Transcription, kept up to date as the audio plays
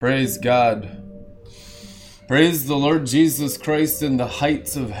Praise God. Praise the Lord Jesus Christ in the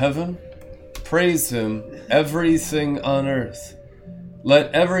heights of heaven. Praise Him, everything on earth.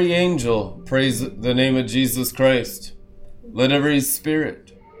 Let every angel praise the name of Jesus Christ. Let every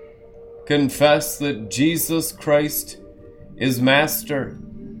spirit confess that Jesus Christ is Master.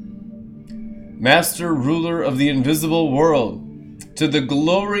 Master, ruler of the invisible world, to the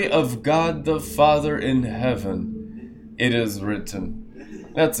glory of God the Father in heaven. It is written.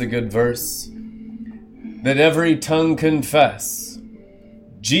 That's a good verse. That every tongue confess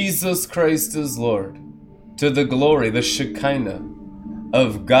Jesus Christ is Lord, to the glory, the Shekinah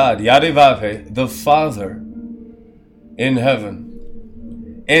of God, Yadevave, the Father in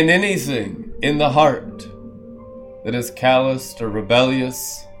heaven. And anything in the heart that is calloused or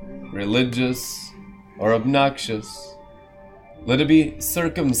rebellious, religious or obnoxious, let it be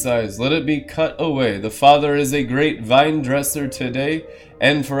circumcised, let it be cut away. The Father is a great vine dresser today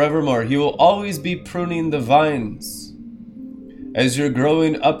and forevermore. He will always be pruning the vines. As you're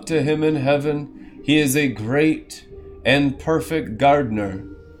growing up to Him in heaven, He is a great and perfect gardener.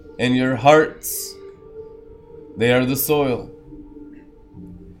 And your hearts, they are the soil.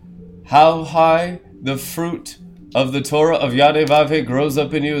 How high the fruit of the Torah of Yadevave grows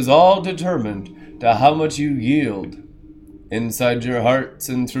up in you is all determined to how much you yield inside your hearts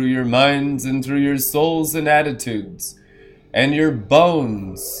and through your minds and through your souls and attitudes and your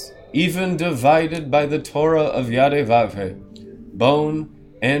bones, even divided by the Torah of Yadevave,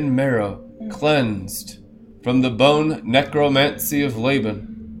 bone and marrow, cleansed from the bone necromancy of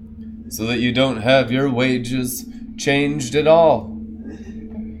Laban, so that you don't have your wages changed at all,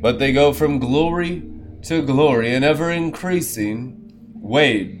 but they go from glory to glory, an ever-increasing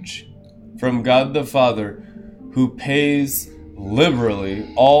wage from God the Father, who pays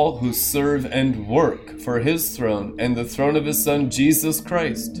liberally all who serve and work for His throne and the throne of His Son, Jesus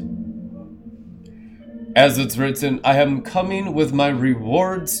Christ. As it's written, I am coming with my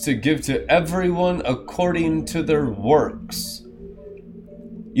rewards to give to everyone according to their works.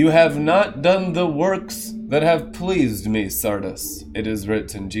 You have not done the works that have pleased me, Sardis. It is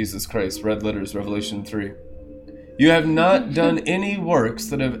written, Jesus Christ, red letters, Revelation 3. You have not done any works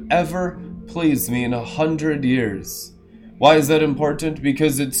that have ever pleased me in 100 years. Why is that important?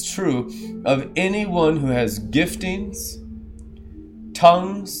 Because it's true of anyone who has giftings,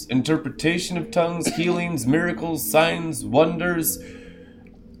 tongues, interpretation of tongues, healings, miracles, signs, wonders,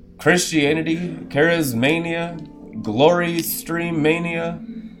 Christianity, charismania, glory stream mania,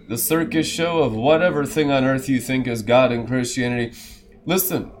 the circus show of whatever thing on earth you think is God and Christianity.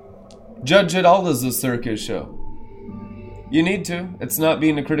 Listen, judge it all as a circus show. You need to. It's not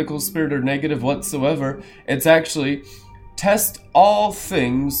being a critical spirit or negative whatsoever. It's actually test all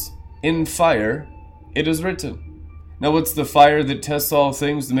things in fire. It is written. Now, what's the fire that tests all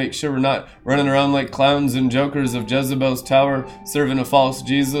things to make sure we're not running around like clowns and jokers of Jezebel's tower, serving a false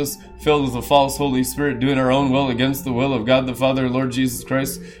Jesus, filled with a false Holy Spirit, doing our own will against the will of God the Father, Lord Jesus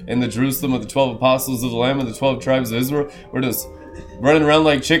Christ, in the Jerusalem of the 12 apostles of the Lamb of the 12 tribes of Israel? We're just running around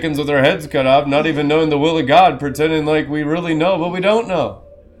like chickens with our heads cut off, not even knowing the will of God, pretending like we really know, but we don't know.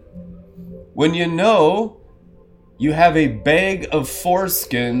 When you know, you have a bag of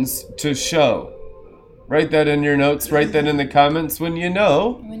foreskins to show. Write that in your notes. Write that in the comments. When you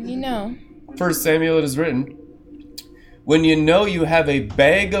know. 1 Samuel, it is written. When you know you have a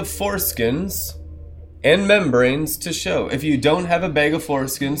bag of foreskins and membranes to show. If you don't have a bag of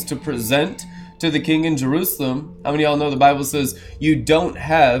foreskins to present to the king in Jerusalem, how many of y'all know the Bible says you don't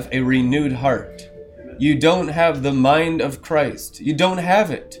have a renewed heart? You don't have the mind of Christ. You don't have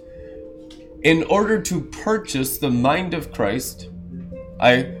it. In order to purchase the mind of Christ,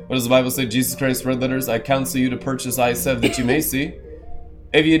 what does the Bible say? Jesus Christ, red letters, I counsel you to purchase eyes that you may see.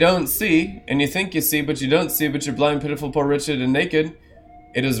 If you don't see, and you think you see, but you don't see, but you're blind, pitiful, poor, wretched, and naked,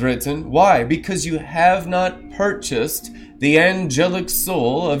 it is written. Why? Because you have not purchased the angelic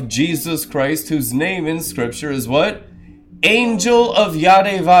soul of Jesus Christ, whose name in Scripture is what? Angel of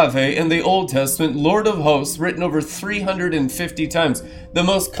Yadevave in the Old Testament, Lord of Hosts, written over 350 times. The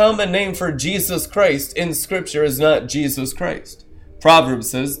most common name for Jesus Christ in Scripture is not Jesus Christ. Proverbs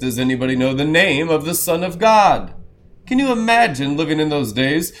says, does anybody know the name of the Son of God? Can you imagine living in those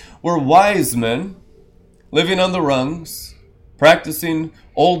days where wise men, living on the rungs, practicing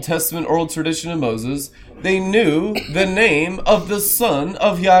Old Testament oral tradition of Moses, they knew the name of the Son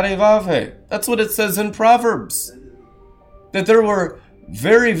of Yadevave. That's what it says in Proverbs. That there were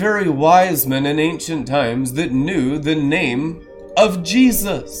very, very wise men in ancient times that knew the name of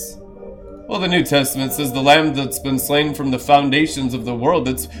Jesus. Well, the New Testament says the Lamb that's been slain from the foundations of the world,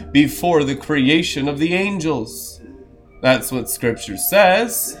 that's before the creation of the angels. That's what Scripture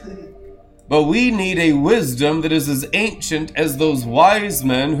says. But we need a wisdom that is as ancient as those wise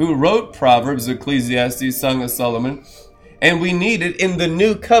men who wrote Proverbs, Ecclesiastes, Song of Solomon, and we need it in the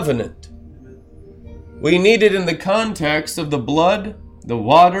new covenant. We need it in the context of the blood, the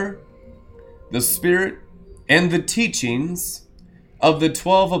water, the Spirit, and the teachings of the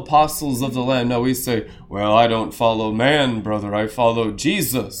 12 apostles of the Lamb. Now we say, well, I don't follow man, brother. I follow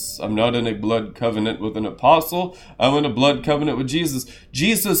Jesus. I'm not in a blood covenant with an apostle. I'm in a blood covenant with Jesus.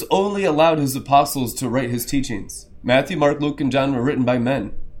 Jesus only allowed his apostles to write his teachings. Matthew, Mark, Luke, and John were written by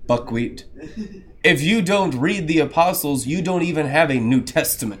men. Buckwheat. If you don't read the apostles, you don't even have a New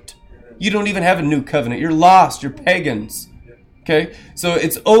Testament. You don't even have a new covenant. You're lost. You're pagans. Okay? So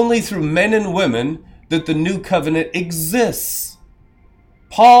it's only through men and women that the new covenant exists.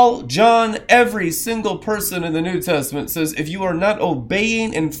 Paul, John, every single person in the New Testament says, if you are not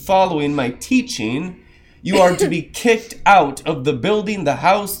obeying and following my teaching, you are to be kicked out of the building, the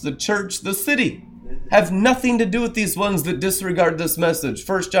house, the church, the city. Have nothing to do with these ones that disregard this message.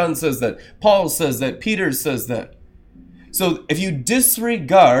 1 John says that. Paul says that. Peter says that. So if you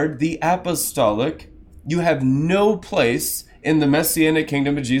disregard the apostolic, you have no place in the messianic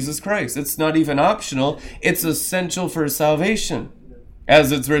kingdom of Jesus Christ. It's not even optional. It's essential for salvation.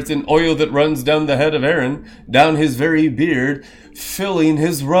 As it's written, oil that runs down the head of Aaron, down his very beard, filling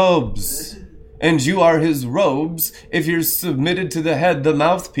his robes. And you are his robes if you're submitted to the head, the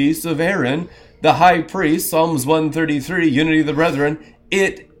mouthpiece of Aaron, the high priest. Psalms 133, unity of the brethren.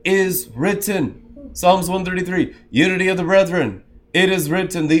 It is written. Psalms 133, unity of the brethren. It is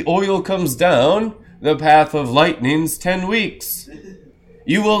written, the oil comes down the path of lightnings 10 weeks.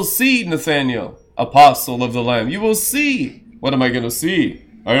 You will see, Nathaniel, apostle of the Lamb. You will see. What am I going to see?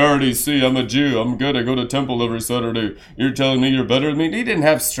 I already see. I'm a Jew. I'm good. I go to temple every Saturday. You're telling me you're better than me? He didn't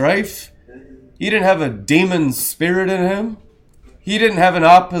have strife. He didn't have a demon spirit in him. He didn't have an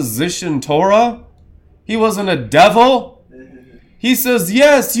opposition Torah. He wasn't a devil. He says,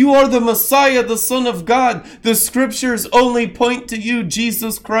 yes, you are the Messiah, the Son of God. The Scriptures only point to you,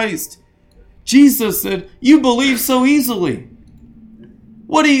 Jesus Christ. Jesus said, you believe so easily.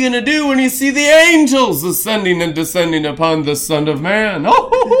 What are you going to do when you see the angels ascending and descending upon the Son of Man? Oh,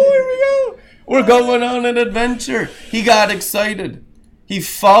 here we go. We're going on an adventure. He got excited. He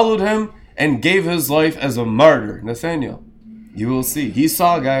followed him and gave his life as a martyr. Nathaniel, you will see. He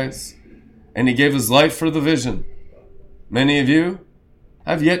saw, guys, and he gave his life for the vision. Many of you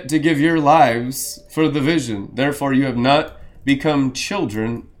have yet to give your lives for the vision. Therefore, you have not become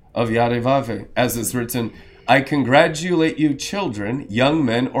children of Yadevave, as it's written, I congratulate you, children, young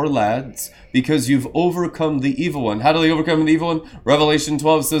men or lads, because you've overcome the evil one. How do they overcome the evil one? Revelation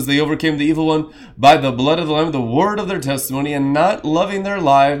 12 says they overcame the evil one by the blood of the Lamb, the word of their testimony, and not loving their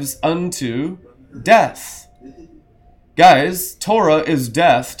lives unto death. Guys, Torah is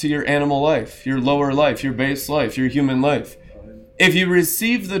death to your animal life, your lower life, your base life, your human life. If you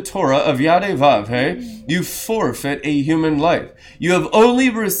receive the Torah of Yadevave, you forfeit a human life. You have only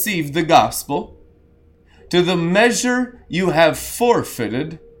received the gospel. To the measure you have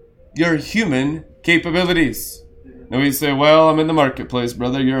forfeited your human capabilities. Now we say, well, I'm in the marketplace,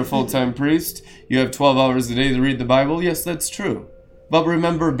 brother. You're a full-time priest. You have 12 hours a day to read the Bible. Yes, that's true. But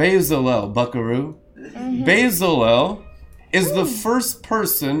remember Bezalel, buckaroo. Bezalel is the first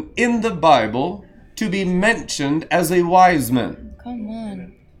person in the Bible to be mentioned as a wise man. Come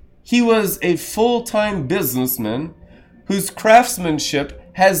on. He was a full-time businessman whose craftsmanship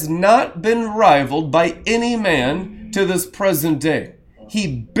has not been rivaled by any man to this present day. He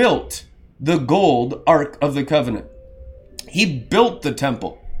built the gold Ark of the Covenant. He built the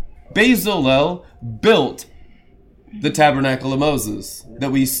temple. Bezalel built the tabernacle of Moses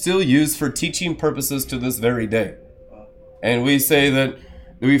that we still use for teaching purposes to this very day. And we say that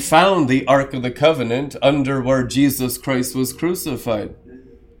we found the Ark of the Covenant under where Jesus Christ was crucified.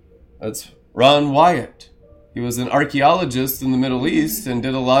 That's Ron Wyatt. He was an archaeologist in the Middle East and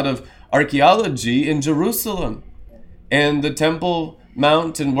did a lot of archaeology in Jerusalem. And the Temple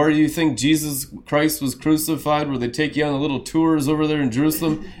Mount and where you think Jesus Christ was crucified, where they take you on little tours over there in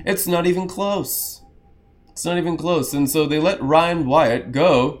Jerusalem, it's not even close. It's not even close. And so they let Ryan Wyatt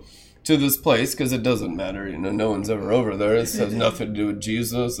go to this place because it doesn't matter. No one's ever over there. This has nothing to do with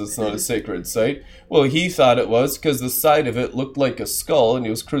Jesus. It's not a sacred site. Well, he thought it was because the side of it looked like a skull, and he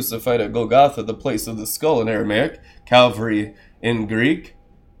was crucified at Golgotha, the place of the skull in Aramaic, Calvary in Greek,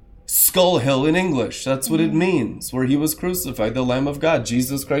 Skull Hill in English. That's what it means, where he was crucified, the Lamb of God,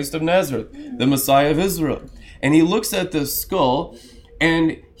 Jesus Christ of Nazareth, the Messiah of Israel. And he looks at this skull,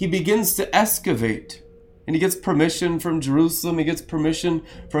 and he begins to excavate. And he gets permission from Jerusalem. He gets permission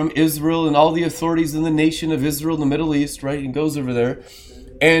from Israel and all the authorities in the nation of Israel in the Middle East, right? He goes over there.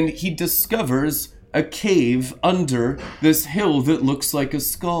 And he discovers a cave under this hill that looks like a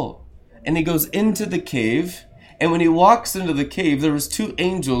skull. And he goes into the cave. And when he walks into the cave, there was 2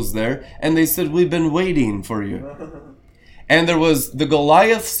 angels there. And they said, we've been waiting for you. And there was the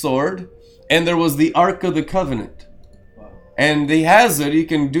Goliath sword. And there was the Ark of the Covenant. And he has it. You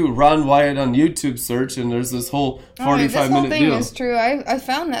can do Ron Wyatt on YouTube search, and there's this whole 45-minute deal. This whole thing is true. I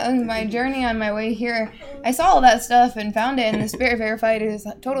found that on my journey on my way here. I saw all that stuff and found it, and the Spirit verified it is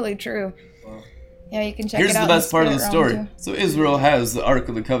totally true. Yeah, you can check it out. Here's the best part of the story. So Israel has the Ark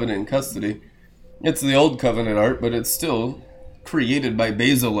of the Covenant in custody. It's the Old Covenant Ark, but it's still created by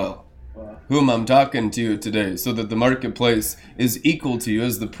Bezalel, whom I'm talking to you today, so that the marketplace is equal to you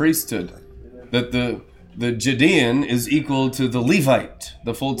as the priesthood. That the Judean is equal to the Levite,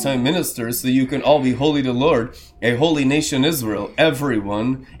 the full-time minister, so you can all be holy to the Lord, a holy nation Israel,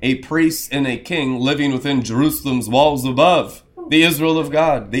 everyone, a priest and a king living within Jerusalem's walls above. The Israel of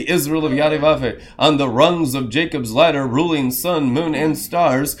God, the Israel of Yadivave, on the rungs of Jacob's ladder, ruling sun, moon, and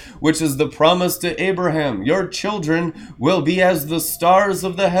stars, which is the promise to Abraham. Your children will be as the stars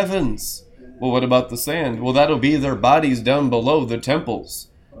of the heavens. Well, what about the sand? Well, that'll be their bodies down below the temples.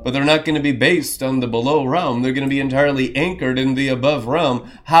 But they're not going to be based on the below realm. They're going to be entirely anchored in the above realm.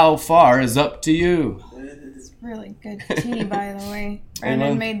 How far is up to you? It's really good tea, by the way.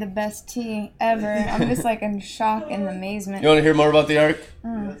 Brandon made the best tea ever. I'm just like in shock and amazement. You want to hear more about the ark?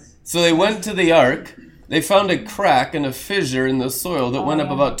 So they went to the ark. They found a crack and a fissure in the soil that went up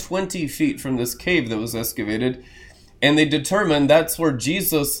about 20 feet from this cave that was excavated. And they determined that's where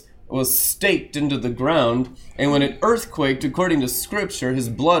Jesus was staked into the ground, and when it earthquaked, according to scripture, his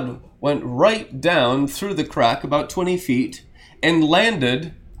blood went right down through the crack about 20 feet and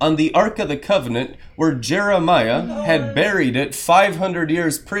landed on the Ark of the Covenant where Jeremiah had buried it 500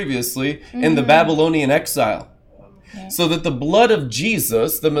 years previously in the Babylonian exile. So that the blood of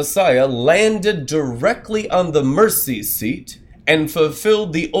Jesus, the Messiah, landed directly on the mercy seat and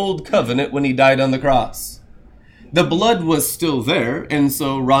fulfilled the old covenant when he died on the cross. The blood was still there, and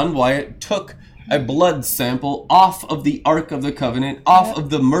so Ron Wyatt took a blood sample off of the Ark of the Covenant, off of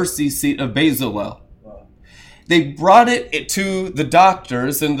the mercy seat of Bezalel. They brought it to the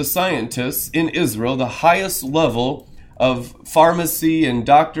doctors and the scientists in Israel, the highest level of pharmacy and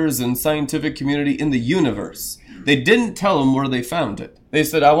doctors and scientific community in the universe. They didn't tell them where they found it. They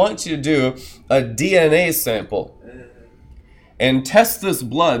said, I want you to do a DNA sample and test this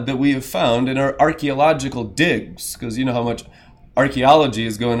blood that we have found in our archaeological digs, because you know how much archaeology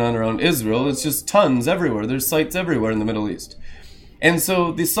is going on around Israel. It's just tons everywhere. There's sites everywhere in the Middle East. And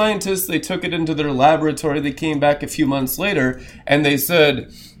so the scientists, they took it into their laboratory. They came back a few months later, and they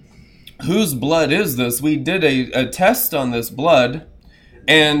said, whose blood is this? We did a test on this blood,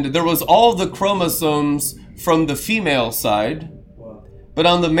 and there was all the chromosomes from the female side, but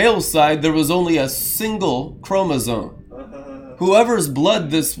on the male side, there was only a single chromosome. Whoever's blood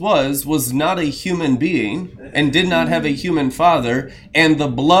this was not a human being and did not have a human father, and the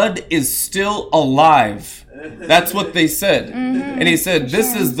blood is still alive. That's what they said. And he said,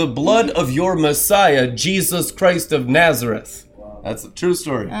 this is the blood of your Messiah, Jesus Christ of Nazareth. That's a true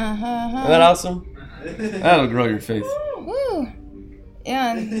story. Isn't that awesome? That'll grow your faith. Woo.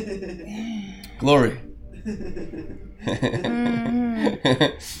 Yeah. Glory.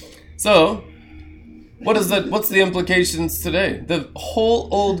 So, what's the implications today? The whole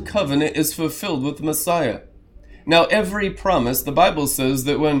old covenant is fulfilled with the Messiah. Now, every promise, the Bible says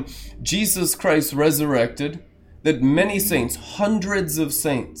that when Jesus Christ resurrected, that many saints, hundreds of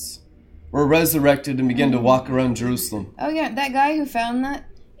saints, were resurrected and began to walk around Jerusalem. Oh yeah, that guy who found that,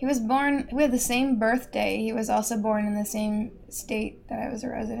 he was born, we had the same birthday. He was also born in the same state that I was a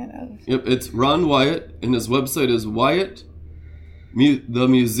resident of. Yep, it's Ron Wyatt, and his website is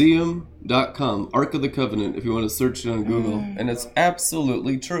WyattTheMuseum.com, Ark of the Covenant, if you want to search it on Google. And it's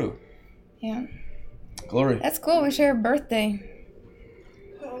absolutely true. Yeah. Glory. That's cool, we share a birthday.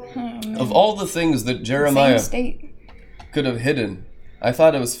 Of all the things that Jeremiah could have hidden, I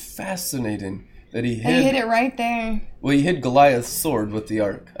thought it was fascinating that he hid it right there. Well, he hid Goliath's sword with the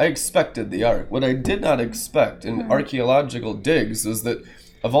ark. I expected the ark. What I did not expect in archaeological digs is that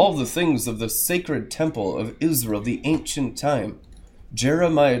of all the things of the sacred temple of Israel, the ancient time,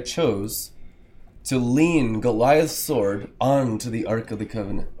 Jeremiah chose to lean Goliath's sword onto the Ark of the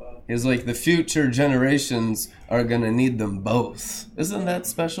Covenant. He's like, the future generations are going to need them both. Isn't that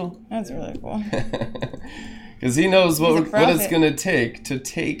special? That's really cool. Because he knows what it's going to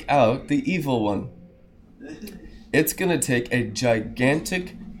take out the evil one. It's going to take a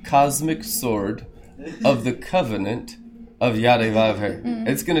gigantic cosmic sword of the covenant of Yadevavhe.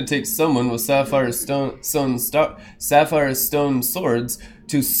 It's going to take someone with sapphire stone swords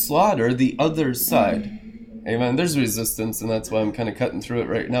to slaughter the other side. Amen. There's resistance, and that's why I'm kind of cutting through it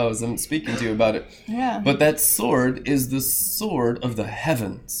right now as I'm speaking to you about it. Yeah. But that sword is the sword of the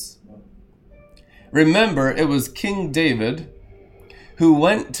heavens. Remember, it was King David who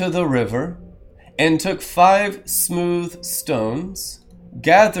went to the river and took 5 smooth stones,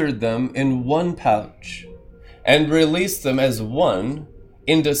 gathered them in one pouch, and released them as one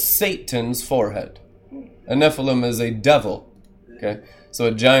into Satan's forehead. A Nephilim is a devil. Okay, so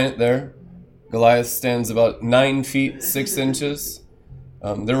a giant there. Goliath stands about 9 feet 6 inches.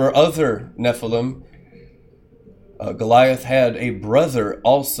 There were other Nephilim. Goliath had a brother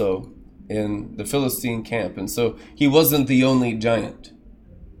also in the Philistine camp, and so he wasn't the only giant.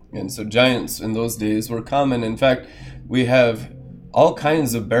 And so giants in those days were common. In fact, we have all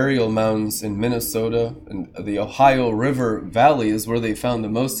kinds of burial mounds in Minnesota, and the Ohio River Valley is where they found the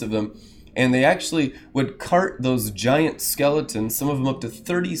most of them. And they actually would cart those giant skeletons, some of them up to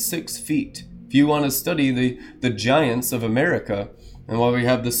 36 feet. If you want to study the giants of America and why we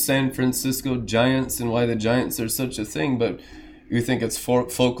have the San Francisco Giants and why the giants are such a thing, but you think it's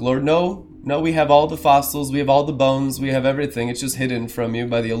folklore. No, we have all the fossils, we have all the bones, we have everything. It's just hidden from you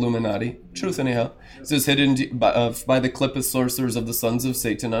by the Illuminati. Truth anyhow. It's just hidden by the clipped sorcerers of the sons of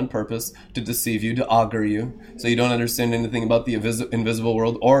Satan on purpose to deceive you, to augur you, so you don't understand anything about the invisible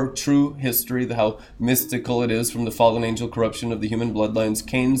world or true history, how mystical it is from the fallen angel corruption of the human bloodlines.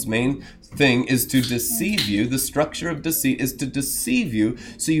 Cain's main thing is to deceive you. The structure of deceit is to deceive you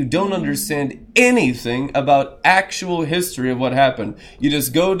so you don't understand anything about actual history of what happened. You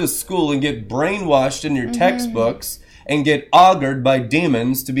just go to school and get brainwashed in your textbooks and get augured by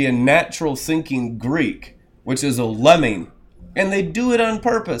demons to be a natural thinking Greek, which is a lemming. And they do it on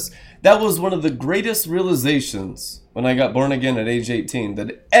purpose. That was one of the greatest realizations when I got born again at age 18,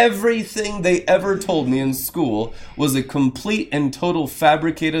 that everything they ever told me in school was a complete and total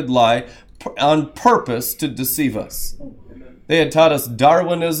fabricated lie on purpose to deceive us. They had taught us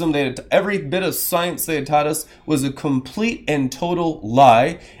Darwinism. Every bit of science they had taught us was a complete and total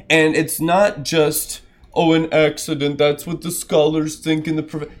lie. And it's not just, an accident. That's what the scholars think.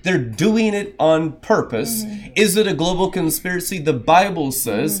 They're doing it on purpose. Is it a global conspiracy? The Bible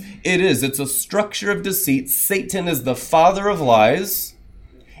says it is. It's a structure of deceit. Satan is the father of lies.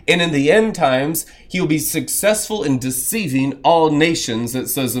 And in the end times, he will be successful in deceiving all nations, it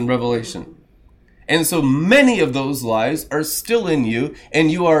says in Revelation. And so many of those lies are still in you,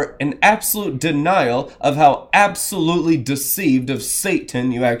 and you are in absolute denial of how absolutely deceived of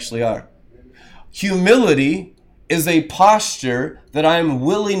Satan you actually are. Humility is a posture that I am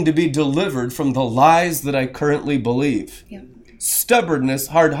willing to be delivered from the lies that I currently believe. Yep. Stubbornness,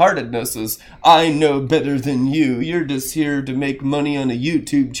 hard-heartedness is, I know better than you. You're just here to make money on a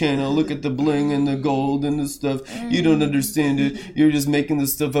YouTube channel. Look at the bling and the gold and the stuff. You don't understand it. You're just making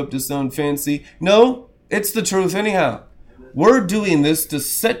this stuff up to sound fancy. No, it's the truth anyhow. We're doing this to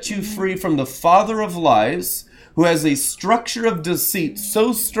set you free from the father of lies, who has a structure of deceit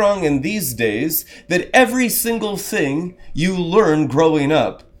so strong in these days that every single thing you learn growing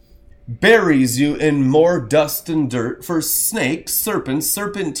up buries you in more dust and dirt for snakes, serpents,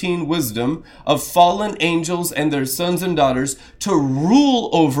 serpentine wisdom of fallen angels and their sons and daughters to rule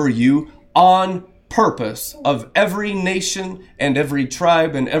over you on purpose of every nation and every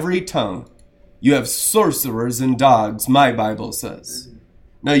tribe and every tongue. You have sorcerers and dogs, my Bible says.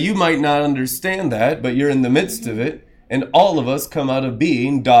 Now, you might not understand that, but you're in the midst of it, and all of us come out of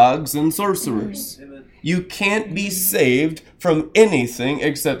being dogs and sorcerers. You can't be saved from anything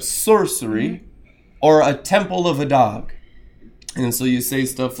except sorcery or a temple of a dog. And so you say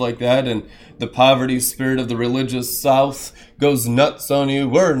stuff like that, and the poverty spirit of the religious South goes nuts on you.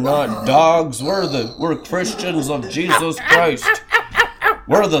 We're not dogs. We're Christians of Jesus Christ.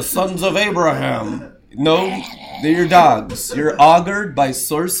 We're the sons of Abraham. No, they're dogs. You're augured by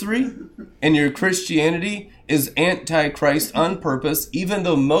sorcery, and your Christianity is anti-Christ on purpose. Even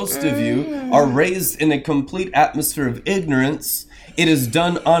though most of you are raised in a complete atmosphere of ignorance, it is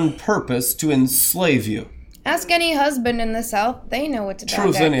done on purpose to enslave you. Ask any husband in the South. They know it's about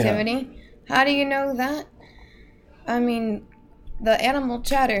Truth activity. Anyhow. How do you know that? I mean, the animal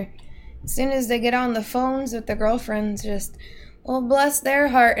chatter. As soon as they get on the phones with their girlfriends, just, well, bless their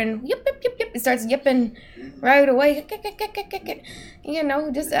heart, and yip, yip, yip, yip. It starts yipping right away. You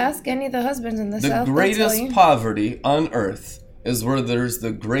know, just ask any of the husbands in the South. The greatest poverty on earth is where there's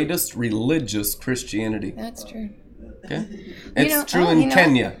the greatest religious Christianity. That's true. Okay? It's true in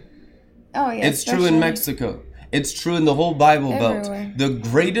Kenya. Oh, yeah. It's true in Mexico. It's true in the whole Bible Everywhere. Belt. The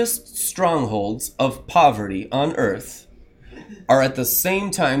greatest strongholds of poverty on earth are at the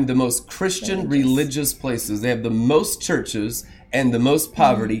same time the most Christian religious places. They have the most churches and the most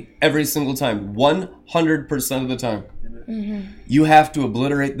poverty every single time, 100% of the time. You have to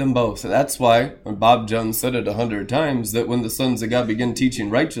obliterate them both. That's why, when Bob Jones said it 100 times, that when the sons of God begin teaching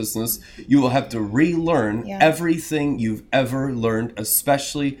righteousness, you will have to relearn everything you've ever learned,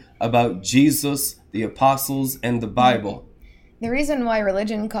 especially about Jesus, the apostles, and the Bible. The reason why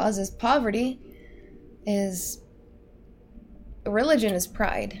religion causes poverty is religion is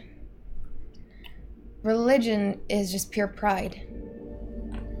pride. Religion is just pure pride.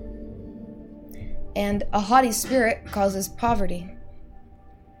 And a haughty spirit causes poverty.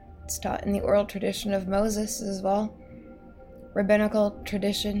 It's taught in the oral tradition of Moses as well, rabbinical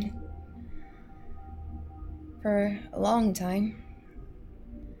tradition for a long time.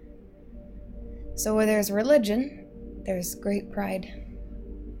 So where there's religion, there's great pride.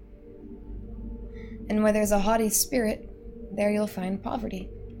 And where there's a haughty spirit, there you'll find poverty.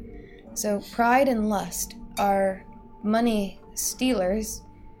 So pride and lust are money stealers,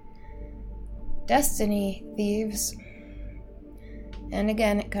 destiny thieves. And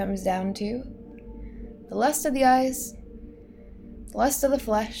again, it comes down to the lust of the eyes, the lust of the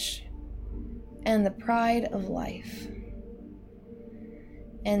flesh, and the pride of life.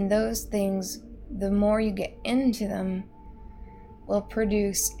 And those things, the more you get into them, will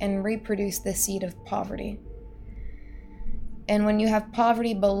produce and reproduce the seed of poverty. And when you have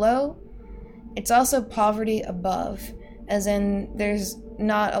poverty below, it's also poverty above, as in there's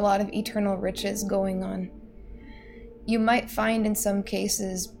not a lot of eternal riches going on. You might find in some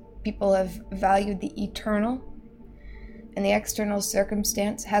cases people have valued the eternal and the external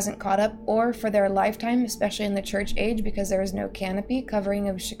circumstance hasn't caught up, or for their lifetime, especially in the church age, because there is no canopy covering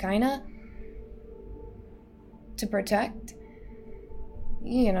of Shekinah to protect.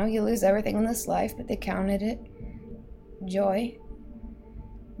 You know, you lose everything in this life, but they counted it joy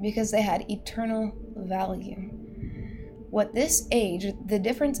because they had eternal value. What this age, the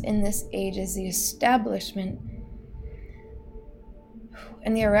difference in this age is the establishment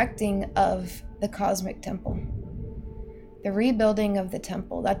and the erecting of the cosmic temple. The rebuilding of the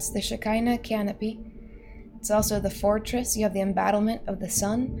temple. That's the Shekinah canopy. It's also the fortress. You have the embattlement of the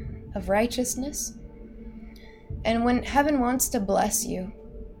sun of righteousness. And when heaven wants to bless you,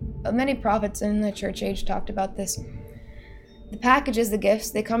 many prophets in the church age talked about this. The packages, the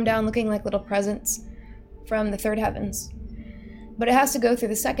gifts, they come down looking like little presents from the third heavens. But it has to go through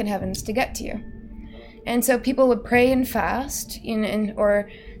the second heavens to get to you. And so people would pray and fast or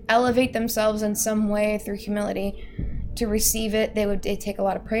elevate themselves in some way through humility to receive it. They take a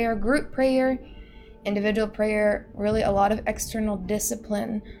lot of prayer, group prayer, individual prayer, really a lot of external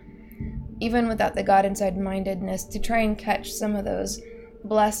discipline, even without the God inside mindedness, to try and catch some of those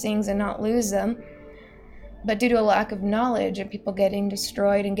blessings and not lose them. But due to a lack of knowledge and people getting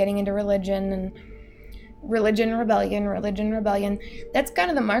destroyed and getting into religion, rebellion, that's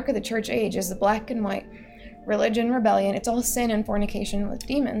kind of the mark of the church age, is the black and white. Religion, rebellion, it's all sin and fornication with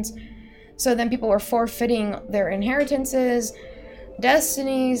demons. So then people were forfeiting their inheritances,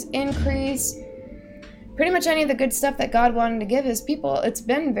 destinies, increase, pretty much any of the good stuff that God wanted to give his people. It's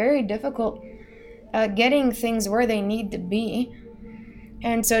been very difficult getting things where they need to be.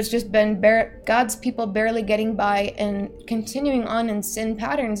 And so it's just been God's people barely getting by and continuing on in sin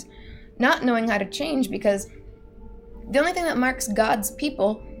patterns, not knowing how to change, because the only thing that marks God's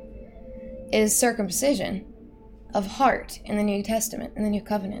people is circumcision of heart in the New Testament, in the New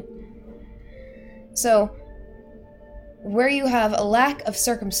Covenant. So where you have a lack of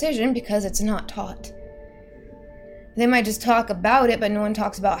circumcision because it's not taught, they might just talk about it, but no one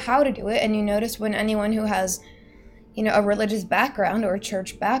talks about how to do it. And you notice when anyone who has, a religious background or a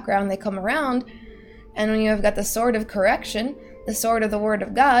church background, they come around, and when you have got the sword of correction, the sword of the word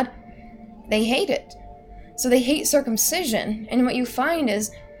of God, they hate it. So they hate circumcision. And what you find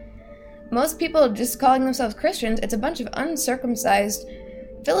is most people just calling themselves Christians, it's a bunch of uncircumcised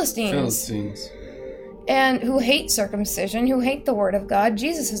Philistines. And who hate circumcision, who hate the word of God.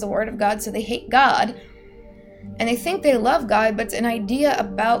 Jesus is the word of God, so they hate God. And they think they love God, but it's an idea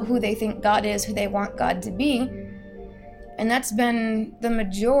about who they think God is, who they want God to be. And that's been the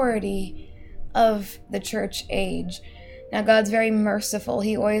majority of the church age. Now, God's very merciful.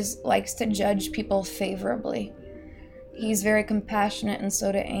 He always likes to judge people favorably. He's very compassionate and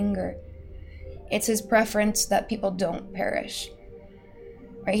slow to anger. It's his preference that people don't perish.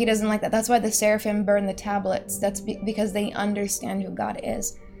 Right? He doesn't like that. That's why the seraphim burn the tablets. That's because they understand who God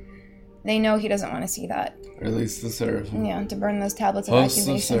is. They know he doesn't want to see that. Or at least the seraphim. Yeah, to burn those tablets of Hosts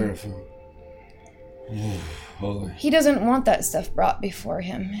accusation. of seraphim. Holy. He doesn't want that stuff brought before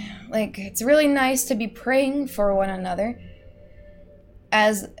him. Like, it's really nice to be praying for one another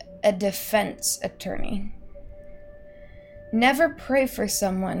as a defense attorney. Never pray for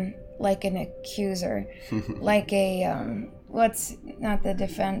someone like an accuser, like a, what's not the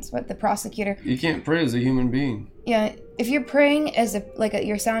defense, but the prosecutor. You can't pray as a human being. Yeah, if you're praying as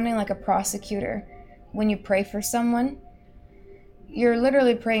you're sounding like a prosecutor when you pray for someone, you're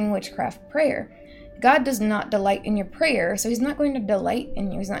literally praying witchcraft prayer. God does not delight in your prayer, so he's not going to delight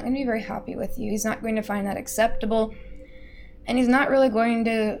in you. He's not going to be very happy with you. He's not going to find that acceptable. And he's not really going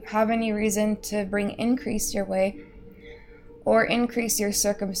to have any reason to bring increase your way or increase your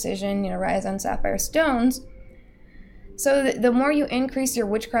circumcision, rise on sapphire stones. So the more you increase your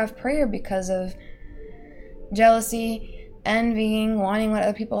witchcraft prayer because of jealousy, envying, wanting what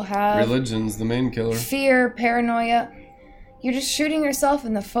other people have, religion's the main killer. Fear, paranoia, you're just shooting yourself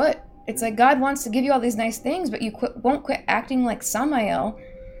in the foot. It's like God wants to give you all these nice things, but you won't quit acting like Samael.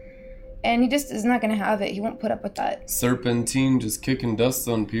 And he just is not going to have it. He won't put up with that. Serpentine, just kicking dust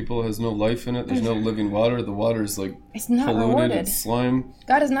on people, has no life in it. There's no living water. The water's it's not polluted. Rewarded. It's slime.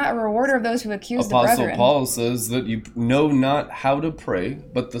 God is not a rewarder of those who accuse the brethren. brethren. Apostle Paul says that you know not how to pray,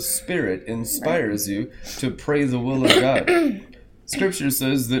 but the Spirit inspires you to pray the will of God. Scripture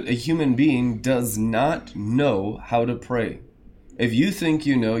says that a human being does not know how to pray. If you think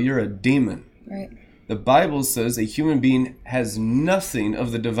you know, you're a demon. Right. The Bible says a human being has nothing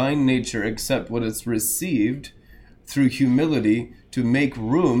of the divine nature except what it's received through humility to make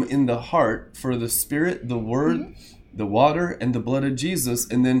room in the heart for the Spirit, the Word, the water, and the blood of Jesus.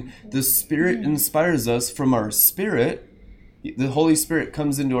 And then the Spirit inspires us from our spirit. The Holy Spirit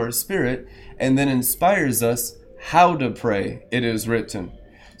comes into our spirit and then inspires us how to pray, it is written.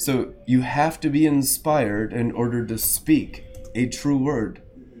 So you have to be inspired in order to speak a true word.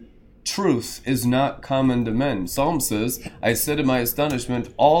 Truth is not common to men. Psalm says, I said in my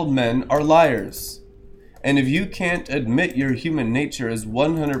astonishment, all men are liars. And if you can't admit your human nature is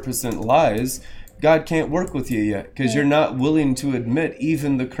 100% lies, God can't work with you yet, because you're not willing to admit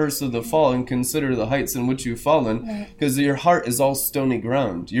even the curse of the fall and consider the heights in which you've fallen, because your heart is all stony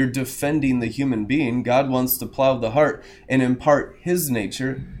ground. You're defending the human being. God wants to plow the heart and impart his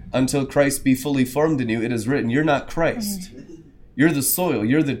nature until Christ be fully formed in you. It is written, you're not Christ. You're the soil,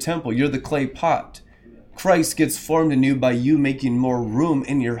 you're the temple, you're the clay pot. Christ gets formed in you by you making more room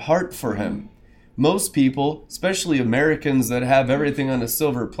in your heart for him. Most people, especially Americans that have everything on a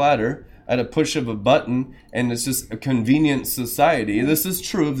silver platter at a push of a button, and it's just a convenient society. This is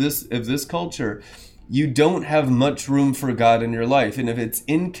true of this culture. You don't have much room for God in your life. And if it's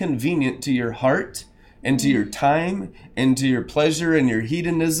inconvenient to your heart and to your time and to your pleasure and your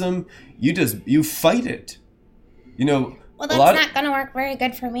hedonism, you fight it. Well, that's not going to work very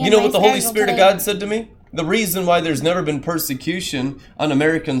good for me. You know what the Holy Spirit of God said to me? The reason why there's never been persecution on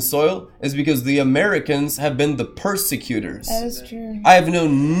American soil is because the Americans have been the persecutors. That is true. I have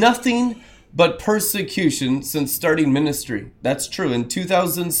known nothing but persecution since starting ministry. That's true. In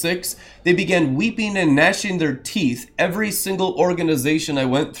 2006, they began weeping and gnashing their teeth every single organization I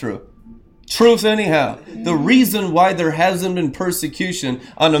went through. Truth anyhow. The reason why there hasn't been persecution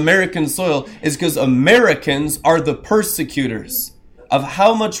on American soil is because Americans are the persecutors of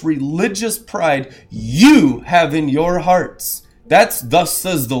how much religious pride you have in your hearts. That's thus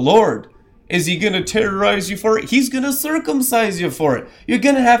says the Lord. Is he going to terrorize you for it? He's going to circumcise you for it. You're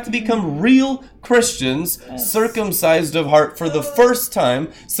going to have to become real Christians, circumcised of heart for the first time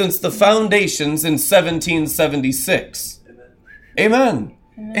since the foundations in 1776. Amen.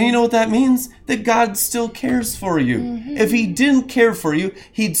 And you know what that means? That God still cares for you. If he didn't care for you,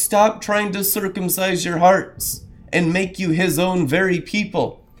 he'd stop trying to circumcise your hearts and make you his own very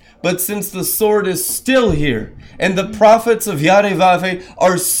people. But since the sword is still here, and the prophets of Yarevave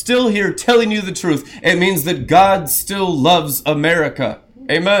are still here telling you the truth, it means that God still loves America.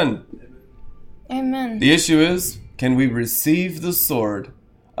 Amen. Amen. The issue is, can we receive the sword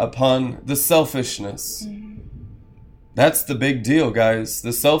upon the selfishness? That's the big deal, guys.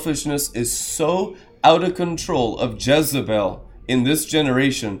 The selfishness is so out of control of Jezebel in this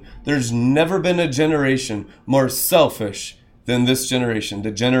generation. There's never been a generation more selfish than this generation,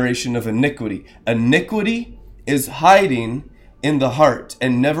 the generation of iniquity. Iniquity is hiding in the heart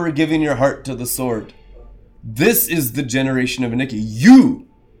and never giving your heart to the sword. This is the generation of iniquity. You,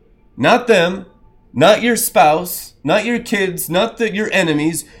 not them, not your spouse, not your kids, not your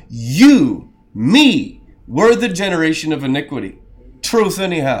enemies. You, me. We're the generation of iniquity. Truth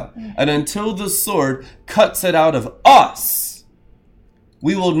anyhow. And until the sword cuts it out of us,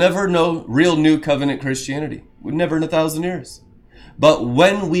 we will never know real new covenant Christianity. We'd never in 1,000 years. But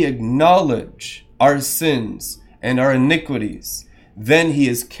when we acknowledge our sins and our iniquities, then he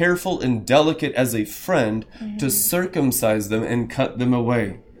is careful and delicate as a friend to circumcise them and cut them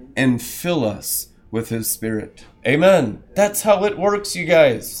away and fill us with his Spirit. Amen. That's how it works, you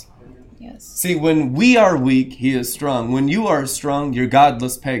guys. Yes. See, when we are weak, he is strong. When you are strong, you're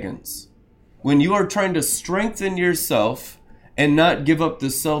godless pagans. When you are trying to strengthen yourself and not give up the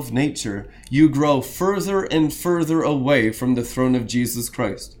self-nature, you grow further and further away from the throne of Jesus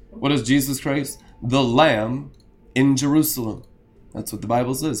Christ. What is Jesus Christ? The Lamb in Jerusalem. That's what the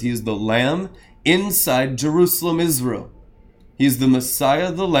Bible says. He is the Lamb inside Jerusalem, Israel. He's the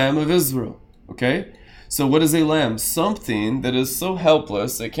Messiah, the Lamb of Israel. Okay? So what is a lamb? Something that is so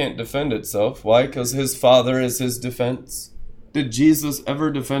helpless it can't defend itself. Why? Because his Father is his defense. Did Jesus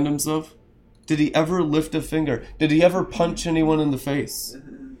ever defend himself? Did he ever lift a finger? Did he ever punch anyone in the face?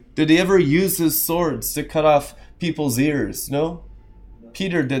 Did he ever use his swords to cut off people's ears? No.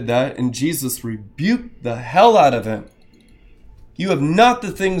 Peter did that, and Jesus rebuked the hell out of him. You have not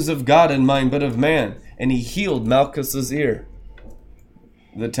the things of God in mind, but of man. And he healed Malchus's ear,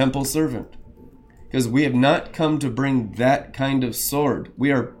 the temple servant. Because we have not come to bring that kind of sword.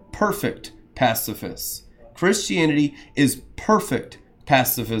 We are perfect pacifists. Christianity is perfect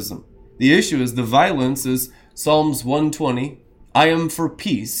pacifism. The issue is the violence is Psalms 120. I am for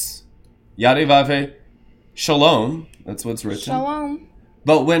peace. Yarevave shalom. That's what's written. Shalom.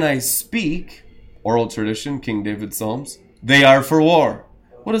 But when I speak, oral tradition, King David Psalms, they are for war.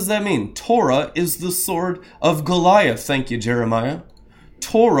 What does that mean? Torah is the sword of Goliath. Thank you, Jeremiah.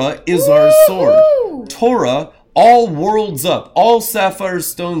 Torah is our sword. Torah, all worlds up, all sapphire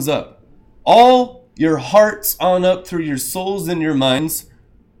stones up, all your hearts on up through your souls and your minds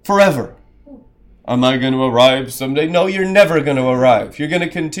forever. Am I going to arrive someday? No, you're never going to arrive. You're going to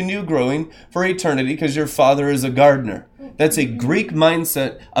continue growing for eternity because your Father is a gardener. That's a Greek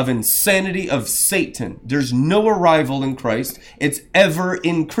mindset of insanity of Satan. There's no arrival in Christ. It's ever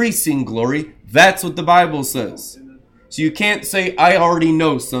increasing glory. That's what the Bible says. So you can't say, I already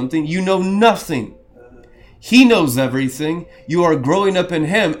know something. You know nothing. He knows everything. You are growing up in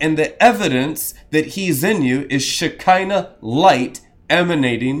him, and the evidence that he's in you is Shekinah light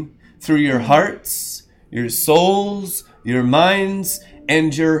emanating through your hearts, your souls, your minds,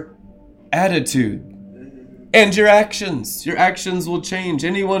 and your attitude. And your actions. Your actions will change.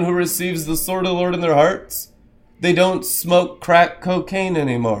 Anyone who receives the sword of the Lord in their hearts, they don't smoke crack cocaine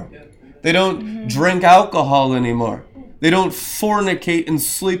anymore. They don't drink alcohol anymore. They don't fornicate and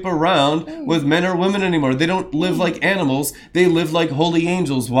sleep around with men or women anymore. They don't live like animals. They live like holy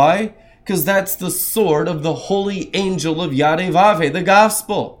angels. Why? Because that's the sword of the holy angel of Yarevave, the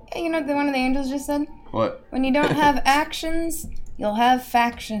gospel. You know what one of the angels just said? What? When you don't have actions, you'll have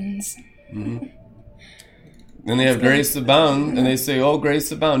factions. Mm-hmm. Then they have grace abound, and they say, oh,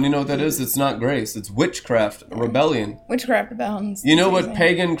 grace abound. You know what that is? It's not grace. It's witchcraft, rebellion. Witchcraft abounds. You know what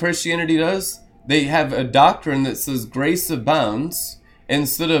pagan Christianity does? They have a doctrine that says grace abounds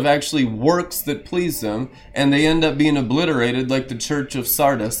instead of actually works that please them, and they end up being obliterated like the church of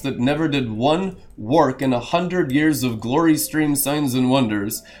Sardis that never did one work in 100 years of glory stream signs and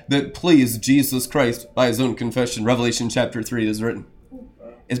wonders that pleased Jesus Christ by his own confession. Revelation chapter 3 is written.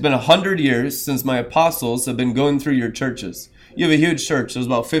 It's been 100 years since my apostles have been going through your churches. You have a huge church. There's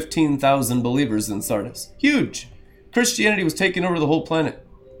about 15,000 believers in Sardis. Huge. Christianity was taking over the whole planet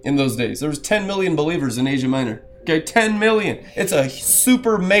in those days. There was 10 million believers in Asia Minor. Okay, 10 million. It's a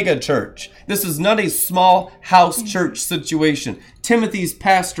super mega church. This is not a small house church situation. Timothy's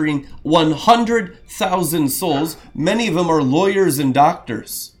pastoring 100,000 souls. Many of them are lawyers and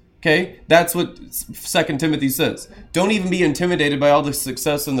doctors. Okay, that's what 2 Timothy says. Don't even be intimidated by all the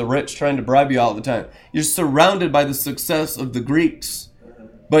success and the rich trying to bribe you all the time. You're surrounded by the success of the Greeks.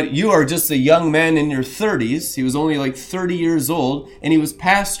 But you are just a young man in your 30s. He was only like 30 years old, and he was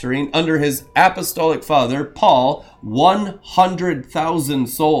pastoring under his apostolic father, Paul, 100,000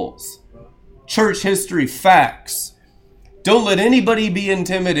 souls. Church history facts. Don't let anybody be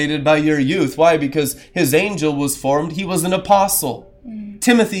intimidated by your youth. Why? Because his angel was formed. He was an apostle.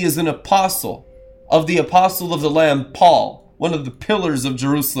 Timothy is an apostle of the apostle of the Lamb, Paul, one of the pillars of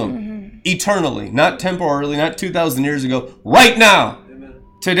Jerusalem, eternally, not temporarily, not 2,000 years ago, right now,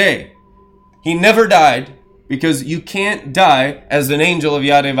 today. He never died because you can't die as an angel of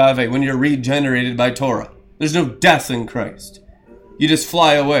Yarevave when you're regenerated by Torah. There's no death in Christ. You just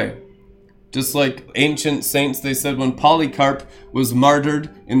fly away. Just like ancient saints, they said when Polycarp was martyred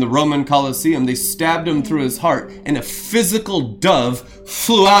in the Roman Colosseum, they stabbed him through his heart, and a physical dove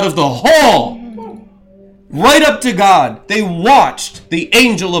flew out of the hole, right up to God. They watched the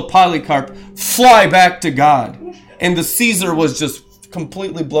angel of Polycarp fly back to God, and the Caesar was just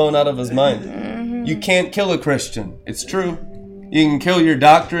completely blown out of his mind. You can't kill a Christian. It's true. You can kill your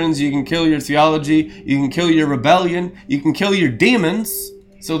doctrines, you can kill your theology, you can kill your rebellion, you can kill your demons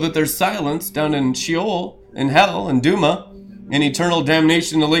so that they're silenced down in Sheol, in hell, in Duma, in eternal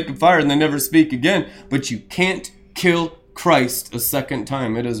damnation in the lake of fire, and they never speak again. But you can't kill Christ a second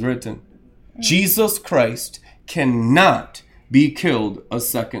time. It is written. Jesus Christ cannot be killed a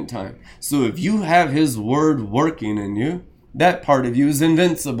second time. So if you have his word working in you, that part of you is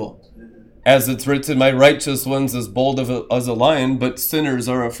invincible. As it's written, my righteous one's as bold as a lion, but sinners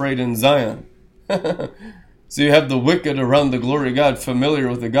are afraid in Zion. So you have the wicked around the glory of God, familiar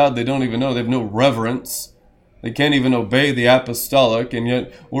with the God they don't even know. They have no reverence. They can't even obey the apostolic, and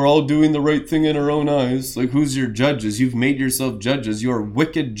yet we're all doing the right thing in our own eyes. Like, who's your judges? You've made yourself judges. You are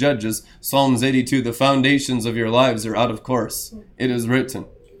wicked judges. Psalms 82, the foundations of your lives are out of course. It is written.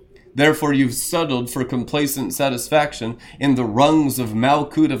 Therefore you've settled for complacent satisfaction in the rungs of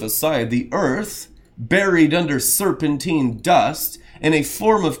Malkut of Asai, the earth, buried under serpentine dust, in a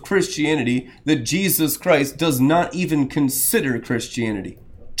form of Christianity that Jesus Christ does not even consider Christianity.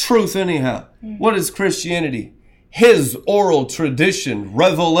 Truth anyhow. What is Christianity? His oral tradition,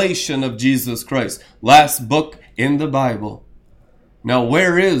 revelation of Jesus Christ. Last book in the Bible. Now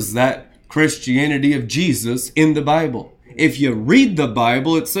where is that Christianity of Jesus in the Bible? If you read the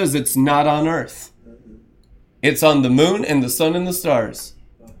Bible, it says it's not on earth. It's on the moon and the sun and the stars.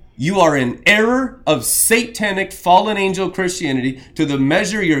 You are in error of satanic fallen angel Christianity to the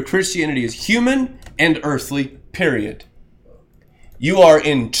measure your Christianity is human and earthly, period. You are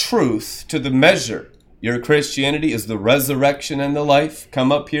in truth to the measure your Christianity is the resurrection and the life.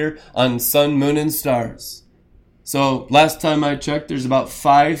 Come up here on sun, moon, and stars. So last time I checked, there's about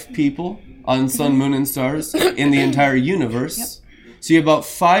 5 people on sun, moon, and stars in the entire universe. Yep. So you have about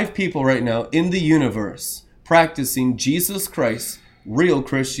 5 people right now in the universe practicing Jesus Christ, real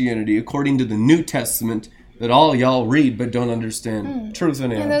Christianity, according to the New Testament that all y'all read but don't understand. Truth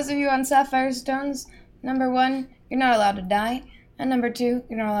and error. And those of you on Sapphire stones, number 1, you're not allowed to die. And number 2,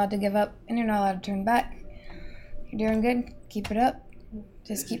 you're not allowed to give up. And you're not allowed to turn back. You're doing good. Keep it up.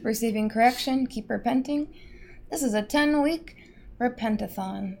 Just keep receiving correction. Keep repenting. This is a 10-week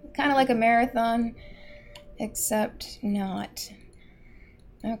repentathon. Kind of like a marathon, except not.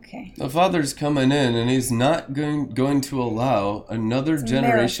 Okay. The Father's coming in, and he's not going to allow another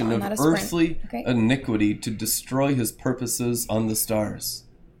generation of earthly iniquity to destroy his purposes on the stars.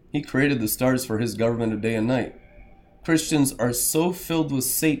 He created the stars for his government of day and night. Christians are so filled with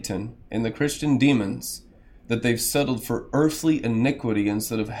Satan and the Christian demons that they've settled for earthly iniquity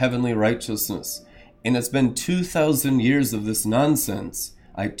instead of heavenly righteousness. And it's been 2,000 years of this nonsense.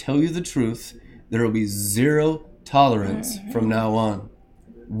 I tell you the truth, there will be zero tolerance from now on.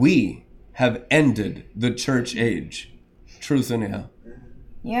 We have ended the church age. Truth anyhow.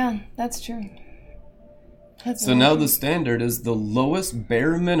 Yeah, that's true. So now the standard is the lowest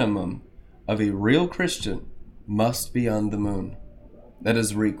bare minimum of a real Christian must be on the moon. That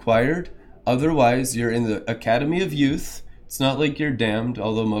is required. Otherwise, you're in the Academy of Youth. It's not like you're damned,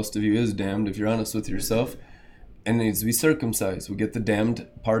 although most of you is damned if you're honest with yourself, and needs to be circumcised. We get the damned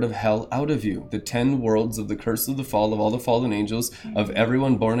part of hell out of you. The 10 worlds of the curse of the fall, of all the fallen angels, of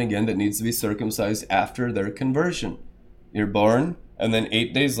everyone born again that needs to be circumcised after their conversion. You're born, and then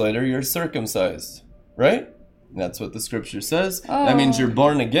 8 days later, you're circumcised. Right? That's what the scripture says. Oh. That means you're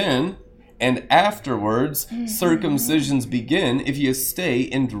born again, and afterwards, circumcisions begin if you stay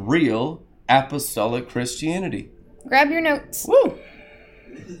in real apostolic Christianity. Grab your notes. Woo!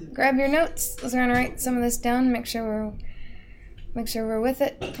 Grab your notes. Let's go and write some of this down. Make sure we're with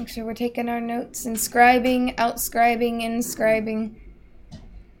it. Make sure we're taking our notes. Inscribing, outscribing, inscribing.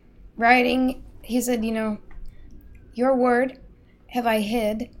 Writing. He said, your word have I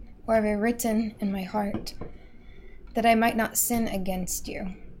hid, or have I written in my heart, that I might not sin against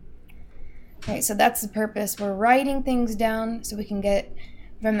you. Right, so that's the purpose. We're writing things down so we can get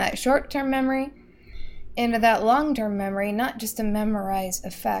from that short-term memory into that long-term memory, not just to memorize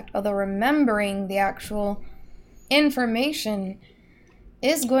a fact, although remembering the actual information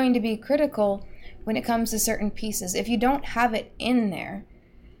is going to be critical when it comes to certain pieces. If you don't have it in there,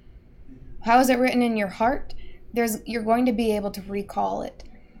 how is it written in your heart? You're going to be able to recall it.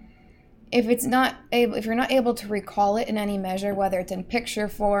 If you're not able to recall it in any measure, whether it's in picture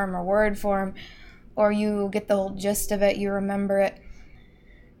form or word form, or you get the whole gist of it, you remember it,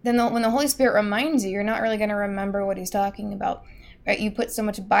 then when the Holy Spirit reminds you, you're not really going to remember what he's talking about. Right? You put so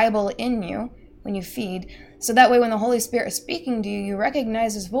much Bible in you when you feed, so that way when the Holy Spirit is speaking to you, you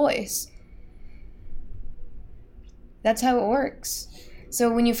recognize his voice. That's how it works.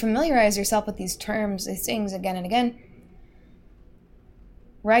 So when you familiarize yourself with these terms, these things again and again,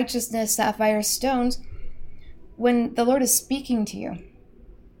 righteousness, sapphire stones, when the Lord is speaking to you,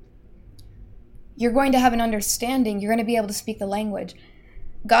 you're going to have an understanding. You're going to be able to speak the language.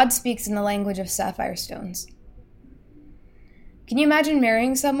 God speaks in the language of sapphire stones. Can you imagine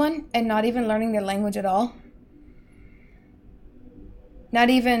marrying someone and not even learning their language at all? Not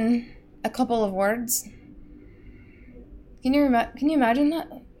even a couple of words? Can you imagine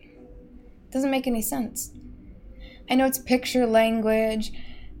that? It doesn't make any sense. I know it's picture language,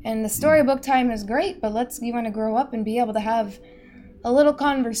 and the storybook time is great, but you want to grow up and be able to have a little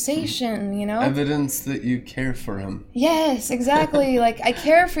conversation, you know? Evidence that you care for him. Yes, exactly. Like, I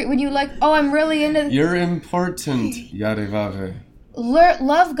care for you. When you I'm really into... You're important, Yarevave.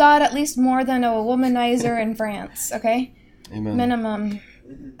 Love God at least more than a womanizer in France, okay? Amen. Minimum.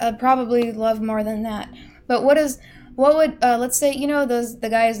 Probably love more than that. But let's say, the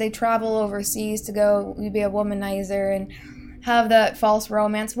guys, they travel overseas to go be a womanizer and have that false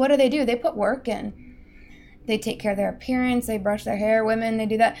romance. What do? They put work in. They take care of their appearance. They brush their hair. Women, they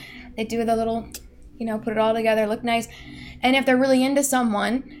do that. They do the little, put it all together, look nice. And if they're really into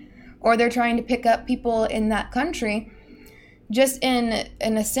someone, or they're trying to pick up people in that country, just in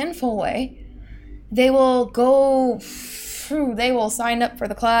a sinful way, they will sign up for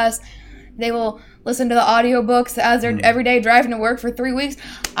the class. They will listen to the audiobooks as they're every day driving to work for 3 weeks.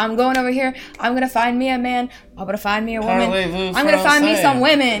 I'm going over here. I'm going to find me a man. I'm going to find me a woman. I'm going to find me some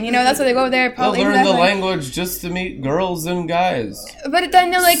women. That's why they go over there. They'll learn the language just to meet girls and guys. But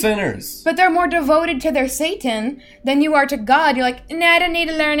then they're like... sinners. But they're more devoted to their Satan than you are to God. You're like, I don't need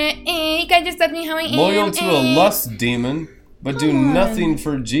to learn it. You can just let me how I am. Loyal to a lust demon, but do nothing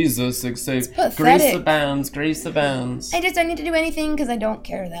for Jesus except grace abounds, grace abounds. I don't need to do anything because I don't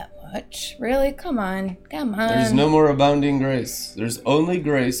care that much. Really? Come on. There's no more abounding grace. There's only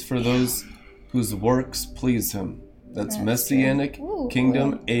grace for those whose works please him. That's Messianic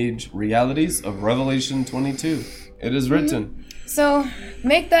kingdom age realities of Revelation 22. It is written. So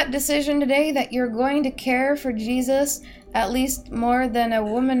make that decision today that you're going to care for Jesus at least more than a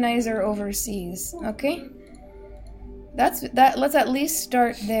womanizer overseas. Okay? Let's at least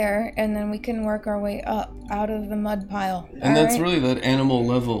start there, and then we can work our way up out of the mud pile. And that's really that animal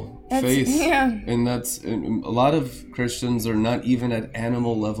level faith. Yeah. And a lot of Christians are not even at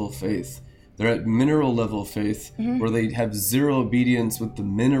animal level faith. They're at mineral level faith, where they have zero obedience with the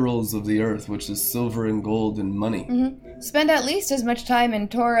minerals of the earth, which is silver and gold and money. Spend at least as much time in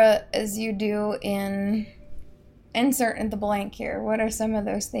Torah as you do in... Insert in the blank here. What are some of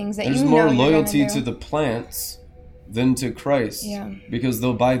those things that There's more loyalty to the plants than to Christ. Yeah. Because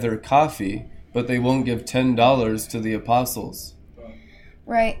they'll buy their coffee, but they won't give $10 to the apostles.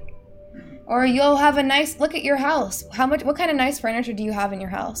 Right. Or you'll have a nice look at your house. What kind of nice furniture do you have in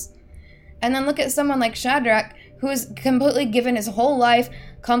your house? And then look at someone like Shadrach, who's completely given his whole life,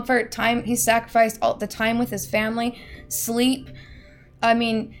 comfort, time. He's sacrificed all the time with his family, sleep. I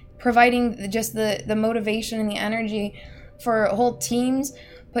mean, providing just the motivation and the energy for whole teams,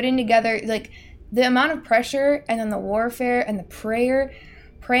 putting together, like, the amount of pressure and then the warfare and the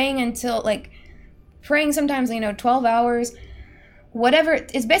praying sometimes, 12 hours,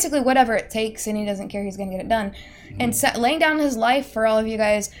 it's basically whatever it takes, and he doesn't care, he's going to get it done. And laying down his life for all of you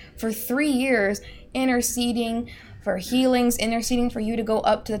guys for 3 years, interceding for healings, interceding for you to go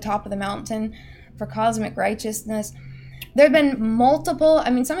up to the top of the mountain for cosmic righteousness. There have been multiple,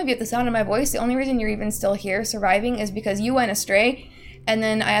 some of you at the sound of my voice, the only reason you're even still here surviving is because you went astray. And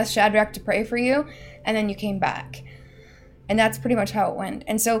then I asked Shadrach to pray for you, and then you came back. And that's pretty much how it went.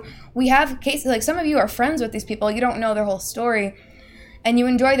 And so we have cases, like some of you are friends with these people, you don't know their whole story, and you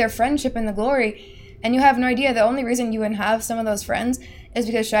enjoy their friendship and the glory, and you have no idea the only reason you have some of those friends is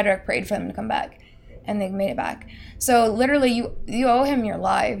because Shadrach prayed for them to come back, and they made it back. So literally, you owe him your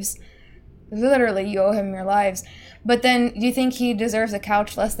lives. Literally, you owe him your lives. But then, do you think he deserves a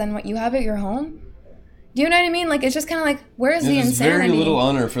couch less than what you have at your home? Do you know what I mean? Like, it's just kind of like, where's the insanity? There's very little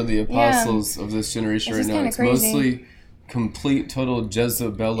honor for the apostles of this generation right now. It's mostly complete, total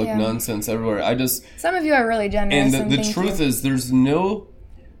Jezebelic nonsense everywhere. Some of you are really generous. And the truth is,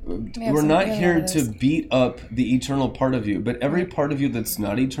 we're not here to beat up the eternal part of you, but every part of you that's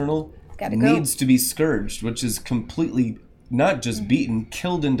not eternal needs to be scourged, which is completely not just beaten,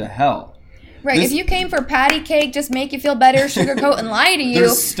 killed into hell. Right, if you came for patty cake, just make you feel better, sugarcoat, and lie to you,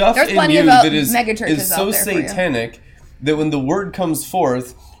 there's stuff there's plenty in you of that is so satanic that when the word comes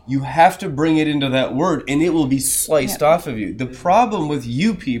forth, you have to bring it into that word, and it will be sliced off of you. The problem with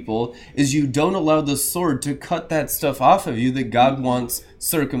you people is you don't allow the sword to cut that stuff off of you that God wants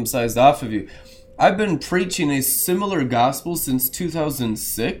circumcised off of you. I've been preaching a similar gospel since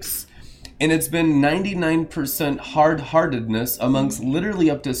 2006, And it's been 99% hard-heartedness amongst literally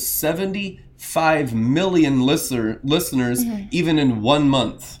up to 75 million listeners, even in 1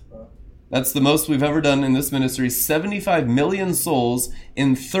 month. That's the most we've ever done in this ministry. 75 million souls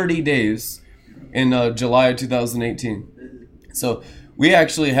in 30 days in July of 2018. So we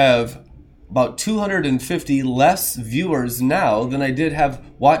actually have about 250 less viewers now than I did have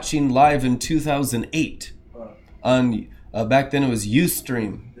watching live in 2008. On back then it was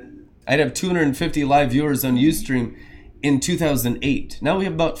Ustream. I'd have 250 live viewers on Ustream in 2008. Now we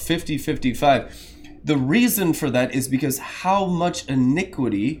have about 50, 55. The reason for that is because how much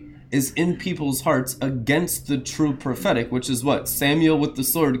iniquity is in people's hearts against the true prophetic, which is what? Samuel with the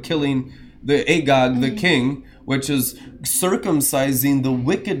sword killing the Agag, the king, which is circumcising the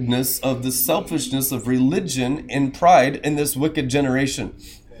wickedness of the selfishness of religion and pride in this wicked generation.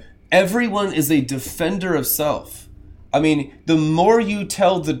 Everyone is a defender of self. I mean, the more you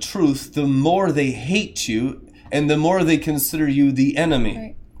tell the truth, the more they hate you and the more they consider you the enemy.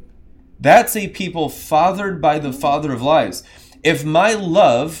 Right. That's a people fathered by the father of lies. If my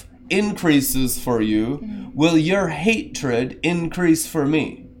love increases for you, will your hatred increase for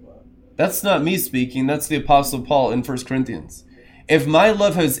me? That's not me speaking, that's the Apostle Paul in 1 Corinthians. If my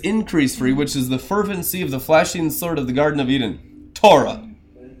love has increased for you, which is the fervency of the flashing sword of the Garden of Eden, Torah,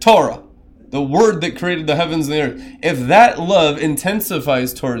 the word that created the heavens and the earth. If that love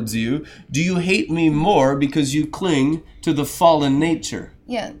intensifies towards you, do you hate me more because you cling to the fallen nature?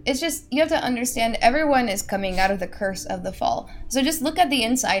 Yeah, it's just, you have to understand everyone is coming out of the curse of the fall. So just look at the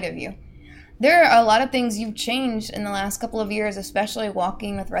inside of you. There are a lot of things you've changed in the last couple of years, especially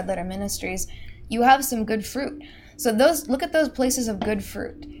walking with Red Letter Ministries. You have some good fruit. So look at those places of good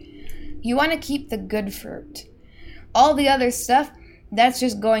fruit. You want to keep the good fruit. All the other stuff, that's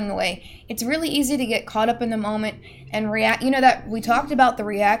just going away. It's really easy to get caught up in the moment and react. You know that we talked about the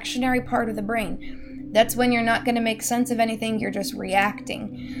reactionary part of the brain. That's when you're not going to make sense of anything. You're just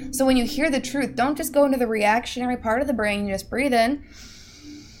reacting. So when you hear the truth, don't just go into the reactionary part of the brain. You just breathe in.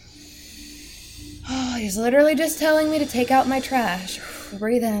 Oh, he's literally just telling me to take out my trash.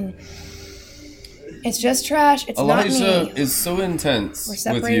 Breathe in. It's just trash. It's not me. Elijah is so intense We're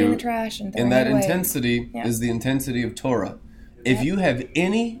separating with you, the trash and and throwing that it away. intensity is the intensity of Torah. If Yep. you have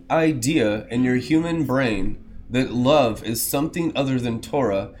any idea in your human brain that love is something other than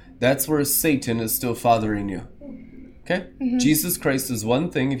Torah, that's where Satan is still fathering you. Okay? Jesus Christ is one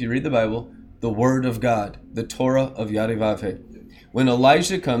thing, if you read the Bible, the Word of God, the Torah of Yarivavhe. When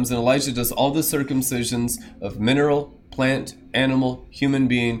Elijah comes, and Elijah does all the circumcisions of mineral, plant, animal, human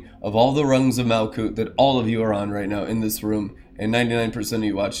being, of all the rungs of Malkut that all of you are on right now in this room, and 99% of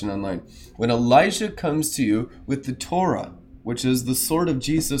you watching online. When Elijah comes to you with the Torah, which is the sword of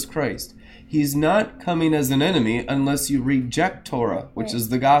Jesus Christ, he's not coming as an enemy unless you reject Torah, which is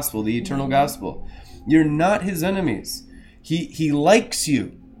the gospel, the eternal gospel. You're not his enemies. He likes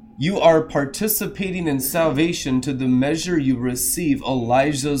you. You are participating in salvation to the measure you receive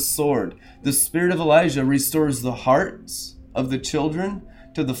Elijah's sword. The spirit of Elijah restores the hearts of the children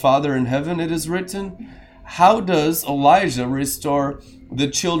to the Father in heaven, it is written. How does Elijah restore the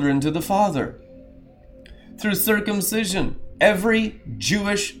children to the Father? Through circumcision. Every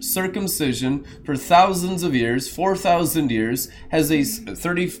Jewish circumcision for thousands of years, 4,000 years, has a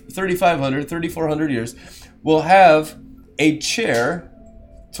 3,500, 3,400 years, will have a chair,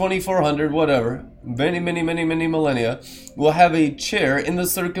 2,400, whatever, many millennia, will have a chair in the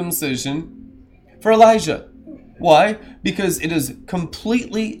circumcision for Elijah. Why? Because it is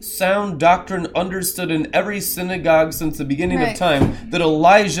completely sound doctrine understood in every synagogue since the beginning of time that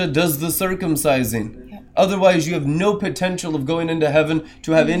Elijah does the circumcising. Otherwise, you have no potential of going into heaven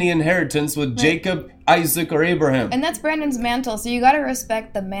to have any inheritance with Jacob, Isaac, or Abraham. And that's Brandon's mantle, so you got to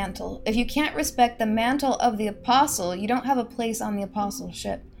respect the mantle. If you can't respect the mantle of the apostle, you don't have a place on the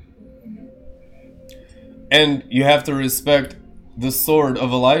apostleship. And you have to respect the sword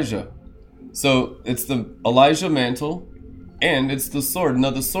of Elijah. So it's the Elijah mantle, and it's the sword. Now,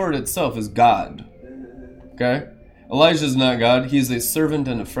 the sword itself is God. Okay? Elijah's not God. He's a servant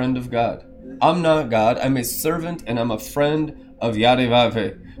and a friend of God. I'm not God. I'm a servant and I'm a friend of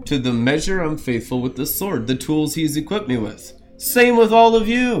Yarivavhe. To the measure I'm faithful with the sword, the tools he's equipped me with. Same with all of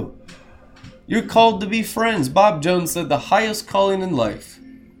you. You're called to be friends. Bob Jones said the highest calling in life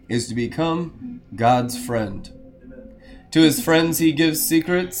is to become God's friend. To his friends he gives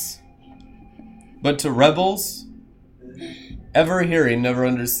secrets, but to rebels, ever hearing, never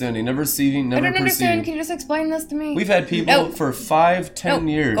understanding, never receiving, never perceiving. I don't understand. Can you just explain this to me? We've had people for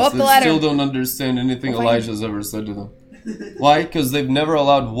 5-10 years that still don't understand anything Elijah's ever said to them. Why? Because they've never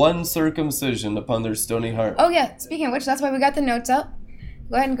allowed one circumcision upon their stony heart. Oh yeah, speaking of which, that's why we got the notes up.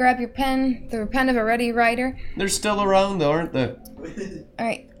 Go ahead and grab your pen, the pen of a ready writer. They're still around, though, aren't they? All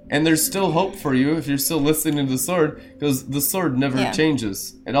right. And there's still hope for you if you're still listening to the sword, because the sword never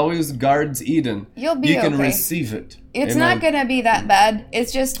changes. It always guards Eden. You'll be You can okay. receive it. It's not going to be that bad.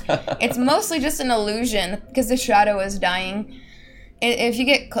 It's just, it's mostly just an illusion, because the shadow is dying. If you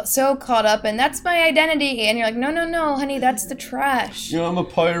get so caught up in, that's my identity, and you're like, no, honey, that's the trash. I'm a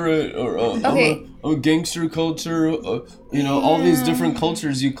pirate, or I'm a gangster culture, all these different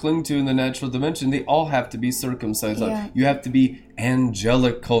cultures you cling to in the natural dimension, they all have to be circumcised. Yeah. You have to be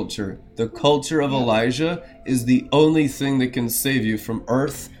angelic culture. The culture of Elijah is the only thing that can save you from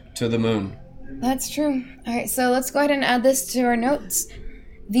Earth to the moon. That's true. All right, so let's go ahead and add this to our notes.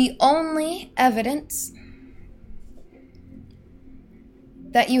 The only evidence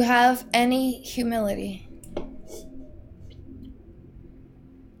that you have any humility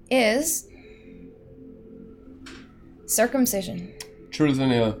is circumcision. Truth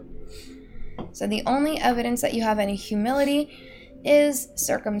and yeah. So the only evidence that you have any humility is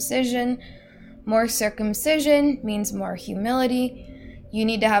circumcision. More circumcision means more humility. You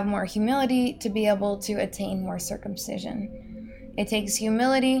need to have more humility to be able to attain more circumcision. It takes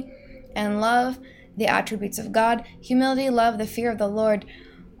humility and love, the attributes of God, humility, love, the fear of the Lord,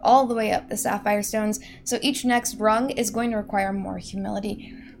 all the way up the sapphire stones. So each next rung is going to require more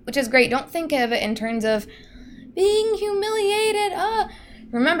humility, which is great. Don't think of it in terms of being humiliated.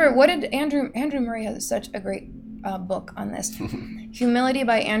 Remember, what did Andrew Murray has such a great book on this. Humility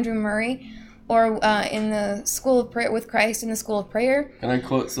by Andrew Murray, or in the School of Prayer with Christ in the School of Prayer. Can I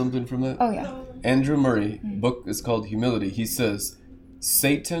quote something from that? Oh, yeah. Andrew Murray, book is called Humility. He says,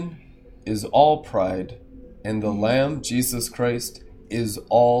 Satan is all pride, and the Lamb, Jesus Christ, is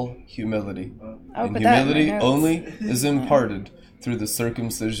all humility. And humility only is imparted through the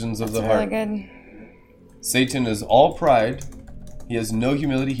circumcisions of the heart. Really good. Satan is all pride. He has no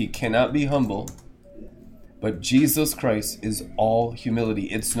humility. He cannot be humble. But Jesus Christ is all humility.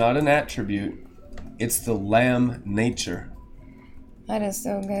 It's not an attribute. It's the Lamb nature. That is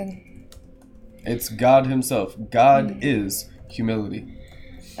so good. It's God himself. God is humility.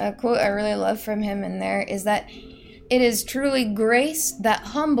 A quote I really love from him in there is that it is truly grace that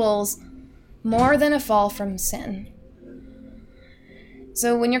humbles more than a fall from sin.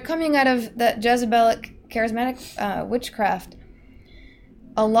 So when you're coming out of that Jezebelic charismatic witchcraft,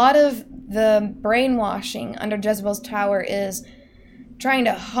 a lot of the brainwashing under Jezebel's tower is trying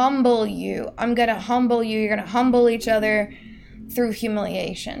to humble you. I'm going to humble you. You're going to humble each other through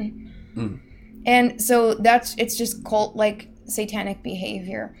humiliation. And so it's just cult-like satanic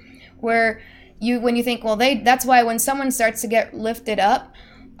behavior where when you think, well, that's why when someone starts to get lifted up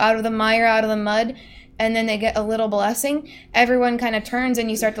out of the mire, out of the mud, and then they get a little blessing, everyone kind of turns and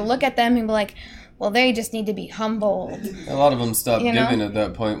you start to look at them and be like, well, they just need to be humbled. A lot of them stop giving at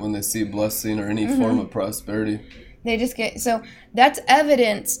that point when they see blessing or any form of prosperity. They just so that's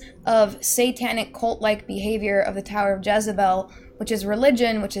evidence of satanic cult-like behavior of the Tower of Jezebel, which is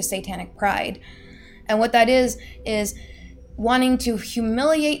religion, which is satanic pride. And what that is wanting to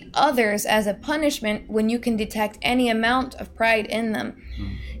humiliate others as a punishment when you can detect any amount of pride in them.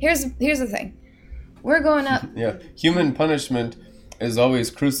 Here's the thing. We're going up. Yeah, human punishment is always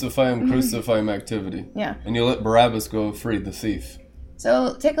crucify him activity. Yeah. And you let Barabbas go free, the thief.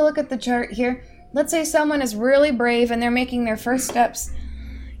 So take a look at the chart here. Let's say someone is really brave and they're making their first steps.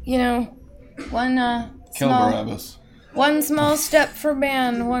 Kill Barabbas. One small step for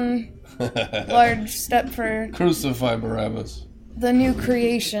man, one large step for crucify Barabbas. The new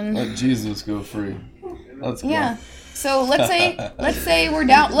creation. Let Jesus go free. Let's go. Yeah. So let's say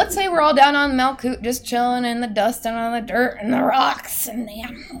we're all down on Malkut, just chilling in the dust and on the dirt and the rocks and the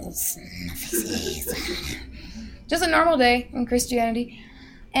animals and the feces. Just a normal day in Christianity.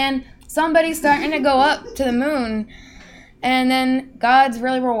 And somebody's starting to go up to the moon, and then God's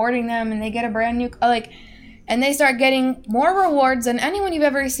really rewarding them, and they get a brand new and they start getting more rewards than anyone you've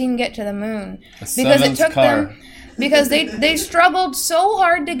ever seen get to the moon, because it took them. Because they struggled so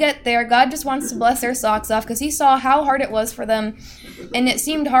hard to get there. God just wants to bless their socks off because he saw how hard it was for them. And it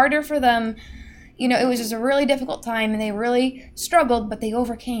seemed harder for them. It was just a really difficult time and they really struggled, but they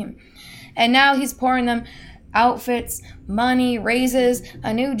overcame. And now he's pouring them outfits, money, raises,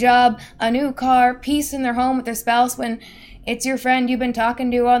 a new job, a new car, peace in their home with their spouse when it's your friend you've been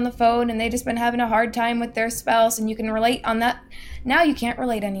talking to on the phone and they've just been having a hard time with their spouse and you can relate on that. Now you can't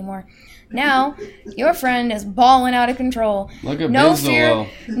relate anymore. Now, your friend is balling out of control. Look at no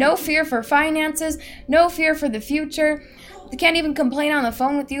fear for finances, no fear for the future. They can't even complain on the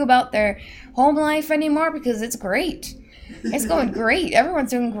phone with you about their home life anymore because it's great. It's going great.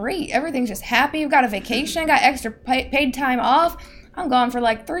 Everyone's doing great. Everything's just happy. You've got a vacation, got extra paid time off. I'm gone for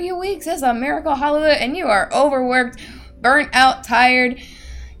like 3 weeks. It's a miracle, hallelujah. And you are overworked, burnt out, tired,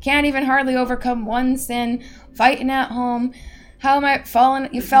 can't even hardly overcome one sin, fighting at home. How am I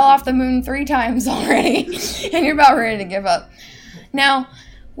falling? You fell off the moon 3 times already, and you're about ready to give up. Now,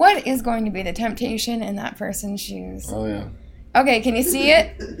 what is going to be the temptation in that person's shoes? Oh, yeah. Okay, can you see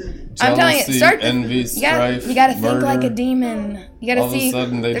it? Jealousy, I'm telling you, envy, strife, you gotta think murder. like a demon. You gotta All see. Of a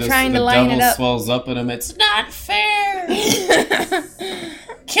sudden, they're trying to line it up. The devil swells up in them. It's not fair.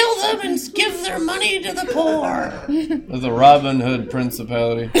 Kill them and give their money to the poor. The Robin Hood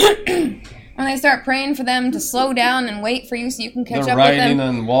principality. And they start praying for them to slow down and wait for you so you can catch They're up with them. riding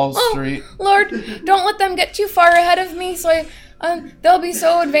on Wall Street. Oh, Lord, don't let them get too far ahead of me so they'll be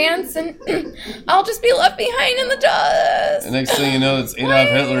so advanced and I'll just be left behind in the dust. The next thing you know, it's Adolf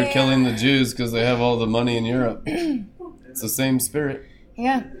Hitler killing the Jews because they have all the money in Europe. It's the same spirit.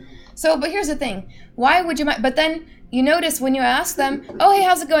 Yeah. So, but here's the thing. Why would you mind? But then you notice when you ask them, oh, hey,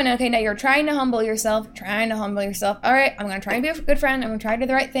 how's it going? Okay, now you're trying to humble yourself. All right, I'm going to try and be a good friend. I'm going to try to do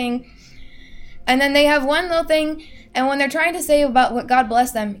the right thing. And then they have one little thing, and when they're trying to say about what God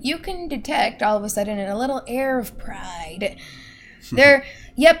bless them, you can detect all of a sudden in a little air of pride.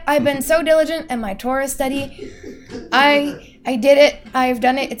 Yep, I've been so diligent in my Torah study. I did it. I've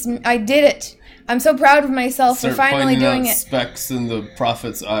done it. I did it. I'm so proud of myself for finally doing it. Specks in the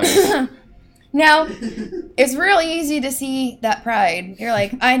prophet's eyes. Now, it's really easy to see that pride. You're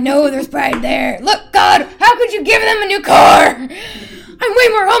like, I know there's pride there. Look, God, how could you give them a new car? I'm way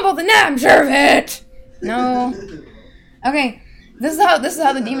more humble than that, I'm sure of it. No. Okay, this is how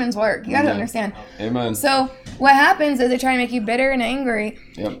the demons work. You gotta understand. Amen. So, what happens is they try to make you bitter and angry.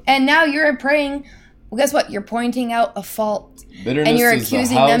 Yep. And now you're praying. Well, guess what? You're pointing out a fault. Bitterness and you're is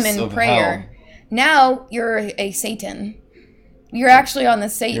accusing the them house in of prayer. hell. Now you're a Satan. You're actually on the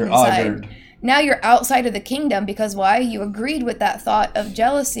Satan side. Augured. Now you're outside of the kingdom because why? You agreed with that thought of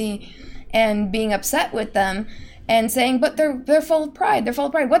jealousy and being upset with them and saying, but they're full of pride. They're full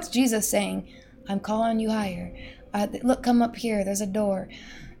of pride. What's Jesus saying? I'm calling you higher. Look, come up here. There's a door.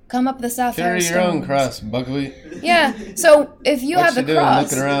 Come up the Sapphire Carry your stones. own cross, buckwheat. Yeah. So if you have the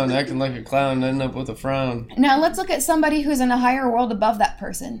cross, looking around, acting like a clown, ending up with a frown. Now let's look at somebody who's in a higher world above that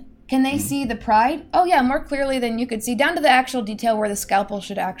person. Can they see the pride? Oh yeah, more clearly than you could see, down to the actual detail where the scalpel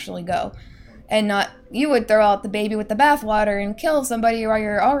should actually go. And not, you would throw out the baby with the bathwater and kill somebody while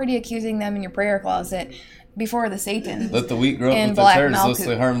you're already accusing them in your prayer closet before the Satan. Let the wheat grow up with the tares, lest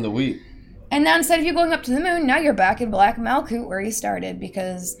they harm the wheat. And now instead of you going up to the moon, now you're back in Black Malkut where you started,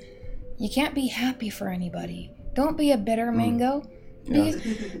 because you can't be happy for anybody. Don't be a bitter mango. Yeah.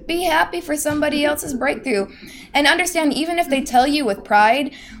 Be happy for somebody else's breakthrough. And understand, even if they tell you with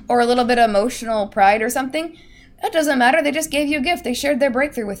pride or a little bit of emotional pride or something, that doesn't matter. They just gave you a gift. They shared their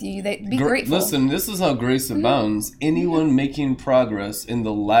breakthrough with you. Be grateful. Listen, this is how grace abounds. Anyone making progress in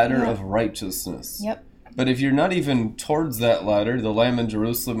the ladder of righteousness. Yep. But if you're not even towards that ladder, the Lamb in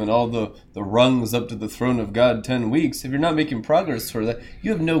Jerusalem and all the rungs up to the throne of God, 10 weeks, if you're not making progress toward that,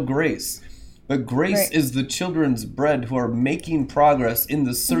 you have no grace. But grace is the children's bread who are making progress in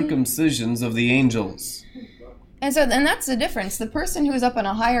the circumcisions of the angels. And that's the difference. The person who's up on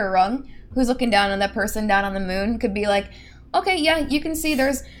a higher rung, who's looking down on that person down on the moon, could be like, okay, yeah, you can see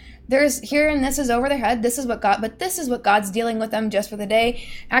there's here and this is over their head. This is what God's dealing with them just for the day.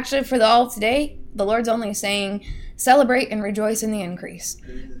 Actually, for all today, the Lord's only saying, celebrate and rejoice in the increase,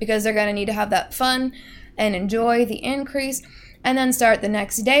 because they're going to need to have that fun and enjoy the increase. And then start the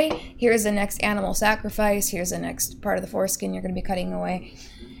next day. Here's the next animal sacrifice. Here's the next part of the foreskin you're going to be cutting away.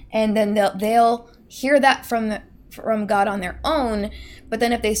 And then they'll hear that from God on their own. But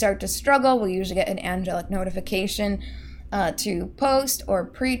then if they start to struggle, we'll usually get an angelic notification to post or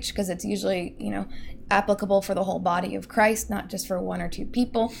preach, because it's usually, applicable for the whole body of Christ, not just for one or two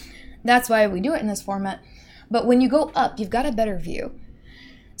people. That's why we do it in this format. But when you go up, you've got a better view.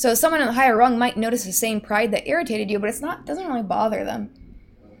 So someone on the higher rung might notice the same pride that irritated you, but doesn't really bother them.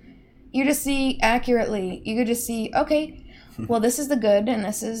 You just see accurately. You could just see, okay, well, this is the good, and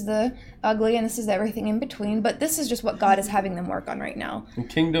this is the ugly, and this is everything in between, but this is just what God is having them work on right now.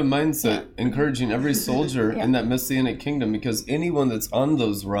 Kingdom mindset, encouraging every soldier in that messianic kingdom, because anyone that's on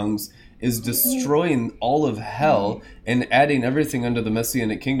those rungs is destroying all of hell and adding everything under the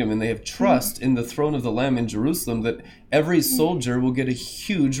Messianic kingdom. And they have trust in the throne of the Lamb in Jerusalem that every soldier will get a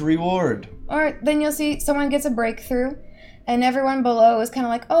huge reward. Or then you'll see someone gets a breakthrough and everyone below is kind of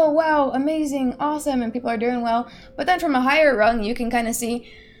like, oh, wow, amazing, awesome, and people are doing well. But then from a higher rung, you can kind of see,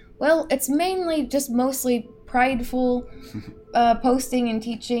 well, it's mostly prideful posting and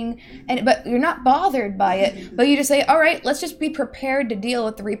teaching, but you're not bothered by it, but you just say, all right, let's just be prepared to deal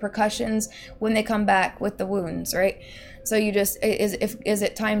with the repercussions when they come back with the wounds, right? So you just, is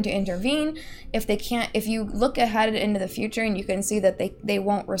it time to intervene? If you look ahead into the future and you can see that they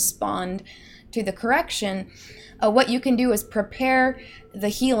won't respond to the correction, what you can do is prepare the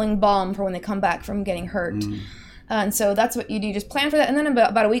healing balm for when they come back from getting hurt. And so that's what you do. Just plan for that. And then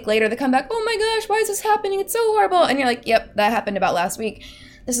about a week later, they come back, oh my gosh, why is this happening? It's so horrible. And you're like, yep, that happened about last week.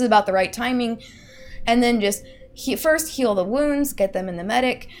 This is about the right timing. And then just first heal the wounds, get them in the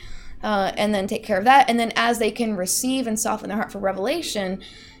medic, and then take care of that. And then as they can receive and soften their heart for revelation,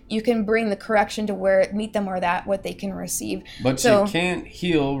 you can bring the correction to meet them what they can receive. But you can't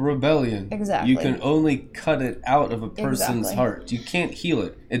heal rebellion. Exactly. You can only cut it out of a person's heart. You can't heal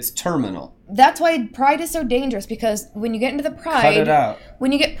it. It's terminal. That's why pride is so dangerous, because when you get into the pride, cut it out.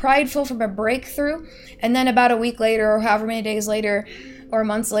 When you get prideful from a breakthrough, and then about a week later or however many days later or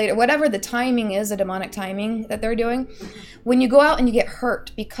months later, whatever the timing is, the demonic timing that they're doing, when you go out and you get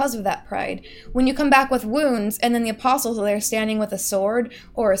hurt because of that pride, when you come back with wounds and then the apostles are there standing with a sword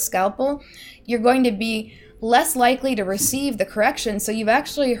or a scalpel, you're going to be less likely to receive the correction, so you've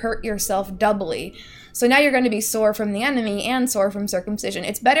actually hurt yourself doubly. So now you're going to be sore from the enemy and sore from circumcision.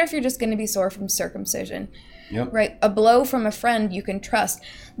 It's better if you're just going to be sore from circumcision. Yep. Right? A blow from a friend you can trust.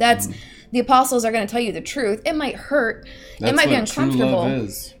 That's the apostles are going to tell you the truth. It might hurt. It might be uncomfortable. True love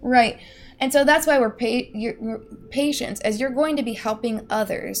is. Right. And so that's why we're patience, as you're going to be helping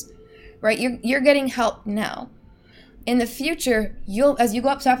others. Right? You're getting help now. In the future, as you go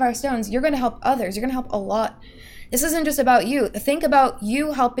up Sapphire Stones, you're going to help others. You're going to help a lot. This isn't just about you. Think about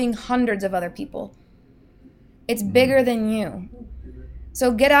you helping hundreds of other people. It's bigger than you.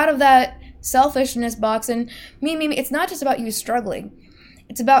 So get out of that selfishness box and me. It's not just about you struggling.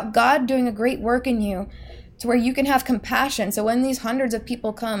 It's about God doing a great work in you to where you can have compassion. So when these hundreds of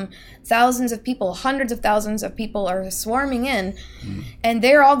people come, thousands of people, hundreds of thousands of people are swarming in, and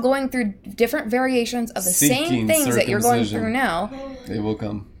they're all going through different variations of the same things that you're going through now. They will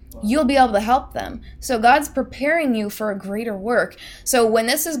come. You'll be able to help them. So God's preparing you for a greater work. So when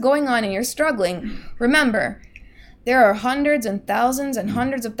this is going on and you're struggling, remember, there are hundreds and thousands and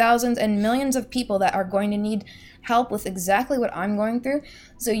hundreds of thousands and millions of people that are going to need help with exactly what I'm going through.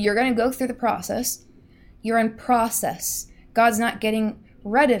 So you're going to go through the process. You're in process. God's not getting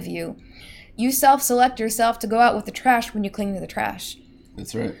rid of you. You self-select yourself to go out with the trash when you cling to the trash.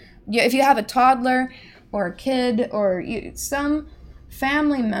 That's right. If you have a toddler or a kid or some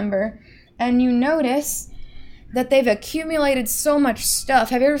family member and you notice that they've accumulated so much stuff.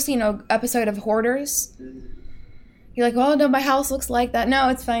 Have you ever seen an episode of Hoarders? You're like, oh, no, my house looks like that. No,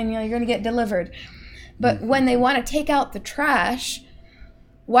 it's fine. You're going to get delivered. But when they want to take out the trash,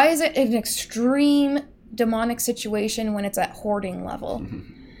 why is it an extreme demonic situation when it's at hoarding level?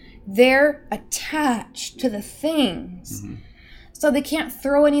 They're attached to the things. So they can't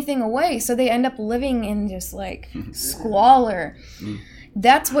throw anything away. So they end up living in just like squalor.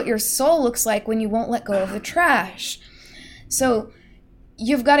 That's what your soul looks like when you won't let go of the trash. So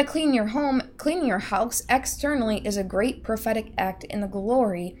you've got to clean your home. Cleaning your house externally is a great prophetic act in the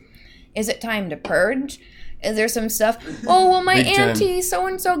glory. Is it time to purge? Is there some stuff? Oh, well, my auntie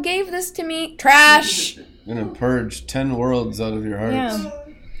so-and-so gave this to me. Trash! You're going to purge 10 worlds out of your hearts. Yeah.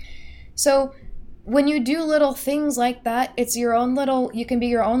 So when you do little things like that, it's your own little, you can be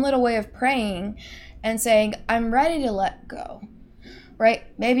your own little way of praying and saying, I'm ready to let go. Right?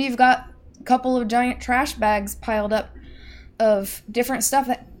 Maybe you've got a couple of giant trash bags piled up of different stuff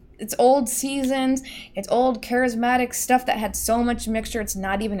that it's old seasons, it's old charismatic stuff that had so much mixture it's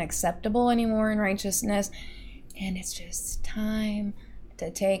not even acceptable anymore in righteousness. And it's just time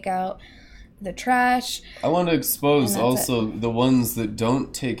to take out the trash. I want to expose also the ones that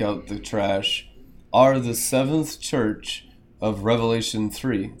don't take out the trash are the 7th church of Revelation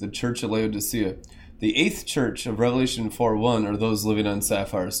 3, the church of Laodicea. The 8th church of Revelation 4:1 are those living on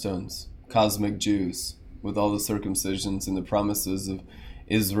sapphire stones, cosmic Jews, with all the circumcisions and the promises of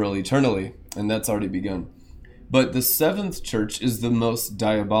Israel eternally, and that's already begun. But the 7th church is the most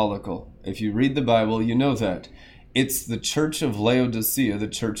diabolical. If you read the Bible, you know that. It's the church of Laodicea, the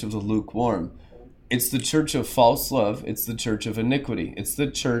church of the lukewarm. It's the church of false love. It's the church of iniquity. It's the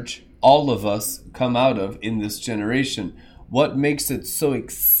church all of us come out of in this generation. What makes it so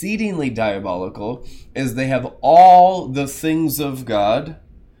exceedingly diabolical is they have all the things of God,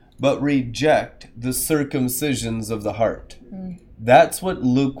 but reject the circumcisions of the heart. That's what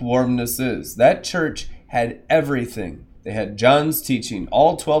lukewarmness is. That church had everything. They had John's teaching.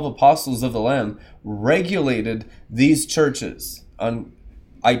 All 12 apostles of the Lamb regulated these churches on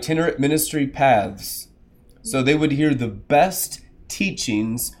itinerant ministry paths So they would hear the best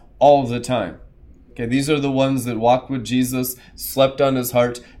teachings all the time. Okay, these are the ones that walked with Jesus, slept on his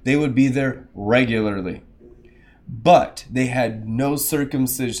heart. They would be there regularly. But they had no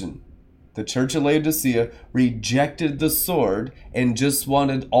circumcision. The church of Laodicea rejected the sword and just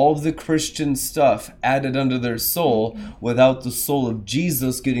wanted all the Christian stuff added unto their soul without the soul of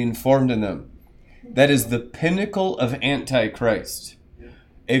Jesus getting formed in them. That is the pinnacle of Antichrist.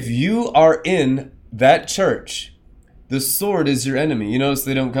 If you are in that church, the sword is your enemy. You notice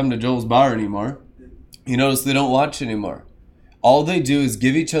they don't come to Joel's bar anymore. You notice they don't watch anymore. All they do is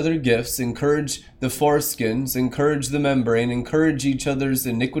give each other gifts, encourage the foreskins, encourage the membrane, encourage each other's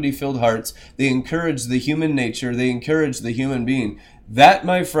iniquity-filled hearts. They encourage the human nature. They encourage the human being. That,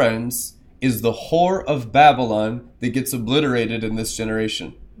 my friends, is the whore of Babylon that gets obliterated in this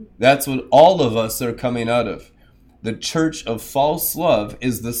generation. That's what all of us are coming out of. The church of false love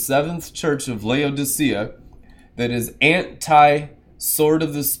is the seventh church of Laodicea that is anti-sword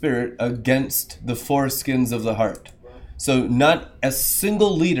of the Spirit against the foreskins of the heart. So not a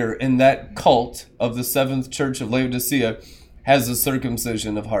single leader in that cult of the seventh church of Laodicea has a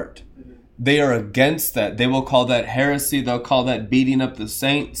circumcision of heart. They are against that. They will call that heresy. They'll call that beating up the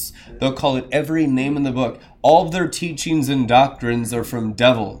saints. They'll call it every name in the book. All of their teachings and doctrines are from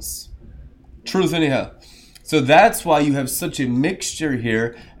devils. Truth anyhow. So that's why you have such a mixture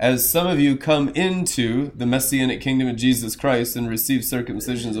here as some of you come into the Messianic kingdom of Jesus Christ and receive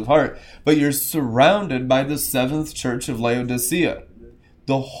circumcisions of heart, but you're surrounded by the seventh church of Laodicea.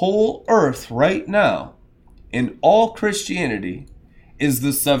 The whole earth right now, in all Christianity, is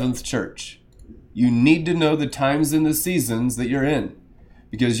the seventh church. You need to know the times and the seasons that you're in,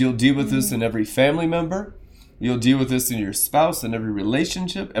 because you'll deal with this in every family member. You'll deal with this in your spouse, in every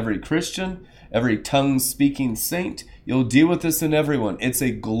relationship, every Christian, every tongue-speaking saint. You'll deal with this in everyone. It's a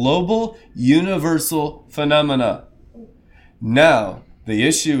global, universal phenomena. Now, the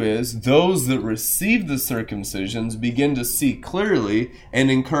issue is those that receive the circumcisions begin to see clearly and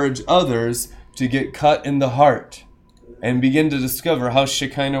encourage others to get cut in the heart and begin to discover how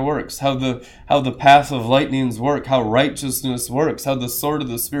Shekinah works, how the path of lightnings work, how righteousness works, how the sword of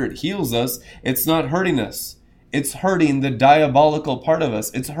the Spirit heals us. It's not hurting us. It's hurting the diabolical part of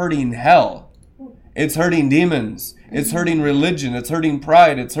us. It's hurting hell. It's hurting demons. It's hurting religion. It's hurting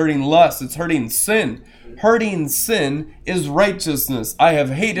pride. It's hurting lust. It's hurting sin. Hurting sin is righteousness. I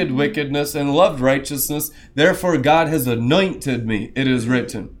have hated wickedness and loved righteousness. Therefore God has anointed me. It is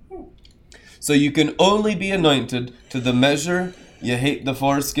written. So you can only be anointed to the measure you hate the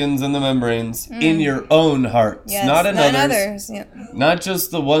foreskins and the membranes in your own hearts, Yes, not in others. Yeah. Not just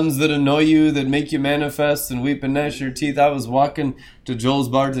the ones that annoy you, that make you manifest and weep and gnash your teeth. I was walking to Joel's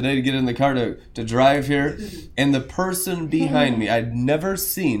bar today to get in the car to drive here, and the person behind me, I'd never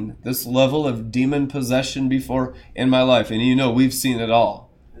seen this level of demon possession before in my life. And you know, we've seen it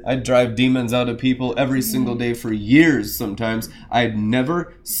all. I'd drive demons out of people every single day for years sometimes. I'd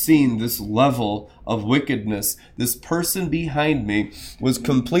never seen this level of wickedness. This person behind me was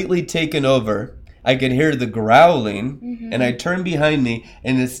completely taken over. I could hear the growling, and I turned behind me,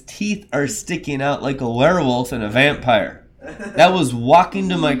 and his teeth are sticking out like a werewolf and a vampire. That was walking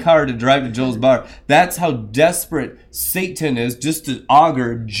to my car to drive to Joel's bar. That's how desperate Satan is, just to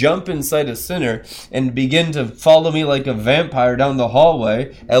augur, jump inside a sinner and begin to follow me like a vampire down the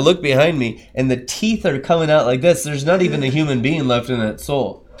hallway. I look behind me and the teeth are coming out like this. There's not even a human being left in that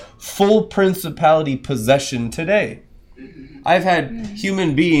soul. Full principality possession today. I've had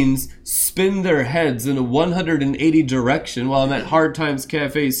human beings spin their heads in a 180 direction while I'm at Hard Times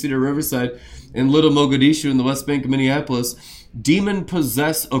Cafe, Cedar Riverside, in Little Mogadishu in the West Bank of Minneapolis.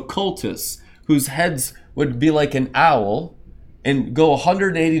 Demon-possessed occultists whose heads would be like an owl and go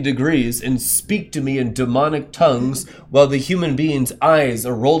 180 degrees and speak to me in demonic tongues while the human being's eyes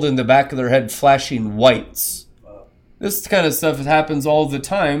are rolled in the back of their head flashing whites. This kind of stuff happens all the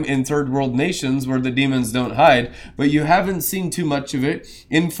time in third world nations where the demons don't hide, but you haven't seen too much of it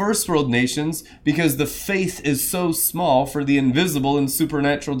in first world nations because the faith is so small for the invisible and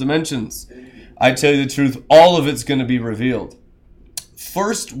supernatural dimensions. I tell you the truth, all of it's going to be revealed.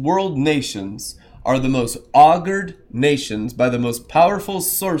 First world nations are the most augured nations by the most powerful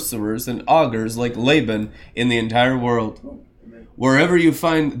sorcerers and augurs like Laban in the entire world. Wherever you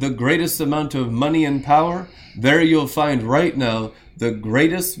find the greatest amount of money and power, there you'll find right now the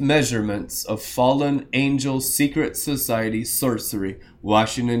greatest measurements of fallen angel secret society sorcery.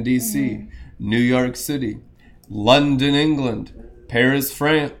 Washington, D.C., New York City, London, England, Paris,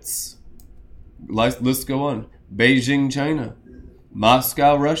 France. Let's go on. Beijing, China,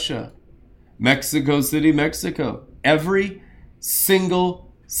 Moscow, Russia, Mexico City, Mexico. Every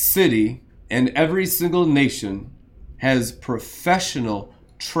single city And every single nation has professional,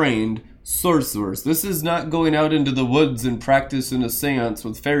 trained sorcerers. This is not going out into the woods and practicing a seance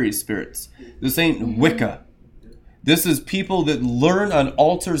with fairy spirits. This ain't Wicca. This is people that learn on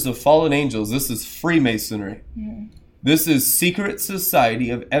altars of fallen angels. This is Freemasonry. This is secret society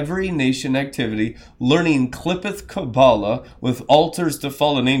of every nation activity, learning Clippeth Kabbalah with altars to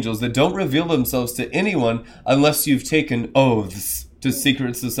fallen angels that don't reveal themselves to anyone unless you've taken oaths to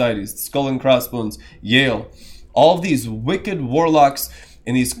secret societies. Skull and Crossbones, Yale. All of these wicked warlocks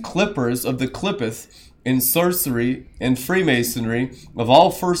and these clippers of the Clippeth in sorcery and Freemasonry of all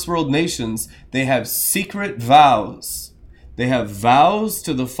first world nations, they have secret vows. They have vows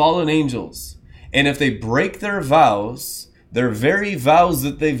to the fallen angels. And if they break their vows, their very vows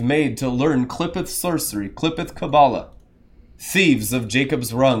that they've made to learn Clippeth sorcery, Clippeth Kabbalah, thieves of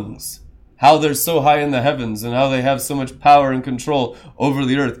Jacob's rungs, how they're so high in the heavens and how they have so much power and control over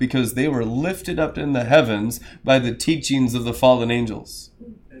the earth because they were lifted up in the heavens by the teachings of the fallen angels.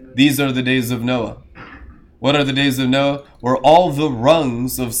 These are the days of Noah. What are the days of Noah? Where all the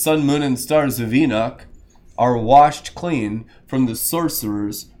rungs of sun, moon, and stars of Enoch are washed clean from the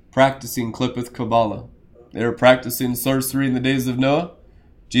sorcerers practicing Clippeth Kabbalah. They were practicing sorcery in the days of Noah.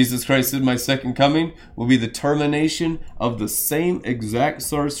 Jesus Christ said, my second coming will be the termination of the same exact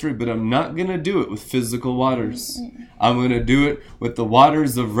sorcery, but I'm not going to do it with physical waters. I'm going to do it with the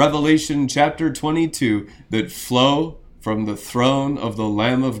waters of Revelation chapter 22 that flow from the throne of the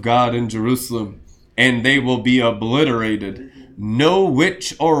Lamb of God in Jerusalem, and they will be obliterated. No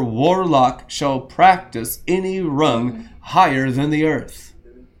witch or warlock shall practice any rung higher than the earth.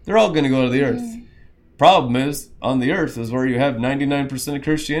 They're all going to go to the earth. Problem is, on the earth is where you have 99% of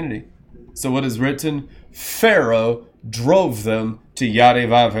Christianity. So what is written? Pharaoh drove them to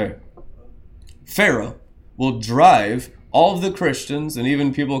Yarevavhe. Pharaoh will drive all of the Christians, and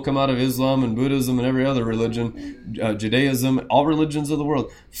even people who come out of Islam and Buddhism and every other religion, Judaism, all religions of the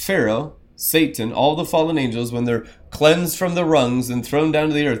world. Pharaoh, Satan, all the fallen angels, when they're cleansed from the rungs and thrown down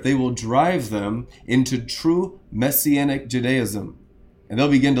to the earth, they will drive them into true Messianic Judaism. And they'll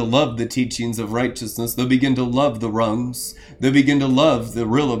begin to love the teachings of righteousness. They'll begin to love the rungs. They'll begin to love the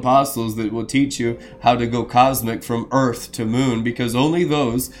real apostles that will teach you how to go cosmic from earth to moon, because only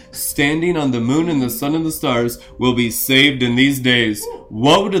those standing on the moon and the sun and the stars will be saved in these days.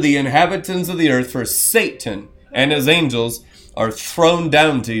 Woe to the inhabitants of the earth, for Satan and his angels are thrown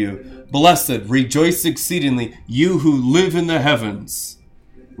down to you. Blessed, rejoice exceedingly, you who live in the heavens.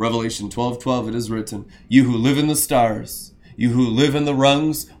 Revelation 12:12, it is written, you who live in the stars, you who live in the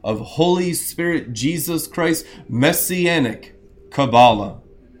rungs of Holy Spirit, Jesus Christ, Messianic Kabbalah.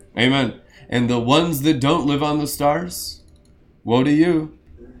 Amen. And the ones that don't live on the stars, woe to you.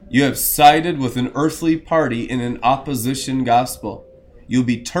 You have sided with an earthly party in an opposition gospel. You'll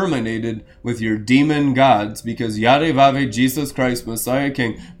be terminated with your demon gods because Yarevavhe, Jesus Christ, Messiah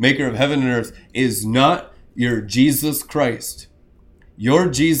King, maker of heaven and earth, is not your Jesus Christ. Your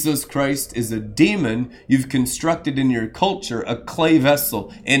Jesus Christ is a demon you've constructed in your culture, a clay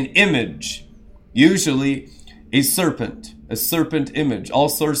vessel, an image, usually a serpent image. All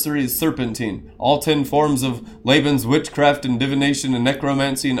sorcery is serpentine. All 10 forms of Laban's witchcraft and divination and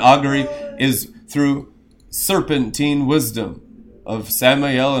necromancy and augury is through serpentine wisdom of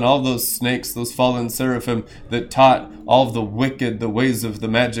Samael and all those snakes, those fallen seraphim that taught all of the wicked the ways of the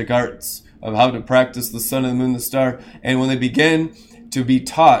magic arts of how to practice the sun and the moon and the star. And when they began to be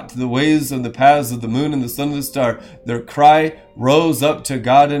taught the ways and the paths of the moon and the sun and the star, their cry rose up to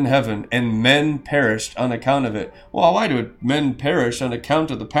God in heaven, and men perished on account of it. Well, why do men perish on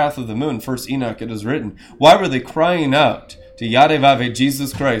account of the path of the moon? First Enoch, it is written. Why were they crying out to Yarevavhe,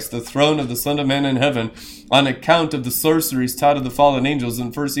 Jesus Christ, the throne of the Son of Man in heaven, on account of the sorceries taught of the fallen angels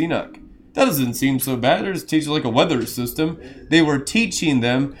in First Enoch? That doesn't seem so bad. They're just teaching like a weather system. They were teaching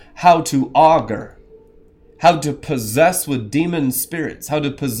them how to augur, how to possess with demon spirits, how to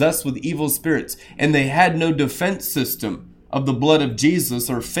possess with evil spirits. And they had no defense system of the blood of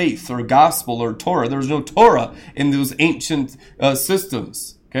Jesus or faith or gospel or Torah. There was no Torah in those ancient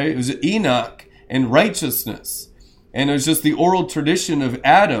systems. Okay, it was Enoch and righteousness. And it was just the oral tradition of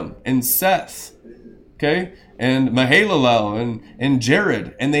Adam and Seth. Okay, and Mahalalel and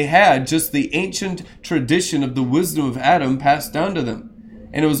Jared. And they had just the ancient tradition of the wisdom of Adam passed down to them.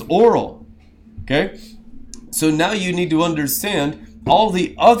 And it was oral. Okay. So now you need to understand all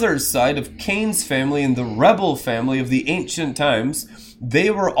the other side of Cain's family and the rebel family of the ancient times. They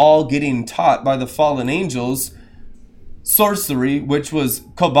were all getting taught by the fallen angels sorcery, which was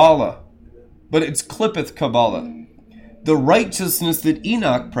Kabbalah. But it's Clippeth Kabbalah. The righteousness that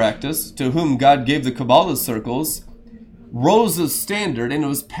Enoch practiced, to whom God gave the Kabbalah circles, rose a standard, and it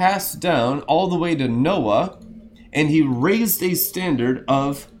was passed down all the way to Noah, and he raised a standard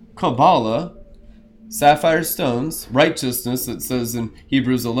of Kabbalah, sapphire stones, righteousness, it says in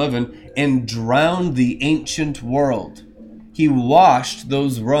Hebrews 11, and drowned the ancient world. He washed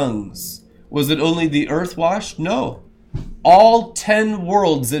those rungs. Was it only the earth washed? No. All 10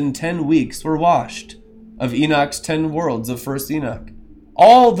 worlds in 10 weeks were washed. Of Enoch's 10 worlds of first Enoch.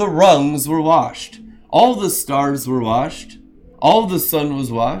 All the rungs were washed. All the stars were washed. All the sun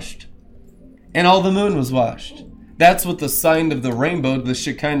was washed. And all the moon was washed. That's what the sign of the rainbow, the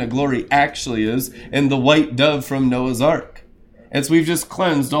Shekinah glory, actually is, and the white dove from Noah's Ark. As we've just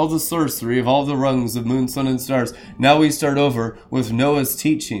cleansed all the sorcery of all the rungs of moon, sun, and stars, now we start over with Noah's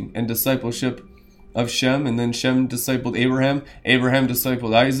teaching and discipleship of Shem, and then Shem discipled Abraham, Abraham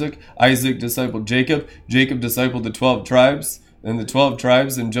discipled Isaac, Isaac discipled Jacob, Jacob discipled the 12 tribes, and the 12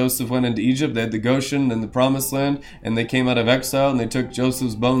 tribes, and Joseph went into Egypt. They had the Goshen and the Promised Land, and they came out of exile, and they took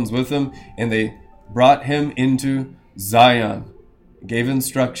Joseph's bones with them, and they brought him into Zion, gave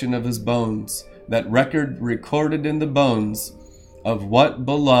instruction of his bones, that record recorded in the bones of what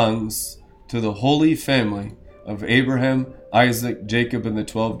belongs to the holy family of Abraham, Isaac, Jacob, and the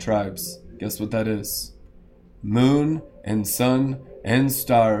 12 tribes. Guess what that is? Moon and sun and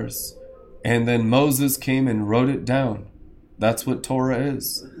stars. And then Moses came and wrote it down. That's what Torah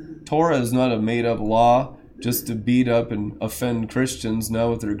is. Torah is not a made-up law just to beat up and offend Christians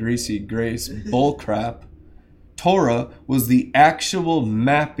now with their greasy grace bullcrap. Torah was the actual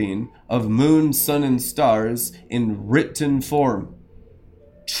mapping of moon, sun, and stars in written form.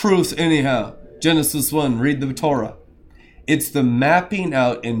 Truth anyhow. Genesis 1, read the Torah. It's the mapping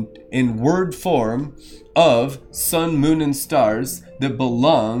out in word form of sun, moon, and stars that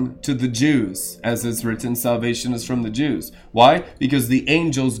belong to the Jews. As it's written, salvation is from the Jews. Why? Because the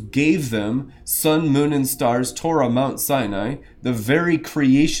angels gave them sun, moon, and stars, Torah, Mount Sinai, the very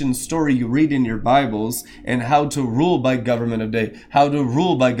creation story you read in your Bibles, and how to rule by government of day, how to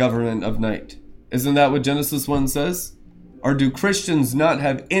rule by government of night. Isn't that what Genesis 1 says? Or do Christians not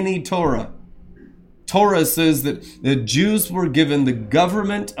have any Torah? Torah says that the Jews were given the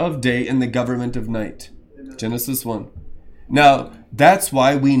government of day and the government of night. Genesis 1. Now, that's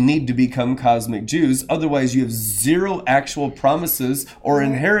why we need to become cosmic Jews. Otherwise, you have zero actual promises or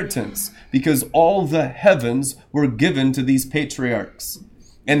inheritance, because all the heavens were given to these patriarchs.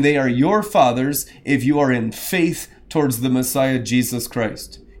 And they are your fathers if you are in faith towards the Messiah, Jesus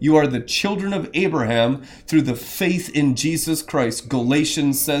Christ. You are the children of Abraham through the faith in Jesus Christ.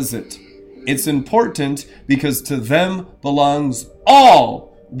 Galatians says it. It's important because to them belongs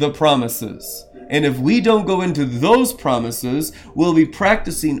all the promises. And if we don't go into those promises, we'll be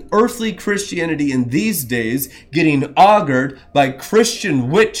practicing earthly Christianity in these days, getting augured by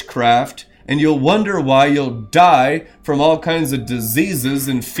Christian witchcraft, and you'll wonder why you'll die from all kinds of diseases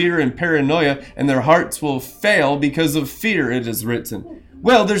and fear and paranoia, and their hearts will fail because of fear, it is written.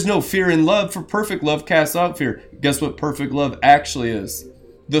 Well, there's no fear in love, for perfect love casts out fear. Guess what perfect love actually is?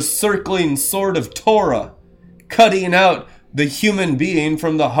 The circling sword of Torah, cutting out the human being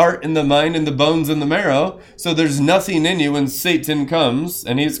from the heart and the mind and the bones and the marrow, so there's nothing in you when Satan comes,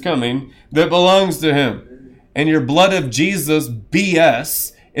 and he's coming, that belongs to him. And your blood of Jesus,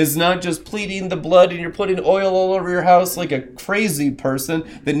 BS, is not just pleading the blood and you're putting oil all over your house like a crazy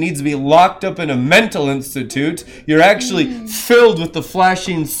person that needs to be locked up in a mental institute. You're actually filled with the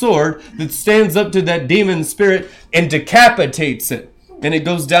flashing sword that stands up to that demon spirit and decapitates it. And it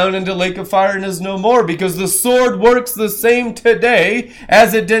goes down into lake of fire and is no more, because the sword works the same today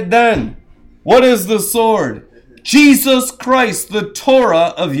as it did then. What is the sword? Jesus Christ, the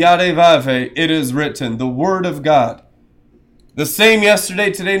Torah of Yadevave, it is written, the Word of God. The same yesterday,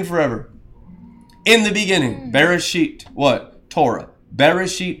 today, and forever. In the beginning, Bereshit, what? Torah.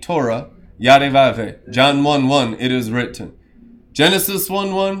 Bereshit, Torah, Yadevave. John 1:1, it is written. Genesis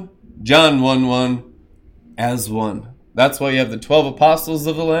 1:1, John 1:1, as one. That's why you have the 12 apostles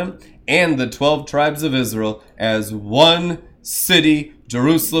of the Lamb and the 12 tribes of Israel as one city,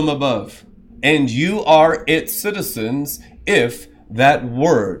 Jerusalem above. And you are its citizens if that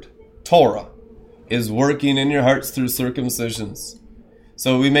word, Torah, is working in your hearts through circumcisions.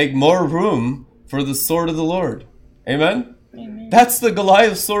 So we make more room for the sword of the Lord. Amen? Amen. That's the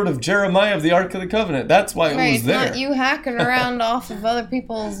Goliath sword of Jeremiah of the Ark of the Covenant. That's why it was there. Not you hacking around off of other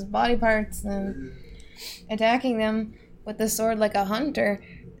people's body parts and attacking them with the sword like a hunter.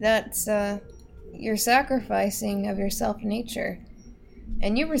 That's you're sacrificing of your self-nature,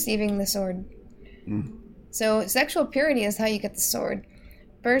 and you receiving the sword. So sexual purity is how you get the sword.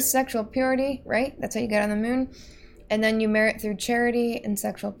 First, sexual purity, right? That's how you get on the moon. And then you merit through charity and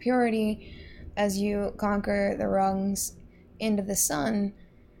sexual purity as you conquer the rungs into the sun,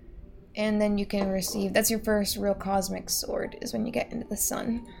 and then you can receive. That's your first real cosmic sword, is when you get into the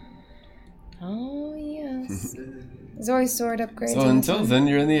sun. Oh, yes. There's always sword upgrades. So until then,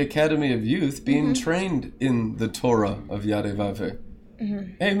 you're in the Academy of Youth being trained in the Torah of Yarevave.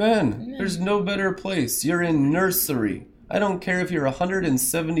 Amen. There's no better place. You're in nursery. I don't care if you're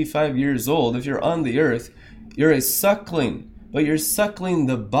 175 years old. If you're on the earth, you're a suckling. But you're suckling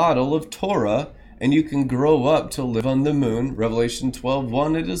the bottle of Torah, and you can grow up to live on the moon. Revelation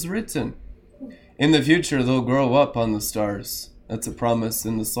 12:1, it is written. In the future, they'll grow up on the stars. That's a promise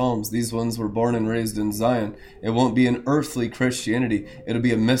in the Psalms. These ones were born and raised in Zion. It won't be an earthly Christianity. It'll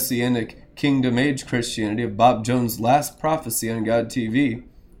be a messianic kingdom age Christianity of Bob Jones' last prophecy on God TV.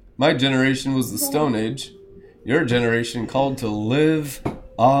 My generation was the Stone Age. Your generation called to live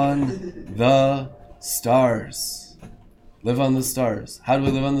on the stars. Live on the stars. How do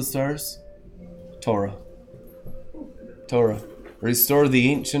we live on the stars? Torah. Torah. Restore the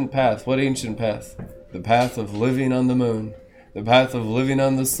ancient path. What ancient path? The path of living on the moon. The path of living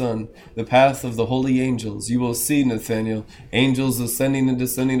on the sun, the path of the holy angels. You will see, Nathaniel, angels ascending and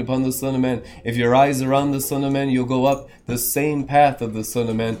descending upon the Son of Man. If your eyes are on the Son of Man, you'll go up the same path of the Son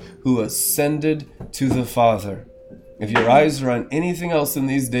of Man who ascended to the Father. If your eyes are on anything else in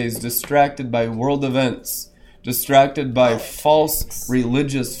these days, distracted by world events, distracted by false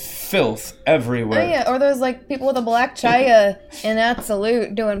religious filth everywhere. Oh yeah, or there's like people with a black chaya in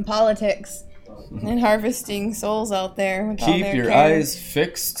absolute doing politics. And harvesting souls out there. With Keep all your their eyes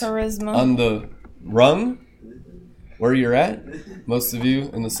fixed charisma on the rung where you're at. Most of you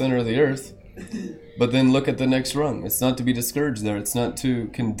in the center of the earth. But then look at the next rung. It's not to be discouraged there. It's not to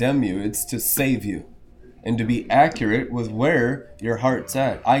condemn you. It's to save you. And to be accurate with where your heart's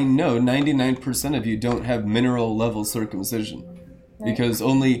at. I know 99% of you don't have mineral level circumcision. Right. Because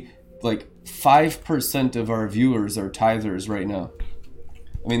only like 5% of our viewers are tithers right now.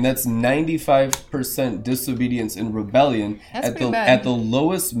 I mean, that's 95% disobedience and rebellion at the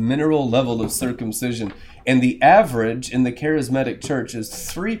lowest mineral level of circumcision. And the average in the charismatic church is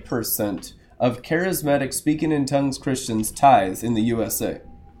 3% of charismatic speaking in tongues Christians tithe in the USA.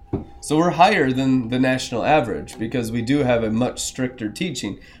 So we're higher than the national average because we do have a much stricter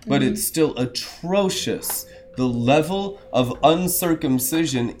teaching, but it's still atrocious. The level of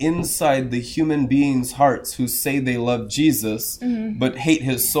uncircumcision inside the human beings' hearts who say they love Jesus but hate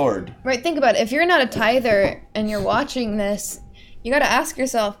his sword. Right, think about it. If you're not a tither and you're watching this, you got to ask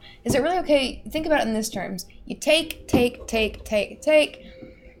yourself, is it really okay? Think about it in these terms. You take,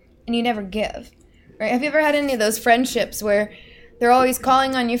 and you never give. Right? Have you ever had any of those friendships where they're always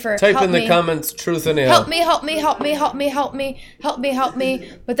calling on you for Type in the comments, truth and help me.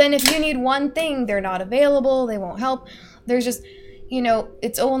 But then if you need one thing, they're not available. They won't help. There's just,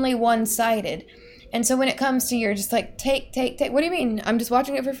 it's only one-sided. And so when it comes to you're just like, take. What do you mean? I'm just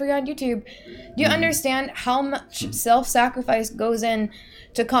watching it for free on YouTube. Do you understand how much self-sacrifice goes in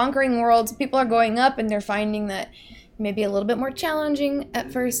to conquering worlds? People are going up and they're finding that maybe a little bit more challenging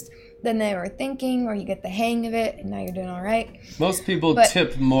at first than they were thinking, or you get the hang of it, and now you're doing all right. Most people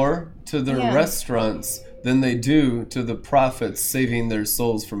tip more to their restaurants than they do to the prophets saving their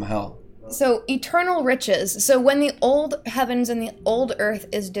souls from hell. So, eternal riches. So, when the old heavens and the old earth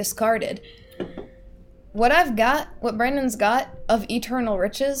is discarded, what I've got, what Brendan's got of eternal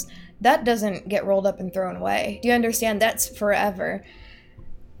riches, that doesn't get rolled up and thrown away. Do you understand? That's forever.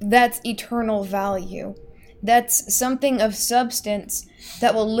 That's eternal value. That's something of substance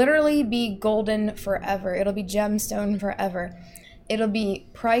that will literally be golden forever. It'll be gemstone forever. It'll be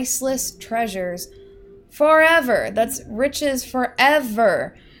priceless treasures forever. That's riches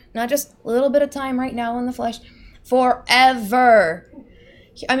forever. Not just a little bit of time right now in the flesh. Forever.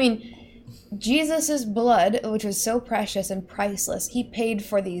 I mean, Jesus' blood, which was so precious and priceless, he paid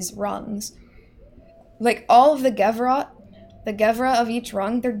for these rungs. Like all of the Gevra of each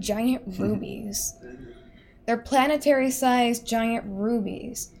rung, they're giant rubies. They're planetary-sized giant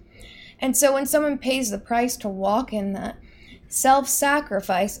rubies. And so when someone pays the price to walk in that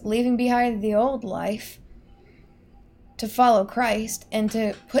self-sacrifice, leaving behind the old life to follow Christ and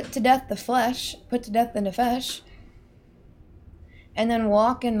to put to death the flesh, put to death the nefesh, and then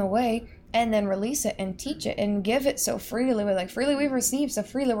walk in the way and then release it and teach it and give it so freely. We're like, freely we've received, so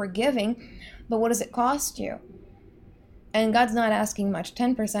freely we're giving. But what does it cost you? And God's not asking much.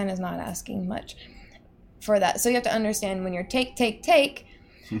 10% is not asking much for that. So you have to understand when you're take,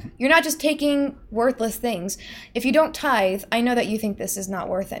 you're not just taking worthless things. If you don't tithe, I know that you think this is not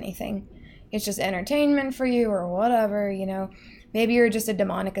worth anything. It's just entertainment for you or whatever, Maybe you're just a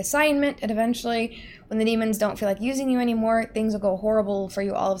demonic assignment, and eventually when the demons don't feel like using you anymore, things will go horrible for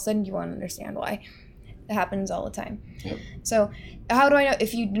you. All of a sudden you won't understand why. It happens all the time. Yep. So how do I know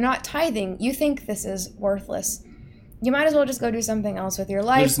if you're not tithing, you think this is worthless? You might as well just go do something else with your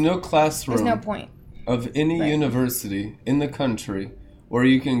life. There's no classroom. There's no point. Of any university in the country where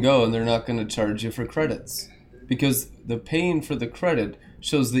you can go and they're not going to charge you for credits. Because the paying for the credit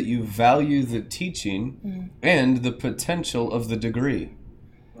shows that you value the teaching and the potential of the degree.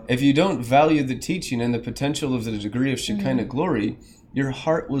 If you don't value the teaching and the potential of the degree of Shekinah glory, your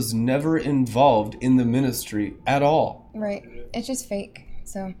heart was never involved in the ministry at all. Right. It's just fake.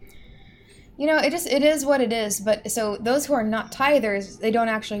 So, it is what it is. But so those who are not tithers, they don't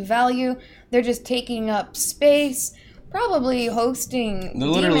actually value. They're just taking up space, probably hosting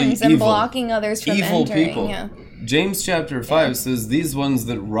demons and blocking others from entering. People. Yeah. James chapter 5 says these ones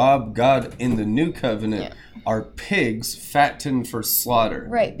that rob God in the new covenant are pigs fattened for slaughter.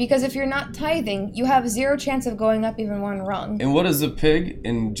 Right, because if you're not tithing, you have zero chance of going up even one rung. And what is a pig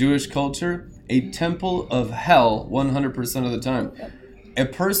in Jewish culture? A temple of hell 100% of the time. Yep. A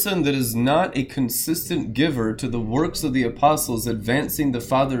person that is not a consistent giver to the works of the apostles advancing the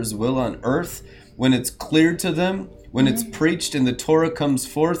Father's will on earth, when it's clear to them, when it's preached and the Torah comes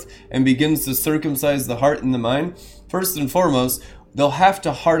forth and begins to circumcise the heart and the mind, first and foremost, they'll have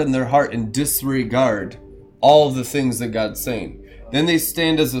to harden their heart and disregard all the things that God's saying. Then they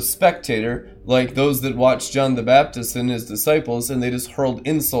stand as a spectator, like those that watched John the Baptist and his disciples, and they just hurled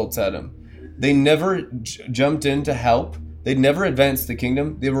insults at him. They never jumped in to help. They never advanced the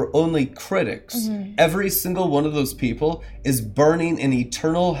kingdom. They were only critics. Every single one of those people is burning in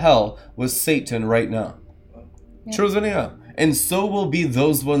eternal hell with Satan right now. Truth anyhow. And so will be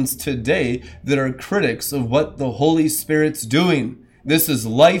those ones today that are critics of what the Holy Spirit's doing. This is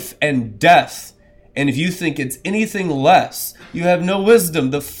life and death. And if you think it's anything less, you have no wisdom.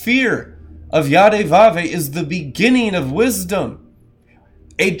 The fear of Yadevave is the beginning of wisdom.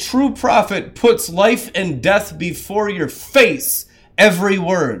 A true prophet puts life and death before your face, every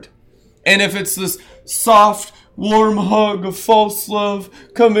word. And if it's this soft, warm hug of false love,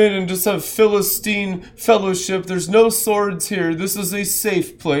 come in and just have Philistine fellowship. There's no swords here. This is a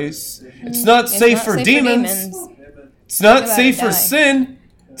safe place. It's not safe for demons. It's not safe for sin.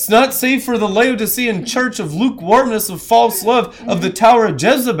 It's not safe for the Laodicean church of lukewarmness, of false love, of the Tower of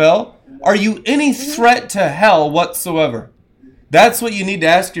Jezebel. Are you any threat to hell whatsoever? That's what you need to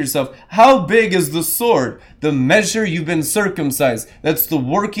ask yourself. How big is the sword? The measure you've been circumcised. That's the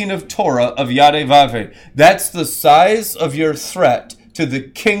working of Torah of Yadevave. That's the size of your threat to the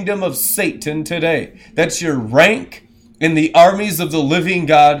kingdom of Satan today. That's your rank in the armies of the living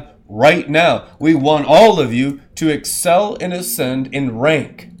God right now. We want all of you to excel and ascend in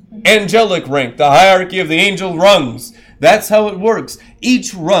rank. Angelic rank, the hierarchy of the angel rungs. That's how it works.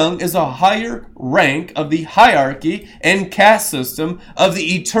 Each rung is a higher rank of the hierarchy and caste system of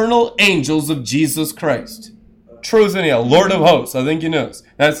the eternal angels of Jesus Christ. Truth anyhow, Lord of hosts, I think you know.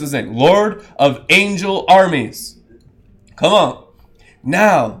 That's his name. Lord of angel armies. Come on.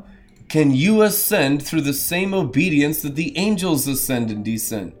 Now, can you ascend through the same obedience that the angels ascend and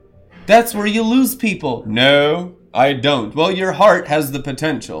descend? That's where you lose people. No, I don't. Well, your heart has the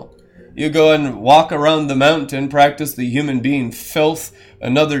potential. You go and walk around the mountain, practice the human being filth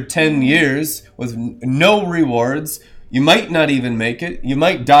another 10 years with no rewards. You might not even make it. You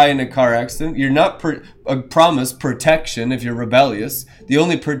might die in a car accident. You're not promised protection if you're rebellious. The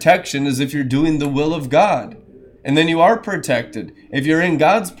only protection is if you're doing the will of God. And then you are protected. If you're in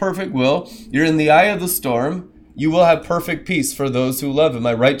God's perfect will, you're in the eye of the storm, you will have perfect peace for those who love him.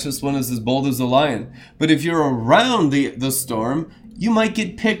 My righteous one is as bold as a lion. But if you're around the storm, you might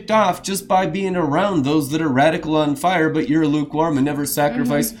get picked off just by being around those that are radical on fire, but you're lukewarm and never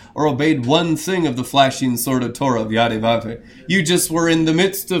sacrificed or obeyed one thing of the flashing sword of Torah of Yadevave. You just were in the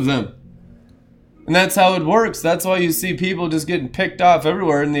midst of them. And that's how it works. That's why you see people just getting picked off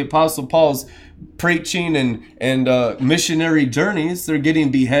everywhere in the Apostle Paul's preaching and missionary journeys. They're getting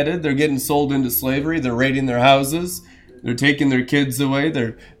beheaded. They're getting sold into slavery. They're raiding their houses. They're taking their kids away.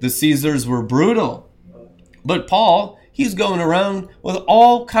 The Caesars were brutal. But Paul, he's going around with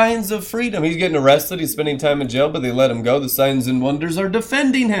all kinds of freedom. He's getting arrested. He's spending time in jail, but they let him go. The signs and wonders are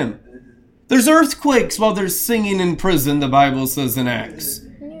defending him. There's earthquakes while they're singing in prison, the Bible says in Acts.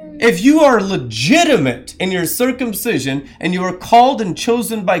 If you are legitimate in your circumcision and you are called and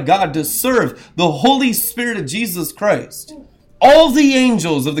chosen by God to serve the Holy Spirit of Jesus Christ, all the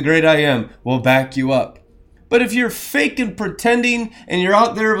angels of the great I Am will back you up. But if you're fake and pretending and you're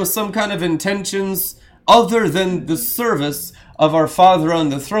out there with some kind of intentions other than the service of our Father on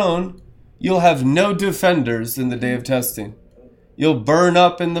the throne, you'll have no defenders in the day of testing. You'll burn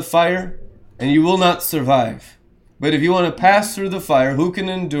up in the fire and you will not survive. But if you want to pass through the fire, who can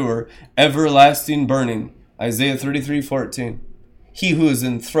endure everlasting burning? Isaiah 33:14. He who is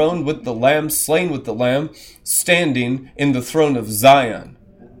enthroned with the Lamb, slain with the Lamb, standing in the throne of Zion.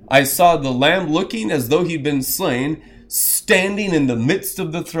 I saw the Lamb looking as though he'd been slain, standing in the midst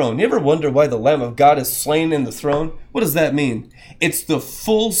of the throne. You ever wonder why the Lamb of God is slain in the throne? What does that mean? It's the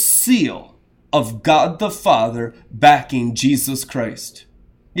full seal of God the Father backing Jesus Christ.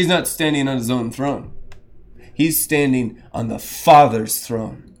 He's not standing on his own throne. He's standing on the Father's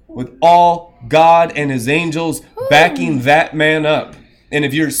throne with all God and his angels backing that man up. And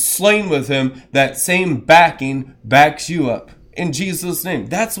if you're slain with him, that same backing backs you up. In Jesus' name.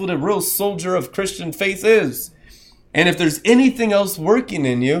 That's what a real soldier of Christian faith is. And if there's anything else working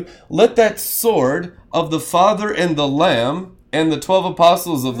in you, let that sword of the Father and the Lamb and the 12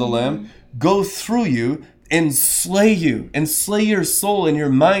 apostles of the Lamb go through you and slay your soul and your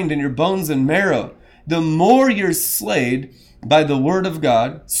mind and your bones and marrow. The more you're slain by the word of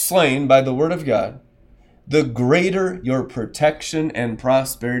God, the greater your protection and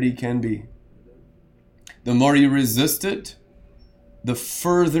prosperity can be. The more you resist it, the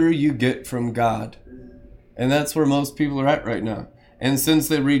further you get from God. And that's where most people are at right now. And since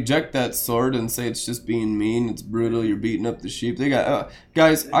they reject that sword and say it's just being mean, it's brutal, you're beating up the sheep, they got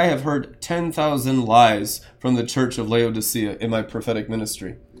guys, I have heard 10,000 lies from the church of Laodicea in my prophetic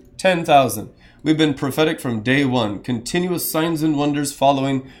ministry. 10,000. We've been prophetic from day one. Continuous signs and wonders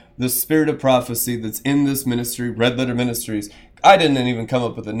following the spirit of prophecy that's in this ministry, Red Letter Ministries. I didn't even come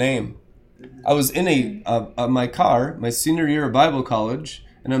up with a name. I was in my car, my senior year of Bible college,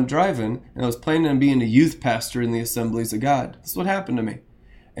 and I'm driving, and I was planning on being a youth pastor in the Assemblies of God. That's what happened to me.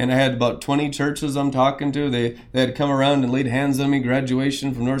 And I had about 20 churches I'm talking to. They had come around and laid hands on me,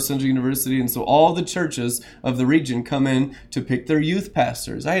 graduation from North Central University. And so all the churches of the region come in to pick their youth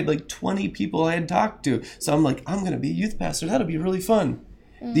pastors. I had like 20 people I had talked to. So I'm like, I'm going to be a youth pastor. That'll be really fun.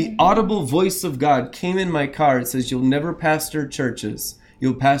 The audible voice of God came in my car. It says, you'll never pastor churches.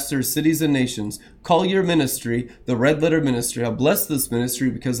 You'll pastor cities and nations. Call your ministry the Red Letter Ministry. I'll bless this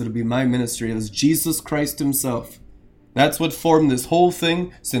ministry because it'll be my ministry. It was Jesus Christ himself. That's what formed this whole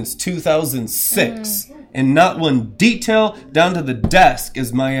thing since 2006. And not one detail down to the desk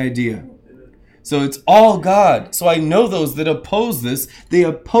is my idea. So it's all God. So I know those that oppose this, they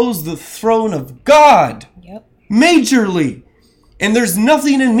oppose the throne of God. Yep. Majorly. And there's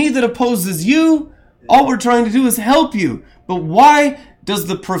nothing in me that opposes you. All we're trying to do is help you. But why does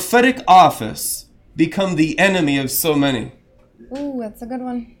the prophetic office become the enemy of so many? Ooh, that's a good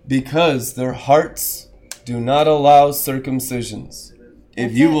one. Because their hearts do not allow circumcisions.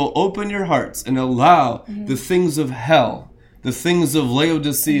 If you will open your hearts and allow the things of hell, the things of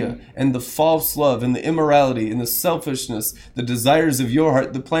Laodicea, and the false love, and the immorality, and the selfishness, the desires of your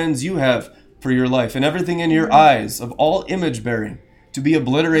heart, the plans you have for your life, and everything in your eyes of all image bearing to be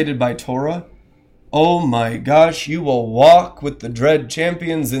obliterated by Torah, oh my gosh, you will walk with the dread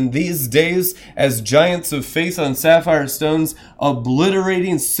champions in these days as giants of faith on sapphire stones,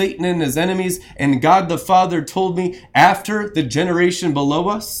 obliterating Satan and his enemies. And God the Father told me, after the generation below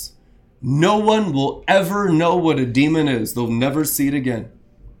us, no one will ever know what a demon is. They'll never see it again.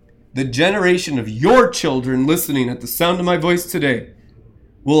 The generation of your children listening at the sound of my voice today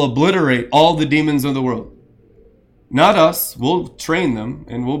will obliterate all the demons of the world. Not us. We'll train them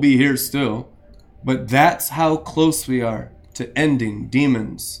and we'll be here still. But that's how close we are to ending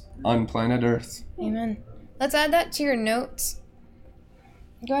demons on planet Earth. Amen. Let's add that to your notes.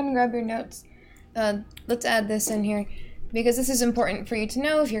 Go ahead and grab your notes. Let's add this in here because this is important for you to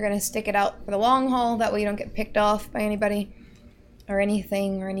know if you're going to stick it out for the long haul. That way you don't get picked off by anybody or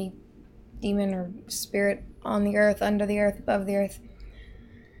anything or any demon or spirit on the earth, under the earth, above the earth.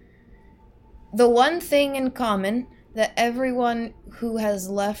 The one thing in common that everyone who has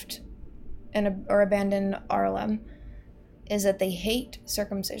left or abandoned RLM is that they hate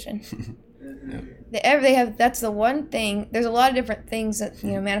circumcision. They have. That's the one thing. There's a lot of different things that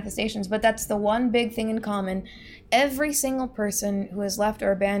manifestations, but that's the one big thing in common. Every single person who has left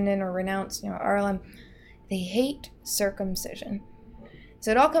or abandoned or renounced RLM, they hate circumcision.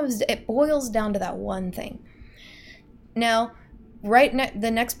 So it boils down to that one thing. Now,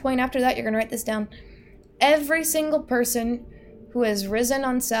 the next point after that, you're going to write this down. Every single person who has risen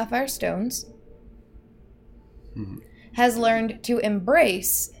on sapphire stones has learned to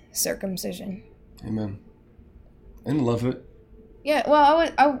embrace circumcision. Amen. And love it. Yeah,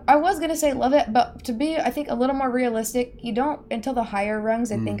 well, I was going to say love it, but to be, I think, a little more realistic, you don't, until the higher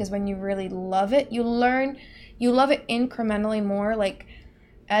rungs, I think, is when you really love it. You love it incrementally more, like,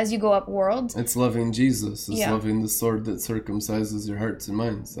 as you go up worlds. It's loving Jesus. It's loving the sword that circumcises your hearts and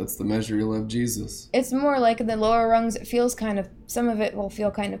minds. That's the measure you love Jesus. It's more like the lower rungs, it feels kind of, some of it will feel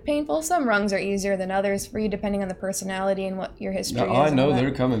kind of painful. Some rungs are easier than others for you, depending on the personality and what your history is. I know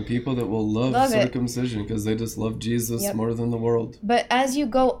they're coming. People that will love circumcision because they just love Jesus more than the world. But as you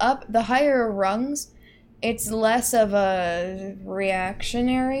go up the higher rungs, it's less of a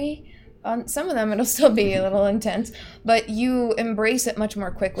reactionary. On some of them, it'll still be a little intense, but you embrace it much more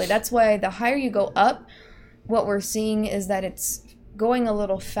quickly. That's why the higher you go up, what we're seeing is that it's going a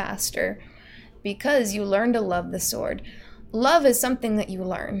little faster because you learn to love the sword. Love is something that you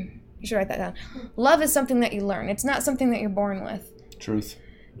learn. You should write that down. Love is something that you learn. It's not something that you're born with. Truth.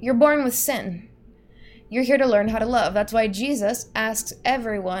 You're born with sin. You're here to learn how to love. That's why Jesus asks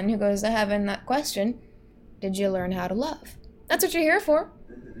everyone who goes to heaven that question, did you learn how to love? That's what you're here for.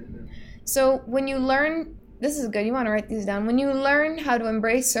 So when you learn, this is good, you want to write these down. When you learn how to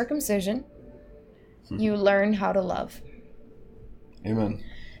embrace circumcision, you learn how to love. Amen.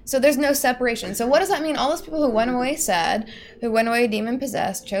 So there's no separation. So what does that mean? All those people who went away sad, who went away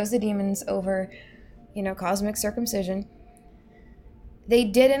demon-possessed, chose the demons over, cosmic circumcision, they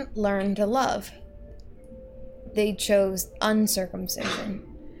didn't learn to love. They chose uncircumcision.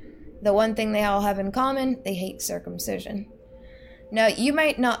 The one thing they all have in common, they hate circumcision. Now, you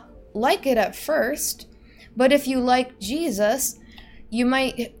might not like it at first, but if you like Jesus, you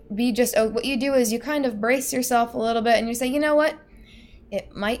might be what you do is you kind of brace yourself a little bit and you say, you know what?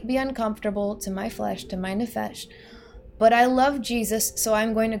 It might be uncomfortable to my flesh, to my nefesh, but I love Jesus, so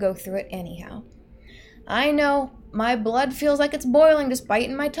I'm going to go through it anyhow. I know my blood feels like it's boiling, just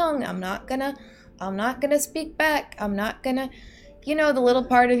biting my tongue. I'm not gonna speak back. I'm not gonna, the little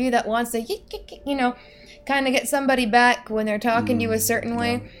part of you that wants to, kind of get somebody back when they're talking to you a certain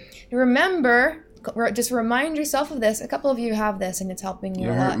way. Remember, just remind yourself of this. A couple of you have this, and it's helping you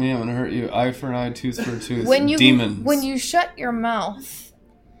a lot. You hurt me, I'm going to hurt you. Eye for an eye, tooth for a tooth. Demons. When you shut your mouth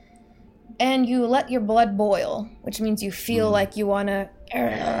and you let your blood boil, which means you feel like you want to...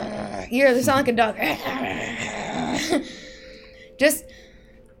 You sound like a dog. Just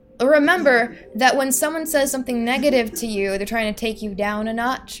remember that when someone says something negative to you, they're trying to take you down a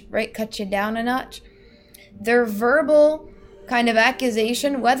notch, right? Cut you down a notch. Their verbal kind of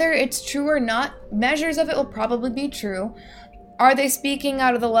accusation, whether it's true or not, measures of it will probably be true. Are they speaking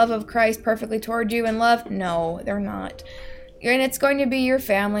out of the love of Christ perfectly toward you in love? No, they're not. And it's going to be your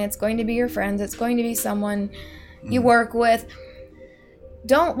family, it's going to be your friends, it's going to be someone you work with.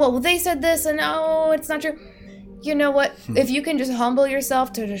 They said this and it's not true. You know what? If you can just humble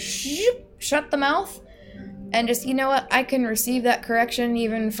yourself to just shut the mouth and just, I can receive that correction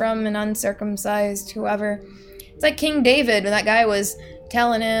even from an uncircumcised whoever. It's like King David, when that guy was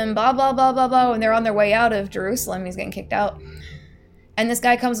telling him blah, blah, blah, blah, blah, when they're on their way out of Jerusalem, he's getting kicked out. And this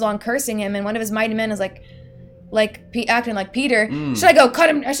guy comes along cursing him, and one of his mighty men is acting like Peter. Should I go cut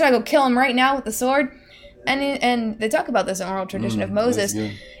him? Should I go kill him right now with the sword? And they talk about this in oral tradition of Moses.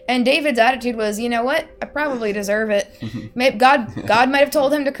 And David's attitude was, you know what? I probably deserve it. Maybe God might have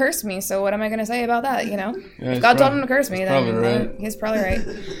told him to curse me, so what am I going to say about that, Yeah, if God told him to curse me, then he's probably right.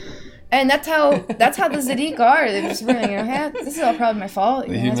 And that's how the Zadik are. They're just really, this is all probably my fault.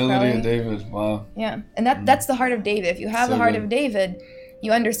 The humility of David, wow. Yeah, and that's the heart of David. If you have the heart of David,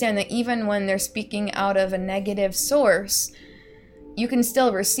 you understand that even when they're speaking out of a negative source, you can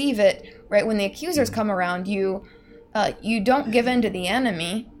still receive it, right? When the accusers come around, you don't give in to the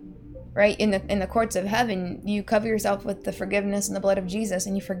enemy, right? In the courts of heaven, you cover yourself with the forgiveness and the blood of Jesus,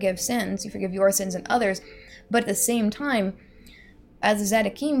 and you forgive sins. You forgive your sins and others. But at the same time, as a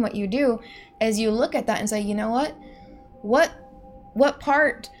Zadokim, what you do is you look at that and say, you know what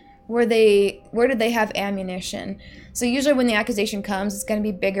part where did they have ammunition? So usually when the accusation comes, it's going to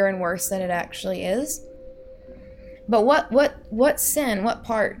be bigger and worse than it actually is. But what sin, what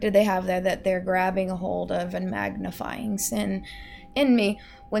part did they have there that they're grabbing a hold of and magnifying sin in me?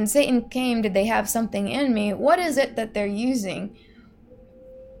 When Satan came, did they have something in me? What is it that they're using?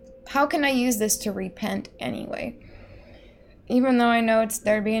 How can I use this to repent anyway? Even though I know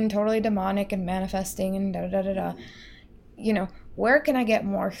they're being totally demonic and manifesting and da-da-da-da-da. Where can I get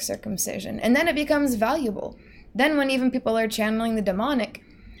more circumcision? And then it becomes valuable. Then when even people are channeling the demonic,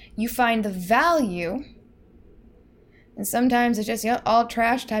 you find the value. And sometimes it's just, all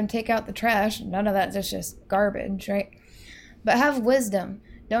trash time, take out the trash. None of that's just garbage, right? But have wisdom.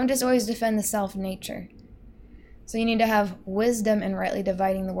 Don't just always defend the self-nature. So you need to have wisdom in rightly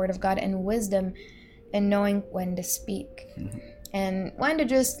dividing the word of God, and wisdom in knowing when to speak. And when to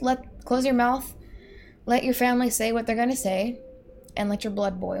just close your mouth, let your family say what they're going to say, and let your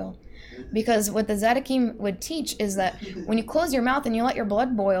blood boil. Because what the Zadokim would teach is that when you close your mouth and you let your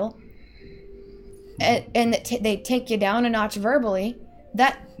blood boil, and they take you down a notch verbally,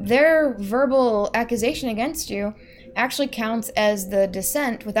 that their verbal accusation against you actually counts as the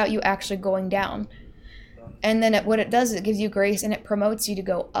descent without you actually going down. And then what it does is it gives you grace and it promotes you to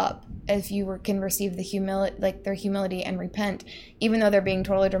go up if you can receive the humility, like their humility, and repent, even though they're being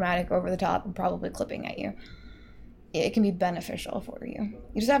totally dramatic, over the top, and probably clipping at you. It can be beneficial for you.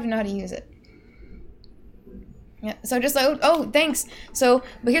 You just have to know how to use it. Yeah. So just like, oh, thanks. So,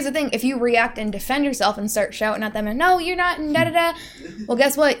 but here's the thing: if you react and defend yourself and start shouting at them, and no, you're not, and da da da. Well,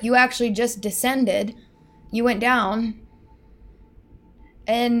 guess what? You actually just descended. You went down,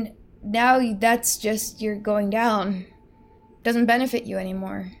 and now that's just, you're going down. Doesn't benefit you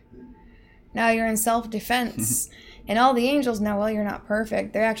anymore. Now you're in self-defense. And all the angels know, well, you're not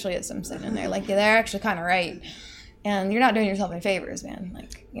perfect. There actually is some sin in there. Like, they're actually kind of right. And you're not doing yourself any favors, man.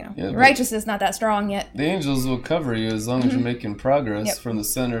 Like, your righteousness is not that strong yet. The angels will cover you as long as you're making progress from the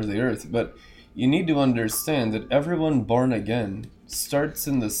center of the earth. But you need to understand that everyone born again starts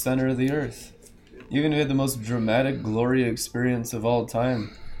in the center of the earth. Even if you had the most dramatic glory experience of all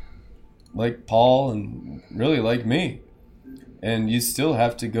time, like Paul and really like me, and you still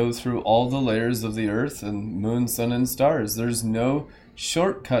have to go through all the layers of the earth and moon, sun, and stars. There's no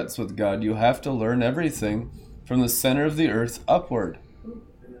shortcuts with God. You have to learn everything from the center of the earth upward.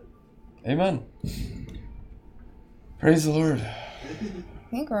 Amen. Praise the Lord.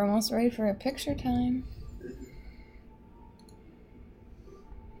 I think we're almost ready for a picture time.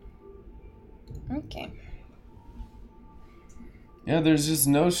 Okay. Yeah, there's just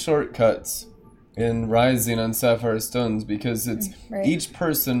no shortcuts in rising on Sapphire stones, because it's each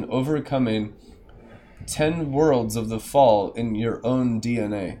person overcoming 10 worlds of the fall in your own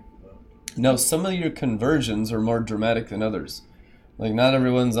DNA. Now, some of your conversions are more dramatic than others. Like, not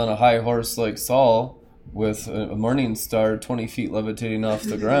everyone's on a high horse like Saul with a morning star 20 feet levitating off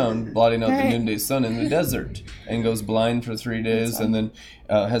the ground, blotting out the noonday sun in the desert, and goes blind for 3 days, and then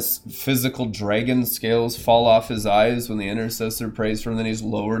has physical dragon scales fall off his eyes when the intercessor prays for him, then he's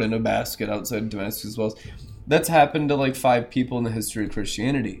lowered in a basket outside Damascus wells. That's happened to like 5 people in the history of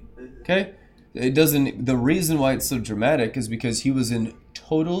Christianity. Okay? The reason why it's so dramatic is because he was in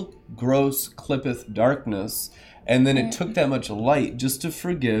total gross clippeth darkness, and then it took that much light just to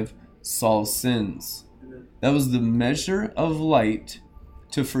forgive Saul's sins. That was the measure of light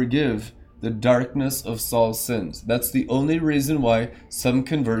to forgive the darkness of Saul's sins. That's the only reason why some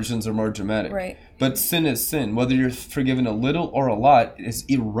conversions are more dramatic. Right. But sin is sin. Whether you're forgiven a little or a lot is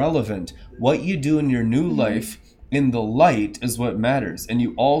irrelevant. What you do in your new life in the light is what matters. And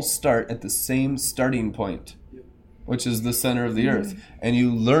you all start at the same starting point, which is the center of the earth. And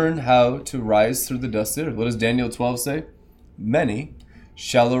you learn how to rise through the dust of the earth. What does Daniel 12 say? Many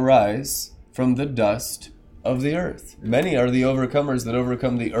shall arise from the dust of the earth. Many are the overcomers that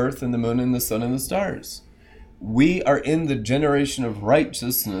overcome the earth and the moon and the sun and the stars. We are in the generation of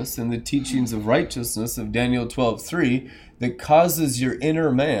righteousness and the teachings of righteousness of Daniel 12:3 that causes your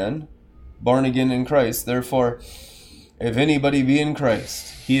inner man, born again in Christ. Therefore, if anybody be in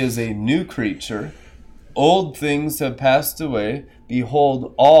Christ, he is a new creature. Old things have passed away.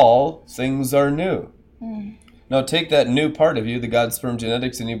 Behold, all things are new. Now take that new part of you, the God sperm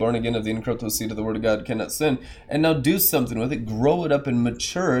genetics, and you born again of the incorruptible seed of the Word of God cannot sin, and now do something with it. Grow it up and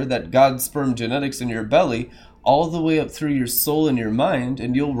mature that God sperm genetics in your belly all the way up through your soul and your mind,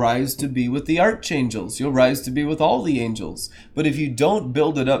 and you'll rise to be with the archangels. You'll rise to be with all the angels. But if you don't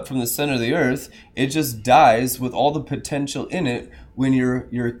build it up from the center of the earth, it just dies with all the potential in it when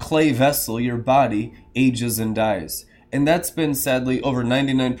your clay vessel, your body, ages and dies. And that's been, sadly, over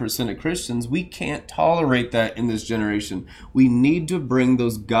 99% of Christians. We can't tolerate that in this generation. We need to bring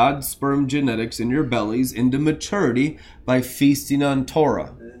those God sperm genetics in your bellies into maturity by feasting on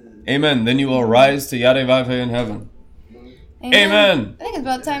Torah. Amen. Then you will rise to Yadevave in heaven. Amen. I think it's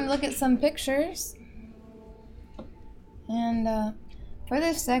about time to look at some pictures. And for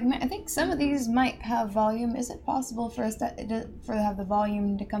this segment, I think some of these might have volume. Is it possible for us to have the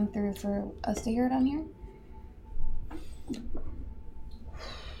volume to come through for us to hear it on here?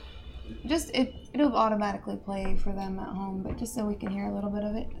 It'll automatically play for them at home, but just so we can hear a little bit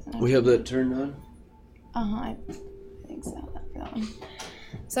of it. We have that turned on? I think so. For that one.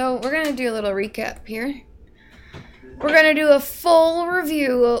 So we're gonna do a little recap here. We're gonna do a full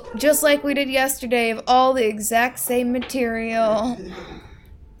review, just like we did yesterday, of all the exact same material,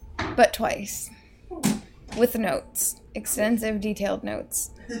 but twice, with notes. Extensive, detailed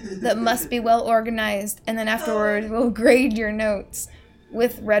notes that must be well organized, and then afterwards we'll grade your notes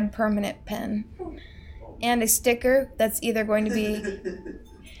with red permanent pen and a sticker that's either going to be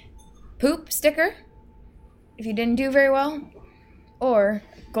poop sticker, if you didn't do very well, or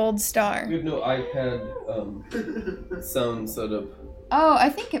gold star. We have no iPad sound set up. Oh, I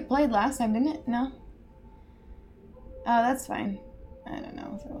think it played last time, didn't it? No? Oh, that's fine. I don't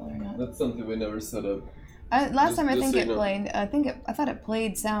know if it will or not. That's something we never set up. Last time I think it played. I thought it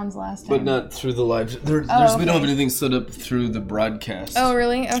played sounds last time. But not through the live. We don't have anything set up through the broadcast. Oh,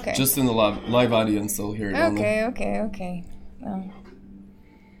 really? Okay. Just in the live audience, they'll hear it. Okay. Well,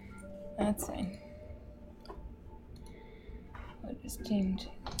 that's fine. We'll just change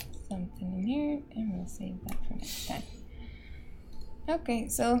something in here, and we'll save that for next time. Okay,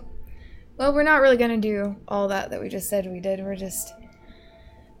 so, well, we're not really gonna do all that we just said we did. We're just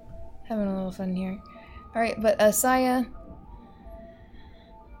having a little fun here. Alright, but Asaya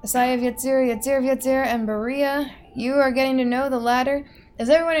of Yetzir, and Berea, you are getting to know the latter. Is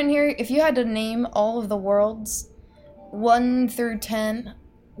everyone in here, if you had to name all of the worlds, 1 through 10,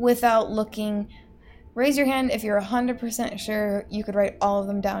 without looking, raise your hand if you're 100% sure you could write all of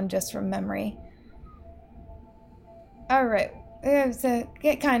them down just from memory. Alright. Yeah, so,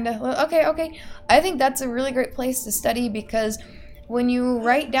 kinda. Okay. I think that's a really great place to study because when you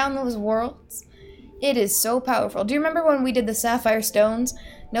write down those worlds, it is so powerful. Do you remember when we did the Sapphire stones?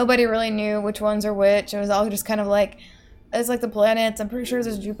 Nobody really knew which ones are which. It was all just kind of like, it's like the planets. I'm pretty sure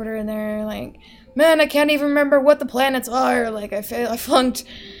there's Jupiter in there. Like, man, I can't even remember what the planets are. Like, I flunked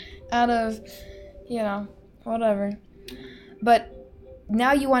out of, whatever. But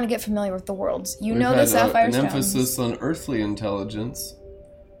now you want to get familiar with the worlds. We've know the Sapphire stones. An emphasis on earthly intelligence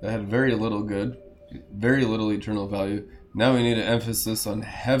that had very little good, very little eternal value. Now we need an emphasis on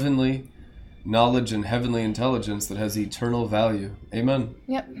heavenly knowledge and heavenly intelligence that has eternal value. Amen.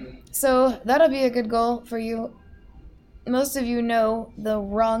 Yep. So that'll be a good goal for you. Most of you know the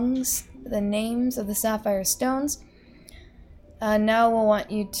rungs, the names of the Sapphire stones. Now we'll want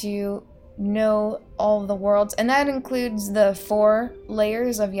you to know all of the worlds, and that includes the 4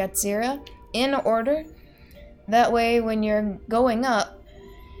 layers of Yetzirah in order. That way, when you're going up,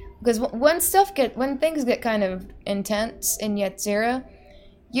 because when things get kind of intense in Yetzirah,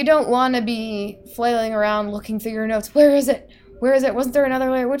 you don't want to be flailing around looking through your notes. Where is it? Wasn't there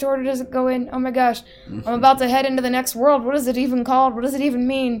another layer? Which order does it go in? Oh my gosh. I'm about to head into the next world. What is it even called? What does it even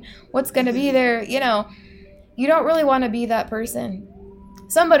mean? What's going to be there? You don't really want to be that person.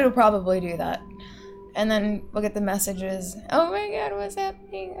 Somebody will probably do that. And then we'll get the messages. Oh my god, what's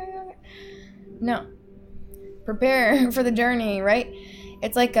happening? No. Prepare for the journey, right?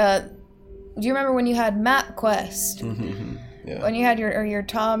 It's like do you remember when you had MapQuest? Yeah. When you had your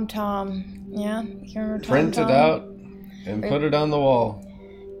TomTom, yeah? You remember TomTom? Print it out and put it on the wall.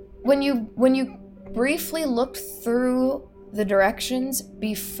 When you briefly looked through the directions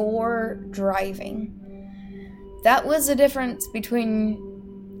before driving, that was the difference between,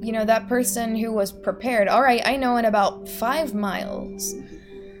 that person who was prepared. All right, I know in about 5 miles,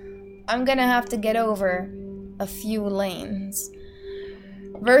 I'm going to have to get over a few lanes.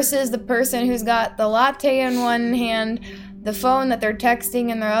 Versus the person who's got the latte in one hand, the phone that they're texting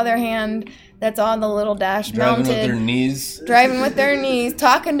in their other hand that's on the little dash mounted. Driving with their knees.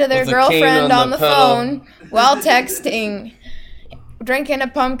 Talking to their girlfriend on the phone while texting. Drinking a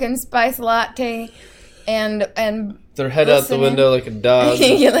pumpkin spice latte and their head listening out the window like a dog.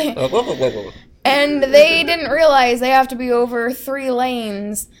 And they didn't realize they have to be over 3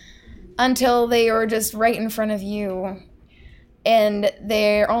 lanes until they were just right in front of you. And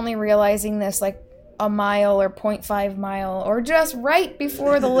they're only realizing this like a mile or 0.5 mile or just right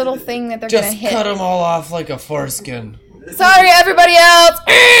before the little thing that they're going to hit. Just cut them all off like a foreskin. Sorry, everybody else.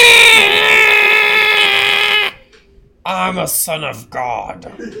 I'm a son of God.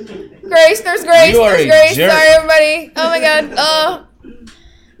 Grace, there's grace. There's grace. Jerk. Sorry, everybody. Oh, my God.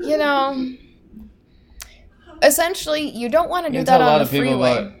 Essentially, you don't want to do that on the freeway. Tell a lot of people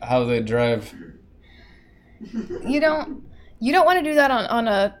about how they drive. You don't want to do that on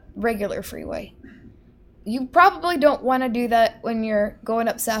a regular freeway. You probably don't want to do that when you're going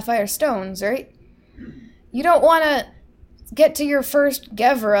up Sapphire Stones, right? You don't want to get to your first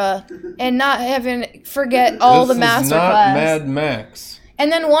Gevra and not forget all the masterclass. This is not Mad Max.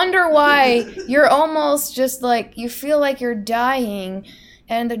 And then wonder why you're almost just like, you feel like you're dying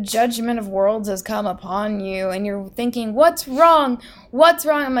and the judgment of worlds has come upon you and you're thinking, what's wrong?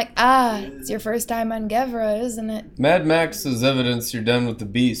 I'm like, it's your first time on Gevra, isn't it? Mad Max is evidence you're done with the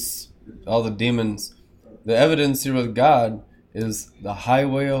beasts, all the demons. The evidence you're with God is the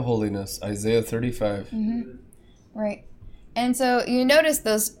highway of holiness, Isaiah 35. Mm-hmm. Right. And so you notice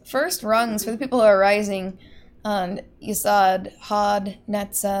those first rungs for the people who are rising on Yesod, Hod,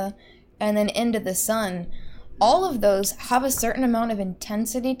 Netzah, and then into the sun. all of those have a certain amount of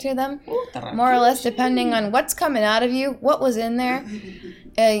intensity to them, more or less depending on what's coming out of you, what was in there.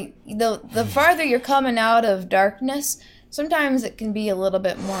 The farther you're coming out of darkness, sometimes it can be a little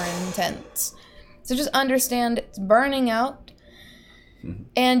bit more intense. So just understand it's burning out,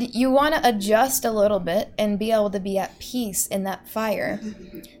 and you want to adjust a little bit and be able to be at peace in that fire.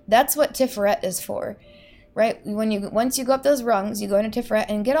 That's what Tiferet is for, right? Once you go up those rungs, you go into Tiferet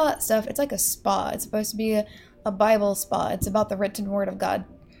and get all that stuff. It's like a spa. It's supposed to be a Bible spa. It's about the written word of God.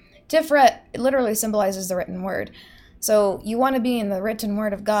 Tiferet literally symbolizes the written word. So you want to be in the written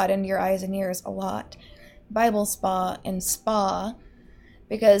word of God into your eyes and ears a lot. Bible spa and spa,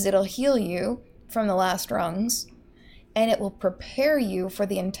 because it'll heal you from the last rungs, and it will prepare you for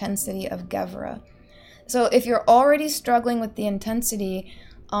the intensity of Gevra. So if you're already struggling with the intensity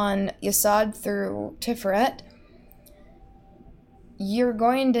on Yesod through Tiferet, you're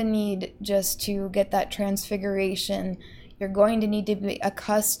going to need just to get that transfiguration. You're going to need to be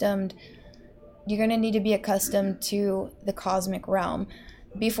accustomed. You're going to need to be accustomed to the cosmic realm.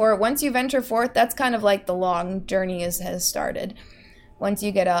 Once you venture forth, that's kind of like the long journey has started. Once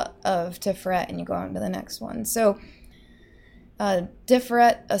you get out of Tiferet and you go on to the next one. So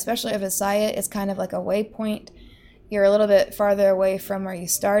Tiferet, especially of Isaiah, is kind of like a waypoint. You're a little bit farther away from where you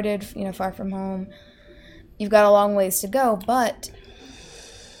started, far from home. You've got a long ways to go, but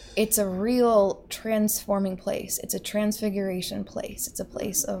it's a real transforming place. It's a transfiguration place. It's a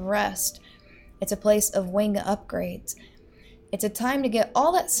place of rest. It's a place of wing upgrades. It's a time to get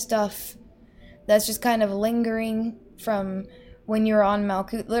all that stuff that's just kind of lingering from when you're on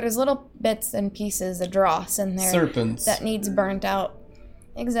Malkuth. There's little bits and pieces of dross in there. Serpents. That needs burnt out.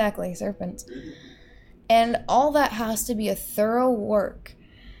 Exactly, serpents. And all that has to be a thorough work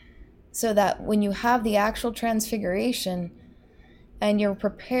so that when you have the actual transfiguration and you're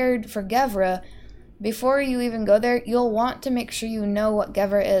prepared for Gevra, before you even go there, you'll want to make sure you know what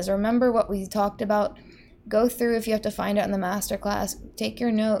Gevra is. Remember what we talked about? Go through if you have to find out in the masterclass. Take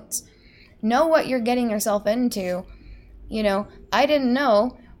your notes. Know what you're getting yourself into. I didn't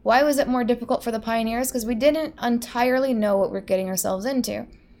know. Why was it more difficult for the pioneers? Because we didn't entirely know what we're getting ourselves into.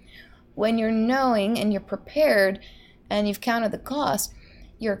 When you're knowing and you're prepared and you've counted the cost,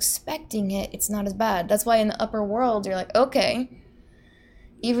 you're expecting it, it's not as bad. That's why in the upper world, you're like, okay,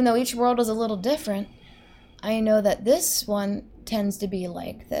 even though each world is a little different, I know that this one tends to be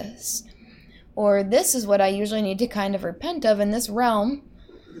like this. Or this is what I usually need to kind of repent of in this realm.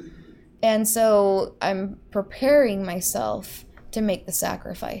 And so I'm preparing myself to make the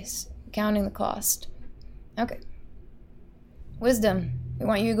sacrifice, counting the cost. Okay. Wisdom. We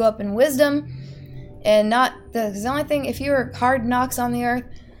want you to go up in wisdom and not the only thing, if you were hard knocks on the earth,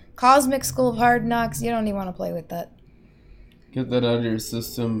 cosmic school of hard knocks, you don't even want to play with that. Get that out of your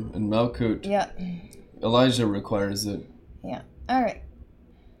system and Malkuth. Yeah. Elijah requires it. Yeah. All right.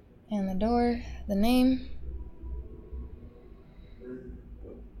 And the door, the name.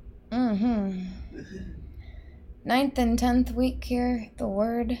 9th and 10th week here, the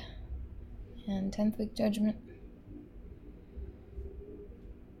word, and 10th week judgment.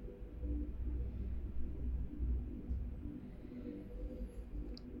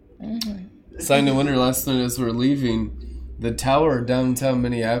 Sign of wonder last night as we're leaving. The tower downtown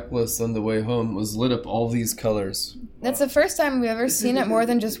Minneapolis on the way home was lit up all these colors. That's the first time we've ever seen it more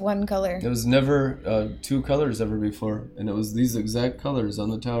than just one color. There was never 2 colors ever before, and it was these exact colors on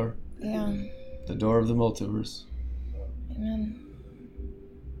the tower. Yeah. The door of the multiverse. Amen.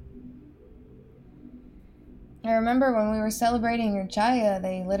 I remember when we were celebrating your Chaya,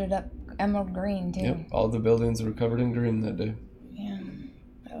 they lit it up emerald green too. Yep, all the buildings were covered in green that day. Yeah,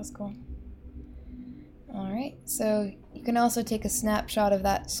 that was cool. Alright, so you can also take a snapshot of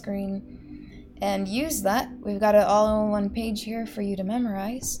that screen and use that. We've got it all on one page here for you to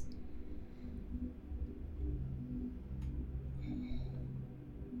memorize.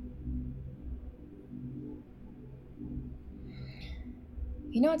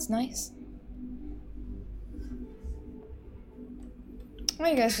 You know what's nice? Why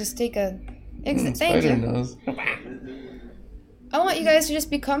don't you guys just take a exit? Thank you. Nose. I want you guys to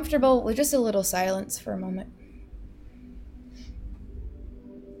just be comfortable with just a little silence for a moment.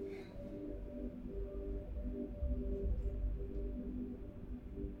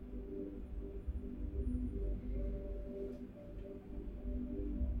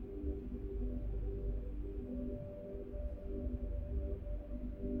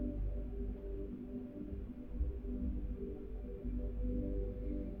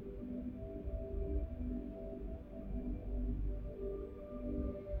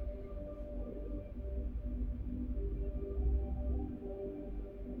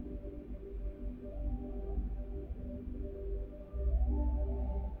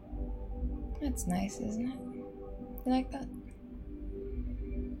 That's nice, isn't it? You like that?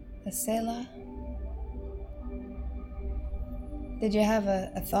 The Selah. Did you have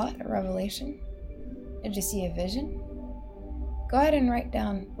a thought, a revelation? Did you see a vision? Go ahead and write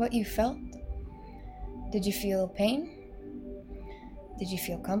down what you felt. Did you feel pain? Did you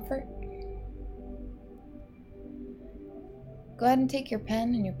feel comfort? Go ahead and take your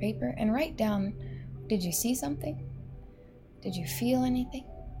pen and your paper and write down, did you see something? Did you feel anything?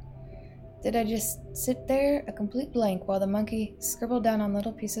 Did I just sit there, a complete blank, while the monkey scribbled down on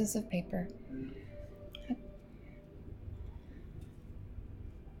little pieces of paper?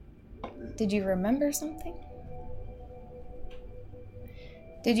 Did you remember something?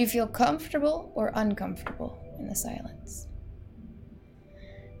 Did you feel comfortable or uncomfortable in the silence?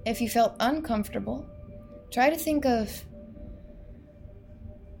 If you felt uncomfortable, try to think of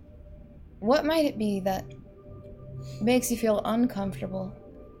what might it be that makes you feel uncomfortable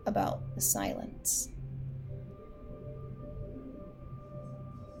about the silence.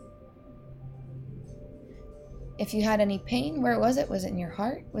 If you had any pain, where was it? Was it in your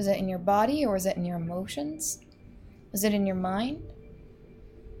heart? Was it in your body, or was it in your emotions? Was it in your mind?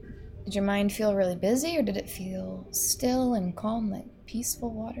 Did your mind feel really busy, or did it feel still and calm like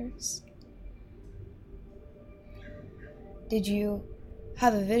peaceful waters? Did you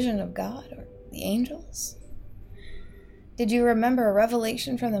have a vision of God or the angels? Did you remember a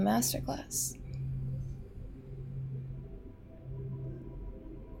revelation from the masterclass?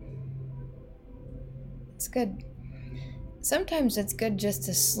 It's good. Sometimes it's good just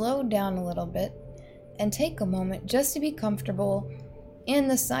to slow down a little bit and take a moment just to be comfortable in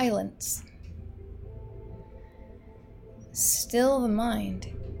the silence. Still the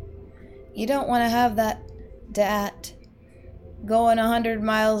mind. You don't want to have that dat going 100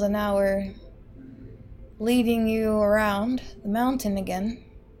 miles an hour, leading you around the mountain again.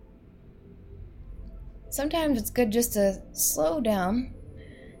 Sometimes it's good just to slow down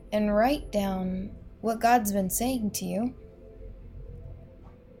and write down what God's been saying to you.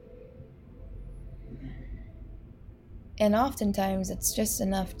 And oftentimes it's just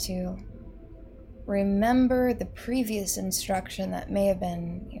enough to remember the previous instruction that may have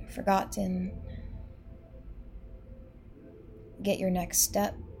been forgotten. Get your next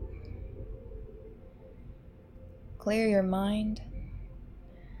step. Clear your mind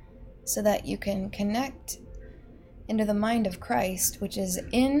so that you can connect into the mind of Christ, which is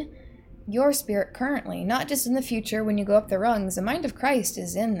in your spirit currently, not just in the future when you go up the rungs. The mind of Christ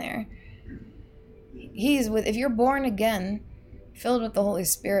is in there. He's with, if you're born again, filled with the Holy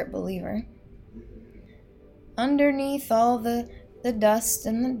Spirit believer, underneath all the dust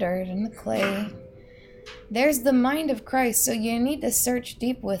and the dirt and the clay, there's the mind of Christ. So you need to search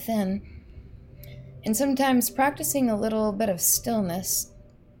deep within. And sometimes practicing a little bit of stillness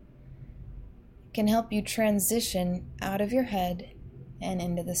can help you transition out of your head and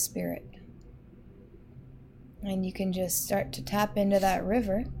into the spirit. And you can just start to tap into that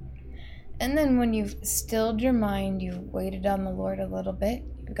river. And then when you've stilled your mind, you've waited on the Lord a little bit,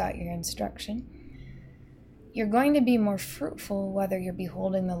 you've got your instruction, you're going to be more fruitful whether you're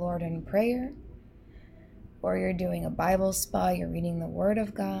beholding the Lord in prayer, or you're doing a Bible spa, you're reading the Word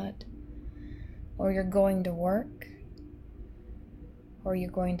of God, or you're going to work, or you're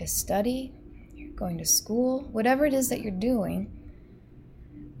going to study, you're going to school, whatever it is that you're doing.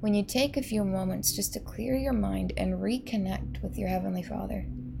 When you take a few moments just to clear your mind and reconnect with your Heavenly Father,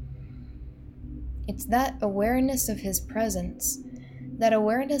 it's that awareness of His presence, that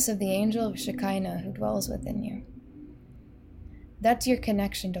awareness of the angel of Shekinah who dwells within you. That's your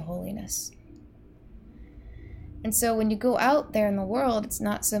connection to holiness. And so when you go out there in the world, it's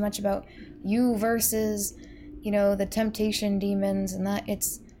not so much about you versus, the temptation demons and that.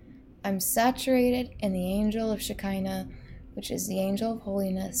 It's, I'm saturated in the angel of Shekinah, which is the angel of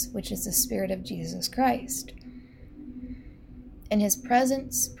holiness, which is the Spirit of Jesus Christ. And His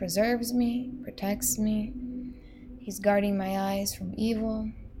presence preserves me, protects me. He's guarding my eyes from evil.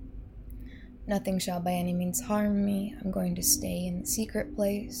 Nothing shall by any means harm me. I'm going to stay in the secret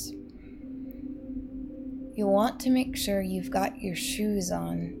place. You want to make sure you've got your shoes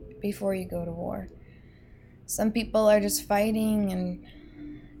on before you go to war. Some people are just fighting and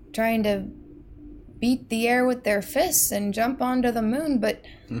trying to beat the air with their fists and jump onto the moon, but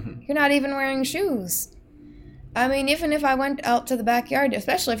you're not even wearing shoes. I mean, even if I went out to the backyard,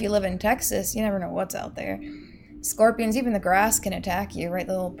 especially if you live in Texas, you never know what's out there. Scorpions, even the grass can attack you, right?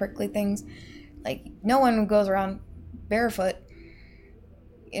 The little prickly things. Like, no one goes around barefoot.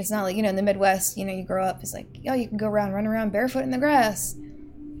 It's not like, in the Midwest, you grow up, it's like, you can run around barefoot in the grass.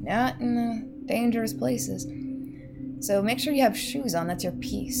 Not in the dangerous places. So make sure you have shoes on. That's your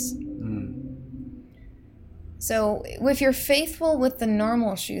peace. So if you're faithful with the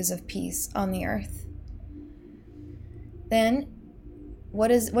normal shoes of peace on the earth, then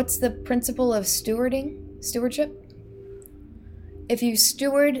what's the principle of stewardship? If you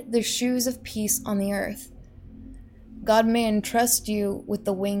steward the shoes of peace on the earth, God may entrust you with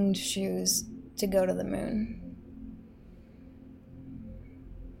the winged shoes to go to the moon.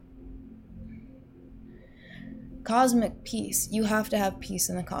 Cosmic peace. You have to have peace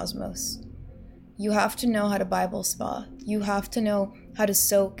in the cosmos. You have to know how to Bible spa. You have to know how to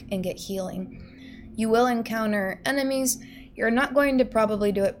soak and get healing. You will encounter enemies. You're not going to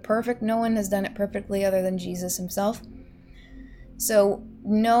probably do it perfect. No one has done it perfectly other than Jesus himself. So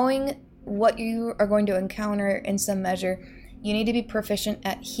knowing what you are going to encounter in some measure, you need to be proficient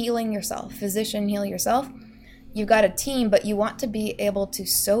at healing yourself. Physician, heal yourself. You've got a team, but you want to be able to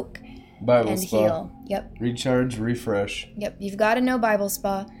soak Bible and spa. heal. Yep. Recharge, refresh. Yep. You've got to know Bible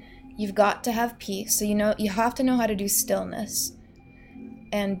spa. You've got to have peace. So you have to know how to do stillness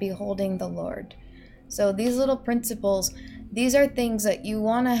and beholding the Lord. So these little principles, these are things that you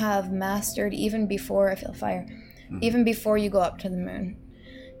want to have mastered even before, I feel fire, even before you go up to the moon.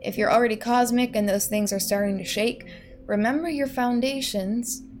 If you're already cosmic and those things are starting to shake, remember your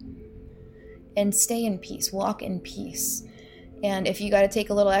foundations and stay in peace, walk in peace. And if you got to take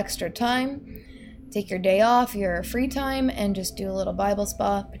a little extra time, take your day off, your free time, and just do a little Bible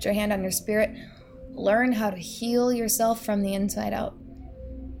spa, put your hand on your spirit, learn how to heal yourself from the inside out.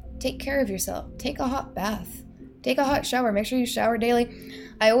 Take care of yourself. Take a hot bath. Take a hot shower. Make sure you shower daily.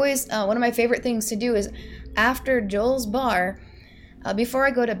 I always, one of my favorite things to do is after Joel's bar, before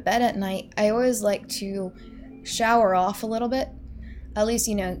I go to bed at night, I always like to shower off a little bit. At least,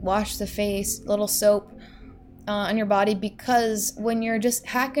 wash the face, little soap on your body, because when you're just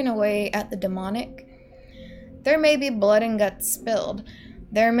hacking away at the demonic, there may be blood and guts spilled.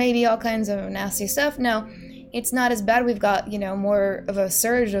 There may be all kinds of nasty stuff. Now, it's not as bad. We've got, more of a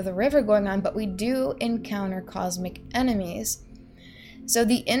surge of the river going on, but we do encounter cosmic enemies. So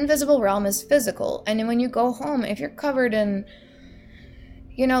the invisible realm is physical. And then when you go home, if you're covered in,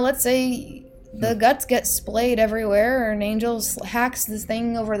 let's say the guts get splayed everywhere, or an angel hacks this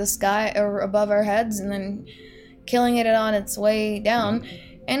thing over the sky or above our heads and then killing it on its way down,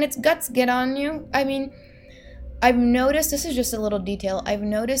 and its guts get on you. I mean, I've noticed, this is just a little detail, I've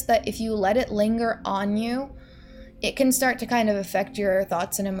noticed that if you let it linger on you, it can start to kind of affect your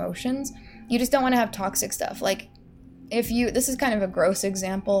thoughts and emotions. You just don't want to have toxic stuff. Like, this is kind of a gross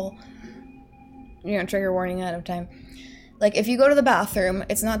example, trigger warning ahead of time. Like, if you go to the bathroom,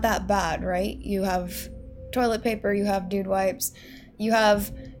 it's not that bad, right? You have toilet paper, you have dude wipes, you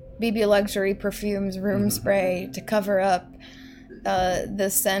have BB luxury perfumes, room spray to cover up the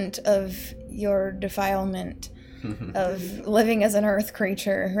scent of your defilement of living as an earth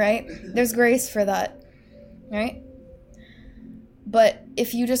creature, right? There's grace for that, right? But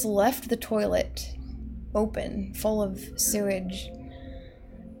if you just left the toilet open, full of sewage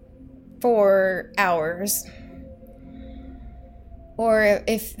for hours, or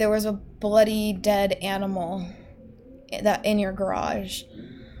if there was a bloody dead animal that in your garage,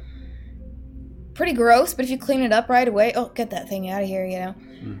 pretty gross, but if you clean it up right away, get that thing out of here,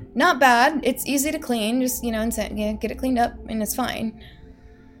 Not bad. It's easy to clean, just, get it cleaned up and it's fine.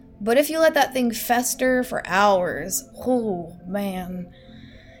 But if you let that thing fester for hours, oh man.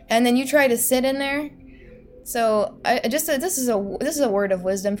 And then you try to sit in there. So this is a word of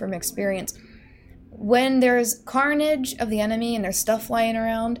wisdom from experience. When there's carnage of the enemy and there's stuff lying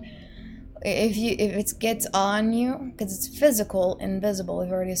around, if it gets on you, because it's physical and visible,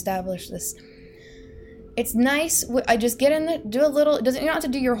 we've already established this. It's nice. I just get in there, do a little. You don't have to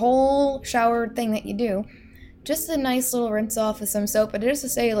do your whole shower thing that you do. Just a nice little rinse off with some soap, but just to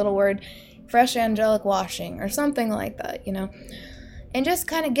say a little word, fresh angelic washing or something like that, and just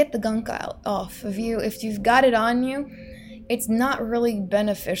kind of get the gunk off of you. If you've got it on you, it's not really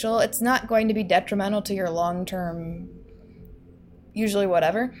beneficial. It's not going to be detrimental to your long-term, usually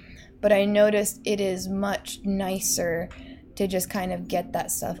whatever. But I noticed it is much nicer to just kind of get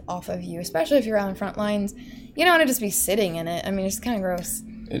that stuff off of you, especially if you're on front lines. You don't want to just be sitting in it. I mean, it's kind of gross.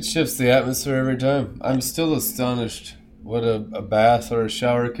 It shifts the atmosphere every time. I'm still astonished what a bath or a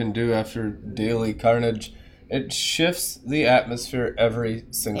shower can do after daily carnage. It shifts the atmosphere every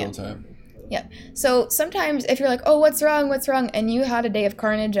single time. Yeah. So sometimes if you're like, what's wrong? And you had a day of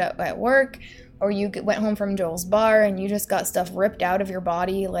carnage at work, or you went home from Joel's bar and you just got stuff ripped out of your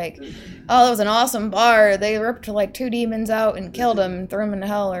body, like, that was an awesome bar. They ripped like 2 demons out and killed them and threw them into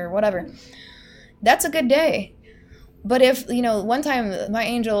hell or whatever. That's a good day. But if, one time my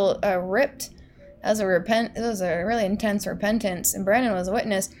angel ripped, it was a really intense repentance, and Brandon was a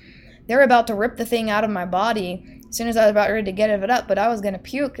witness. they were about to rip the thing out of my body as soon as I was about ready to get it up, but I was going to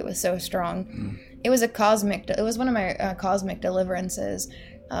puke. It was so strong. It was one of my cosmic deliverances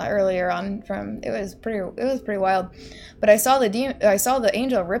earlier on it was pretty wild. But I saw the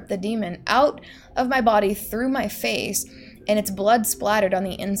angel rip the demon out of my body through my face, and its blood splattered on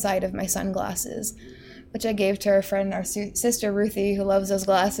the inside of my sunglasses, which I gave to our friend, our sister Ruthie, who loves those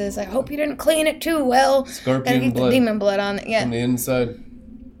glasses. I hope you didn't clean it too well. Scorpion blood. The demon blood on it, yeah. On the inside.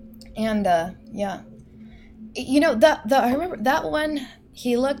 And yeah, I remember that one.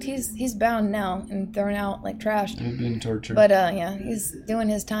 He's bound now and thrown out like trash. He's being tortured. But yeah, he's doing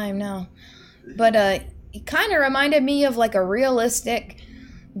his time now. But he kind of reminded me of like a realistic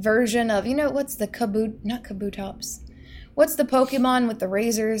version of, what's the Kabutops? What's the Pokemon with the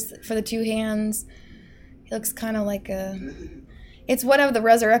razors for the two hands? He looks kind of like it's one of the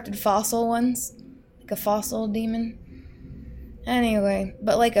resurrected fossil ones, like a fossil demon. Anyway,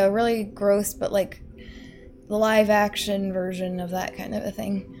 but like a really gross, but like the live action version of that kind of a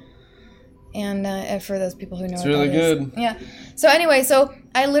thing. And for those people who know, it's really good. Yeah. So anyway,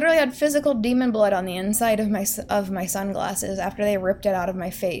 I literally had physical demon blood on the inside of my sunglasses after they ripped it out of my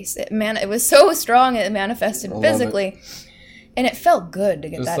face. It was so strong it manifested physically, and it felt good to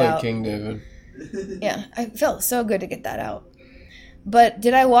get that out. Just like King David. Yeah, I felt so good to get that out. But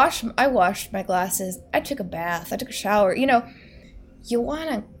I washed my glasses. I took a bath. I took a shower. You want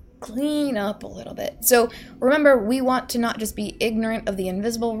to clean up a little bit. So remember, we want to not just be ignorant of the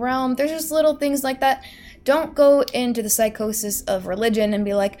invisible realm. There's just little things like that. Don't go into the psychosis of religion and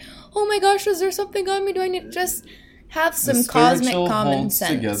be like, oh my gosh, is there something on me? Do I need to just have some cosmic common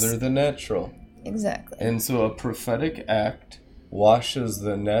sense? Together the natural. Exactly. And so a prophetic act washes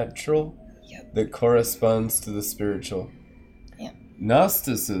the natural that corresponds to the spiritual. Yeah.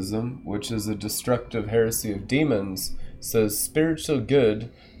 Gnosticism, which is a destructive heresy of demons, says spiritual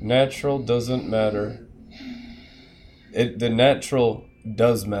good, natural doesn't matter. The natural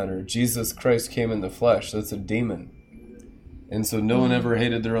does matter. Jesus Christ came in the flesh. That's a demon. And so no one ever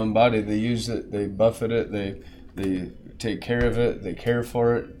hated their own body. They use it, they buffet it, they take care of it, they care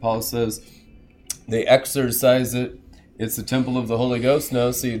for it. Paul says they exercise it. It's the temple of the Holy Ghost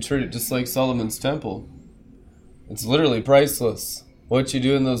now, so you treat it just like Solomon's temple. It's literally priceless. What you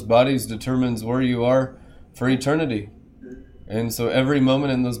do in those bodies determines where you are for eternity. And so every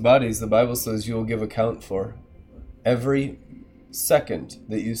moment in those bodies, the Bible says you will give account for. Every second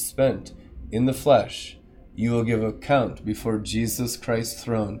that you spent in the flesh, you will give account before Jesus Christ's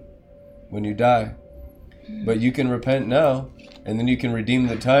throne when you die. But you can repent now, and then you can redeem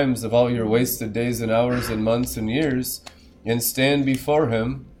the times of all your wasted days and hours and months and years and stand before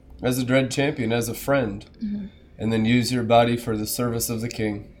Him as a dread champion, as a friend, and then use your body for the service of the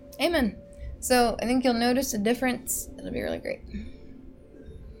King. Amen. So I think you'll notice a difference. It'll be really great.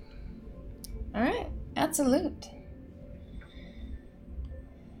 All right. Absolute.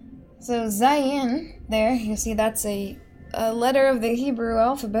 So Zayin, there, you see that's a letter of the Hebrew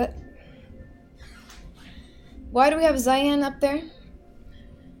alphabet. Why do we have Zayin up there?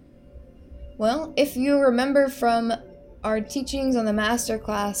 Well, if you remember from our teachings on the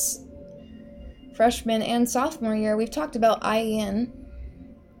masterclass freshman and sophomore year, we've talked about Ayin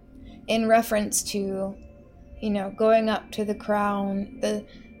in reference to, going up to the crown, the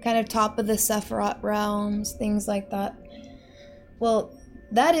kind of top of the Sephiroth realms, things like that. Well,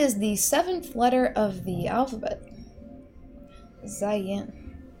 that is the 7th letter of the alphabet. Zayin.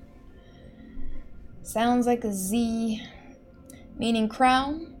 Sounds like a Z, meaning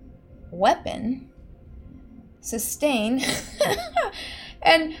crown, weapon, sustain.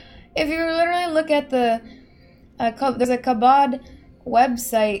 And if you literally look at there's a Chabad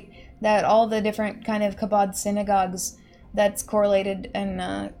website that all the different kind of Chabad synagogues that's correlated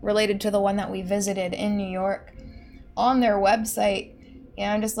and related to the one that we visited in New York. On their website,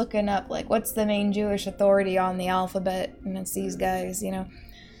 I'm just looking up, like, what's the main Jewish authority on the alphabet? And it's these guys,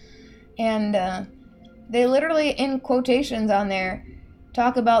 And they literally, in quotations on there,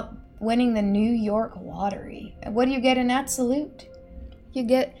 talk about winning the New York lottery. And what do you get in absolute? You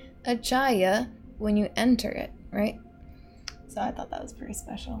get a chaya when you enter it, right? So I thought that was pretty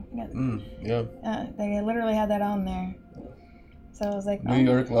special. Yeah. They literally had that on there. So I was like, New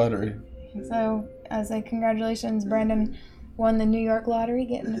York lottery. So I was like, congratulations, Brandon won the New York lottery,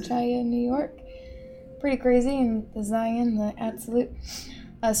 getting a chaya in New York. Pretty crazy. And the Zayin, the absolute.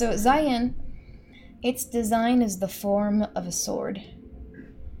 So Zayin, its design is the form of a sword.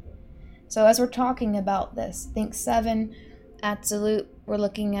 So as we're talking about this, think 7, absolute, we're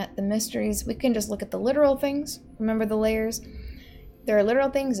looking at the mysteries. We can just look at the literal things. Remember the layers? There are literal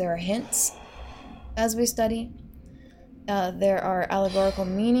things, there are hints as we study. There are allegorical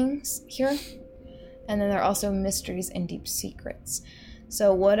meanings here, and then there are also mysteries and deep secrets.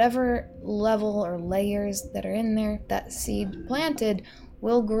 So whatever level or layers that are in there, that seed planted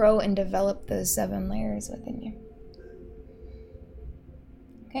will grow and develop those 7 layers within you.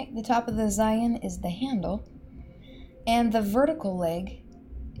 Okay, the top of the Zion is the handle, and the vertical leg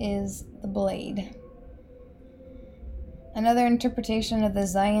is the blade. Another interpretation of the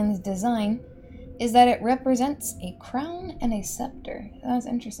Zion's design is that it represents a crown and a scepter. That was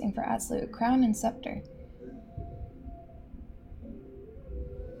interesting for absolute crown and scepter.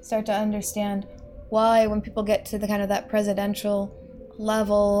 Start to understand why when people get to the kind of that presidential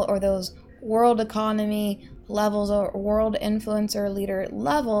level or those world economy levels or world influencer leader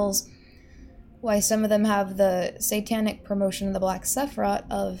levels, why some of them have the satanic promotion of the black Sephiroth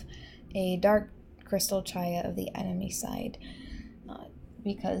of a dark crystal chaya of the enemy side,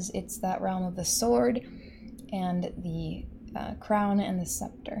 because it's that realm of the sword and the crown and the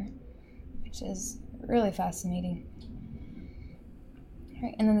scepter, which is really fascinating.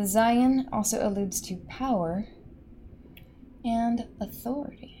 Right, and then the Zion also alludes to power and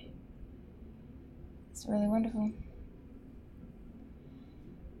authority. It's really wonderful.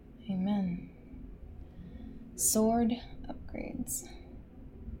 Amen. Sword upgrades.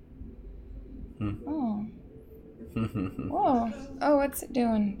 Oh. Whoa. Oh, what's it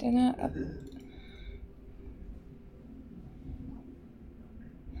doing? Did it up?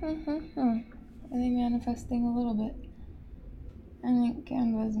 Are they manifesting a little bit? I think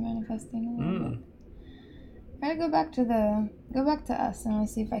Canva's manifesting a little bit. Alright, go back to us, and I'll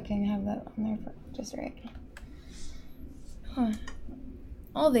see if I can have that on there for just right. Huh.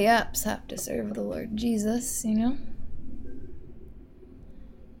 All the apps have to serve the Lord Jesus, you know?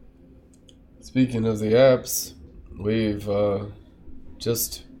 Speaking of the apps, we've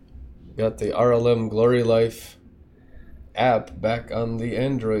just got the RLM Glory Life app back on the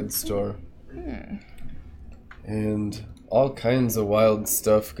Android store. And all kinds of wild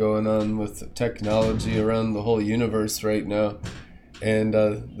stuff going on with technology around the whole universe right now. And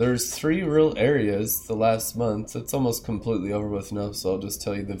there's 3 real areas the last month. It's almost completely over with now, so I'll just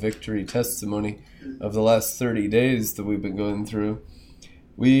tell you the victory testimony of the last 30 days that we've been going through.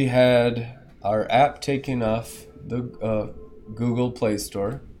 We had our app taken off the Google Play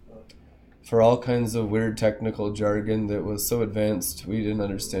Store for all kinds of weird technical jargon that was so advanced we didn't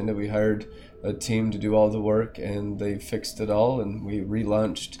understand it. We hired a team to do all the work, and they fixed it all, and we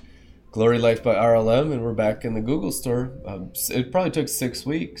relaunched Glory Life by RLM, and we're back in the Google Store. It probably took 6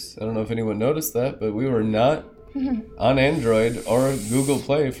 weeks. I don't know if anyone noticed that, but we were not on Android or Google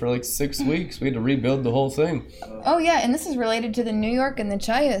Play for like 6 weeks. We had to rebuild the whole thing. Oh yeah, and this is related to the New York and the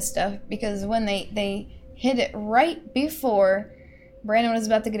Chaya stuff, because when they hit it right before Brandon was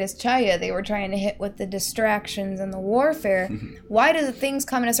about to get his Chaya, they were trying to hit with the distractions and the warfare. Why do the things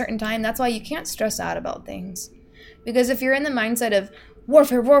come at a certain time? That's why you can't stress out about things. Because if you're in the mindset of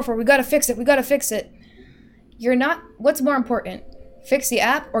warfare, we gotta fix it, you're not. What's more important? Fix the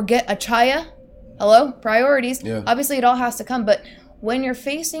app or get a Chaya? Hello? Priorities. Yeah. Obviously it all has to come, but when you're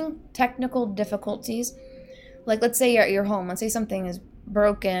facing technical difficulties, like let's say you're at your home, let's say something is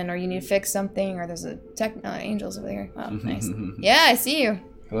broken or you need to fix something, or there's a angels over there. Oh, nice. Yeah, I see you.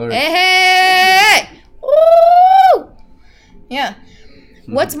 Glory. Hey! Woo! Yeah.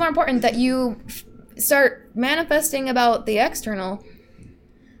 What's more important, that you start manifesting about the external,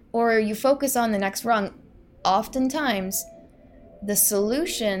 or you focus on the next rung? Oftentimes, the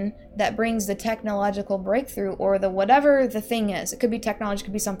solution that brings the technological breakthrough, or the whatever the thing is, it could be technology, it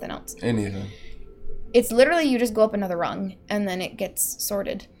could be something else. Anything. It's literally you just go up another rung and then it gets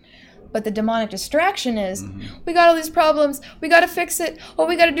sorted. But the demonic distraction is, we got all these problems, we got to fix it, oh,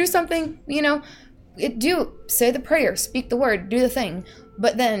 we got to do something, you know. Say the prayer, speak the word, do the thing,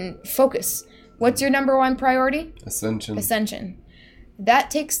 but then focus. What's your number one priority? Ascension.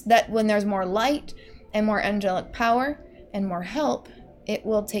 That takes that when there's more light and more angelic power and more help, it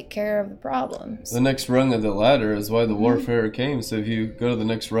will take care of the problems. The next rung of the ladder is why the warfare came. So if you go to the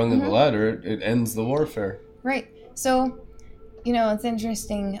next rung of the ladder, it ends the warfare. Right. So, you know, it's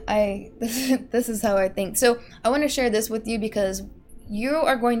interesting. This is how I think. So I want to share this with you because you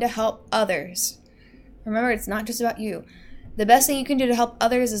are going to help others. Remember, it's not just about you. The best thing you can do to help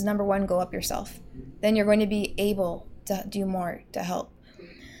others is, number 1, go up yourself. Then you're going to be able to do more to help.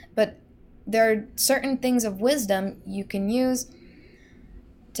 But there are certain things of wisdom you can use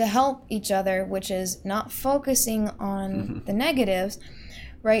to help each other, which is not focusing on the negatives,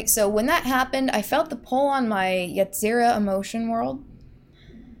 right? So when that happened, I felt the pull on my Yetzirah emotion world.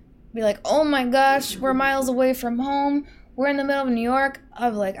 Be like, oh my gosh, we're miles away from home. We're in the middle of New York.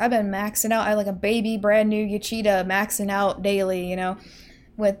 I've been maxing out. I like a baby brand new Yachida maxing out daily, you know,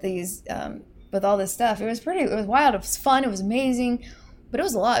 with these, with all this stuff. It was wild. It was fun. It was amazing, but it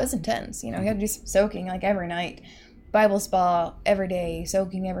was a lot. It was intense. You know, you had to do some soaking like every night, Bible spa every day,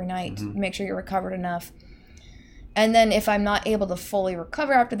 soaking every night, make sure you're recovered enough. And then if I'm not able to fully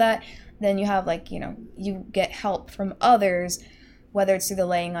recover after that, then you have like, you know, you get help from others, whether it's through the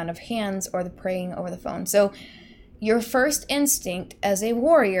laying on of hands or the praying over the phone. So your first instinct as a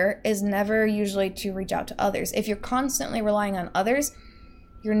warrior is never usually to reach out to others. If you're constantly relying on others,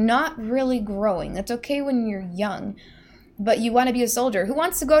 you're not really growing. That's okay when you're young, but you want to be a soldier. Who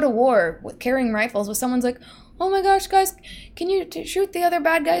wants to go to war with carrying rifles with someone's like, oh my gosh, guys, can you shoot the other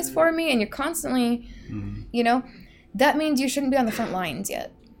bad guys for me? And you're constantly, you know, that means you shouldn't be on the front lines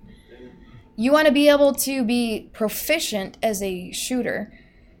yet. You want to be able to be proficient as a shooter,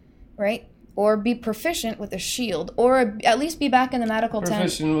 right? Or be proficient with a shield, or at least be back in the medical tent.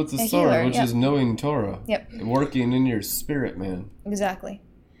 Proficient with the sword, which is knowing Torah. Yep. Working in your spirit, man. Exactly.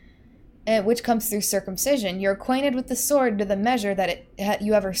 Which comes through circumcision. You're acquainted with the sword to the measure that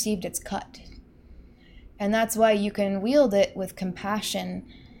you have received its cut. And that's why you can wield it with compassion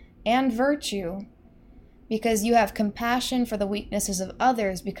and virtue, because you have compassion for the weaknesses of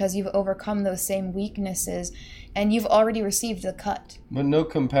others, because you've overcome those same weaknesses and you've already received the cut. But no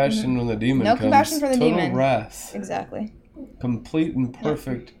compassion when the demon comes. No compassion for the Total demon. Wrath. Exactly. Complete and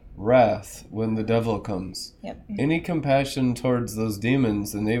perfect wrath when the devil comes. Yep. Any compassion towards those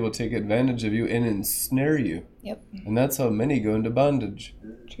demons, and they will take advantage of you and ensnare you. Yep. And that's how many go into bondage.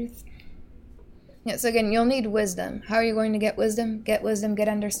 Truth. Yeah, so again, you'll need wisdom. How are you going to get wisdom? Get wisdom, get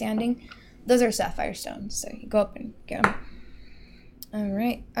understanding. Those are sapphire stones, so you go up and get them. All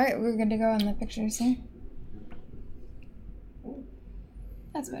right, we're good to go on the pictures here.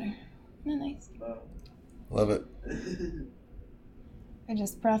 That's better. Not nice. Love it. I'm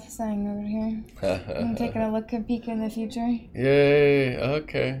just prophesying over here. I'm taking a peek in the future. Yay,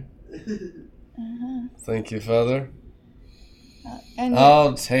 okay. Thank you, Father. And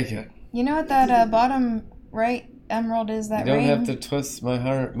I'll take it. You know what that bottom right emerald is? That you don't ring? have to twist my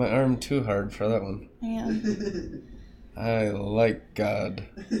arm too hard for that one. Yeah. I like God.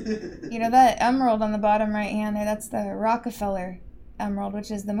 You know that emerald on the bottom right hand there, that's the Rockefeller emerald,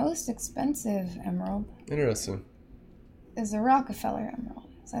 which is the most expensive emerald. Interesting. Is the Rockefeller emerald.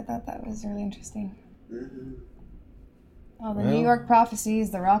 So I thought that was really interesting. All the New York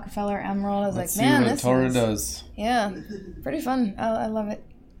prophecies, the Rockefeller emerald. I was like, man, this Torah does. Yeah, pretty fun. I love it.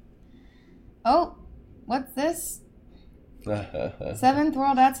 Oh, what's this? Seventh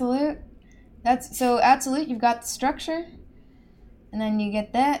World Absolute. That's so Absolute. You've got the structure, and then you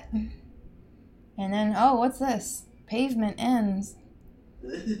get that, and then what's this? Pavement ends.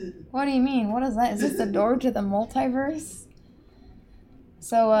 What do you mean? What is that? Is this the door to the multiverse?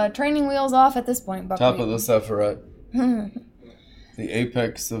 So training wheels off at this point, Buckley. Top of the Sapphire. The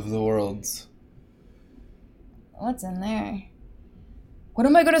apex of the worlds. What's in there? What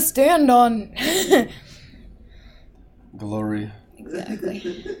am I going to stand on? Glory.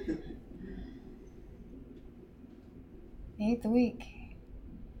 Exactly. 8th week.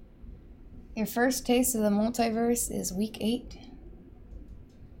 Your first taste of the multiverse is week 8.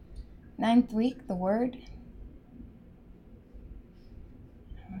 9th week, the Word.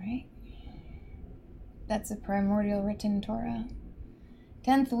 Alright. That's a primordial written Torah.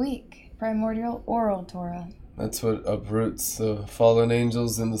 10th week, primordial oral Torah. That's what uproots the fallen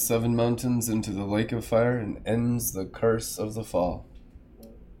angels in the 7 mountains into the lake of fire and ends the curse of the fall.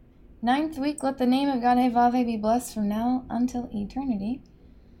 9th week, let the name of Yahweh be blessed from now until eternity.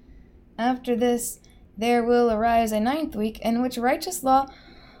 After this, there will arise a 9th week in which righteous law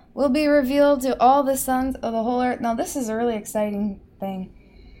will be revealed to all the sons of the whole earth. Now, this is a really exciting thing.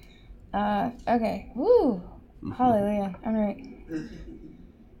 Okay. Woo! Hallelujah. All right.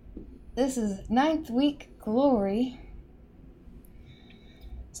 This is 9th week glory.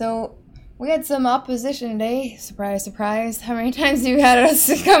 So, we had some opposition today. Surprise, surprise. How many times have you had us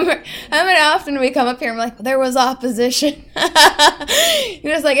to come here? How many often do we come up here and we're like, there was opposition?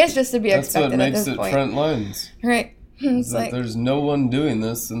 You're just like, it's just to be expected at this point. That's what makes it front lines. Right. It's like, there's no one doing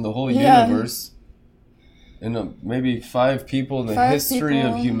this in the whole universe. And maybe 5 people in the history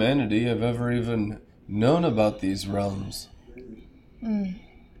of humanity have ever even known about these realms.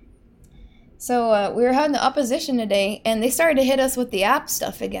 So we were having the opposition today, and they started to hit us with the app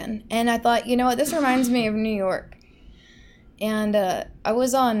stuff again. And I thought, you know what, this reminds me of New York. And I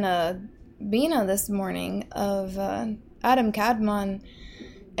was on Bina this morning of Adam Kadmon,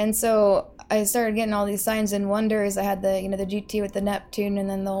 and so I started getting all these signs and wonders. I had the GT with the Neptune, and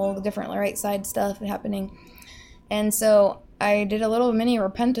then the whole different right side stuff happening. And so I did a little mini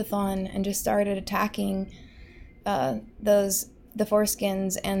repentathon and just started attacking the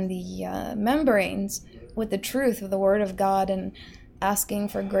foreskins and the membranes with the truth of the Word of God, and asking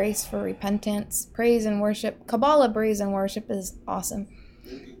for grace for repentance, praise and worship. Kabbalah praise and worship is awesome.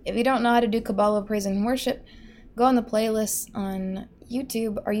 If you don't know how to do Kabbalah praise and worship, go on the playlist on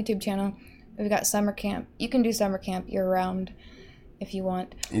YouTube, our YouTube channel. We've got summer camp. You can do summer camp year-round if you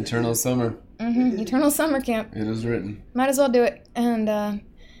want. Eternal summer. Eternal summer camp. It is written. Might as well do it. And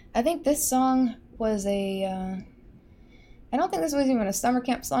I think this song was I don't think this was even a summer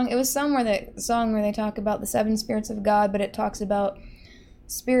camp song. It was somewhere where they talk about the 7 spirits of God, but it talks about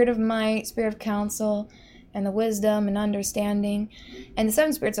spirit of might, spirit of counsel, and the wisdom and understanding. And the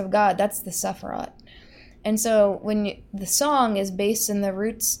 7 spirits of God, that's the Sapphire. And so the song is based in the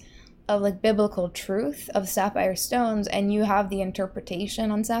roots of like biblical truth of sapphire stones, and you have the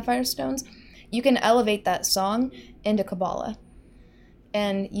interpretation on sapphire stones, you can elevate that song into Kabbalah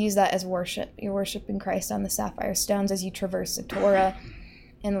and use that as worship. You're worshiping Christ on the sapphire stones as you traverse the Torah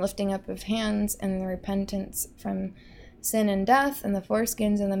and lifting up of hands and the repentance from sin and death and the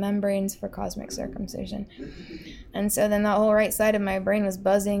foreskins and the membranes for cosmic circumcision. And so then the whole right side of my brain was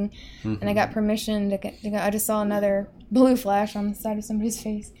buzzing, and I got permission to go. I just saw another blue flash on the side of somebody's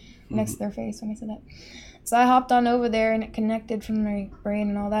face, next to their face when I said that. So I hopped on over there and it connected from my brain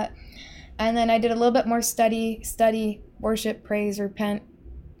and all that. And then I did a little bit more study, worship, praise, repent,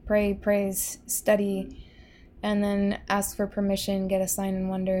 pray, praise, study, and then ask for permission, get a sign and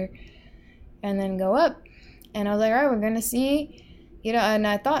wonder, and then go up. And I was like, all right, we're going to see, and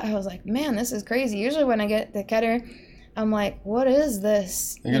I was like, man, this is crazy. Usually when I get the Keter, I'm like, what is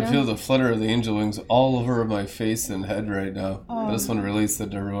this? I can feel the flutter of the angel wings all over my face and head right now. I just want to release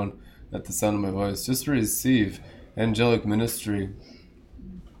that to everyone at the sound of my voice. Just receive angelic ministry.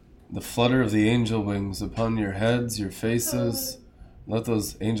 The flutter of the angel wings upon your heads, your faces. Let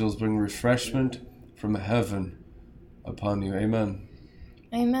those angels bring refreshment from heaven upon you. Amen.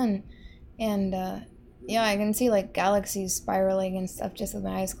 Amen. And, I can see, like, galaxies spiraling and stuff just with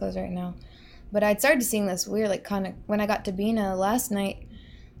my eyes closed right now. But I'd started seeing this weird, like, kind of, when I got to Bina last night,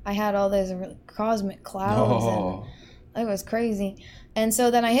 I had all those really cosmic clouds, and it was crazy. And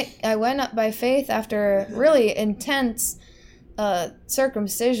so then I went up by faith after really intense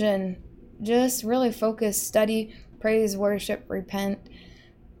circumcision, just really focus, study, praise, worship, repent,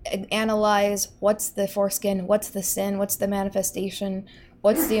 analyze what's the foreskin, what's the sin, what's the manifestation,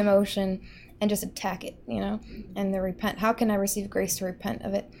 what's the emotion, and just attack it, and the repent. How can I receive grace to repent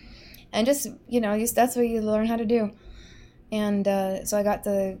of it? And just, that's what you learn how to do. And so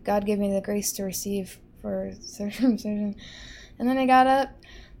God gave me the grace to receive for circumcision. And then I got up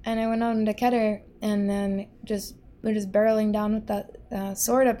and I went on to Keter, and then we're just barreling down with that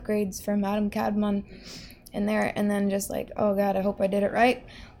sword upgrades from Adam Kadmon in there, and then just like, oh God, I hope I did it right.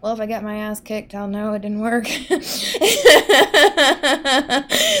 Well, if I get my ass kicked, I'll know it didn't work. That's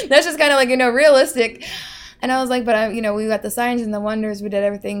just kind of like, realistic. And I was like, but we got the signs and the wonders. We did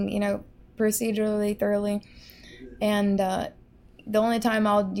everything, procedurally, thoroughly. And the only time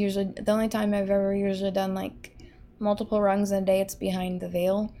I've ever usually done like multiple rungs in a day, it's behind the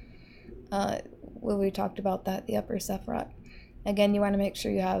veil. We talked about that, the upper Sephiroth. Again, you want to make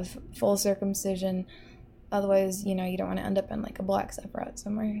sure you have full circumcision. Otherwise, you don't want to end up in like a black Sephiroth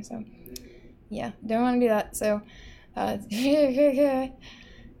somewhere. So, yeah, don't want to do that. So, and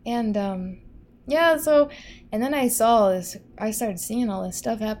then I started seeing all this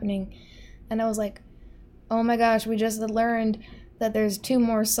stuff happening, and I was like, oh my gosh, we just learned that there's 2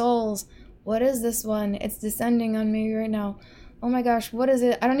 more souls. What is this one? It's descending on me right now. Oh my gosh, what is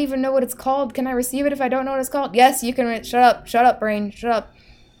it? I don't even know what it's called. Can I receive it if I don't know what it's called? Yes, you can. Shut up, brain. Shut up.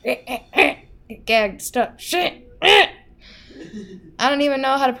 Gagged stuff. Shit. I don't even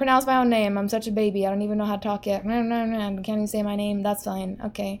know how to pronounce my own name. I'm such a baby. I don't even know how to talk yet. I can't even say my name. That's fine.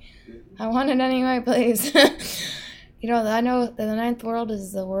 Okay. I want it anyway, please. I know that the 9th world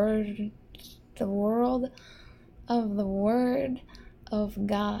is the world of the Word of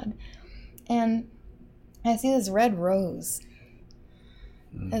God. And I see this red rose.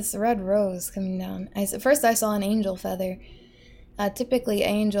 This red rose coming down. First I saw an angel feather. Typically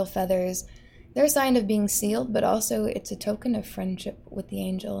angel feathers, they're a sign of being sealed, but also it's a token of friendship with the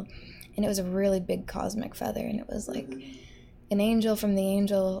angel. And it was a really big cosmic feather, and it was like an angel from the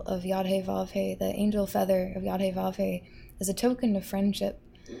angel of Yod-Heh-Vav-Heh. The angel feather of Yod-Heh-Vav-Heh is a token of friendship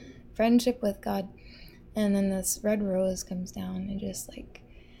with God. And then this red rose comes down and just like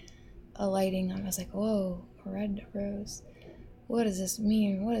alighting on. I was like, whoa, a red rose. What does this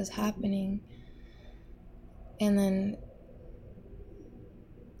mean? What is happening? And then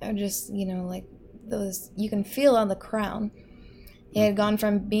I just, like those, you can feel on the crown It had gone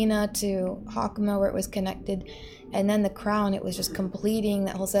from Bina to Hakma where it was connected, and then the crown, it was just completing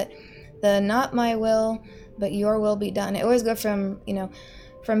that whole set. The not my will, but your will be done. It always go from,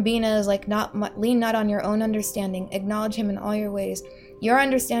 from Bina is like lean not on your own understanding. Acknowledge him in all your ways. Your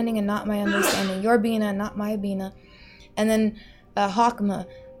understanding and not my understanding. Your Bina and not my Bina. And then Hakma,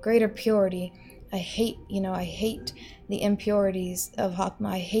 greater purity. I hate the impurities of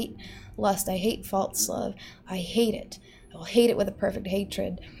Hakma. I hate lust. I hate false love. I hate it. I will hate it with a perfect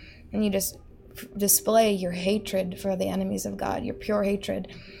hatred. And you just display your hatred for the enemies of God, your pure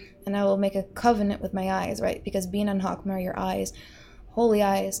hatred. And I will make a covenant with my eyes, right? Because Bina and Hakma are your eyes, holy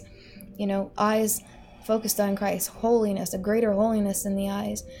eyes, eyes focused on Christ, holiness, a greater holiness in the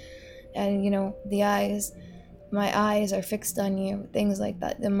eyes. And, the eyes, my eyes are fixed on you, things like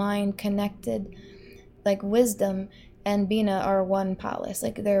that. The mind connected, like wisdom and Bina are one palace.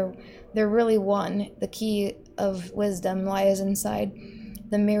 Like they're really one. The key of wisdom lies inside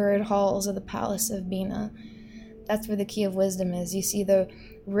the mirrored halls of the palace of Bina. That's where the key of wisdom is. You see the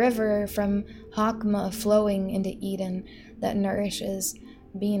river from Hakma flowing into Eden that nourishes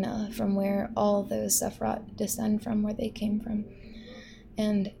Bina, from where all those Sephirot descend from, where they came from.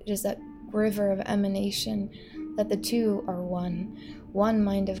 And just that river of emanation, that the two are one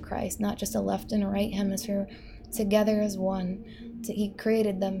mind of Christ, not just a left and a right hemisphere, together as one. He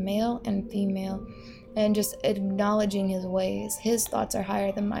created them male and female, and just acknowledging his ways. His thoughts are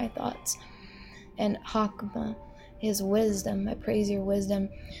higher than my thoughts. And Hakma, his wisdom, I praise your wisdom.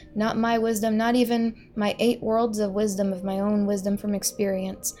 Not my wisdom, not even my 8 worlds of wisdom, of my own wisdom from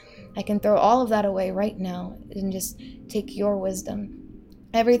experience. I can throw all of that away right now and just take your wisdom.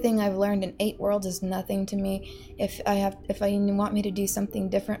 Everything I've learned in 8 worlds is nothing to me. If I want me to do something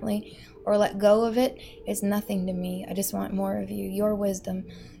differently or let go of it, it's nothing to me. I just want more of you. Your wisdom.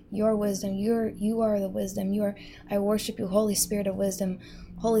 You are the wisdom. I worship you, Holy Spirit of wisdom,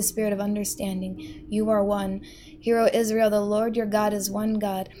 Holy Spirit of understanding. You are one. Hear, O Israel, the Lord your God is one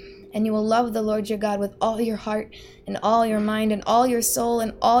God, and you will love the Lord your God with all your heart and all your mind and all your soul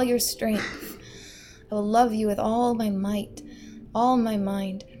and all your strength. I will love you with all my might, all my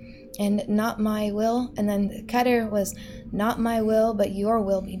mind, and not my will. And then the Keter was not my will, but your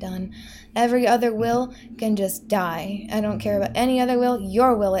will be done. Every other will can just die. I don't care about any other will.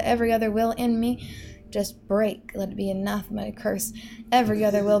 Your will, every other will in me, just break. Let it be anathema, a curse. Every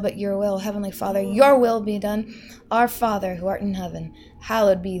other will but your will. Heavenly Father, your will be done. Our Father who art in heaven,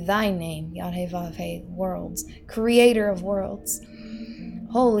 hallowed be thy name. Yad-Heh-Vav-Heh, worlds, creator of worlds.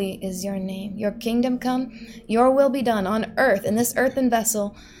 Holy is your name. Your kingdom come, your will be done on earth, in this earthen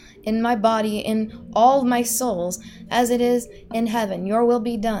vessel, in my body, in all of my souls, as it is in heaven. Your will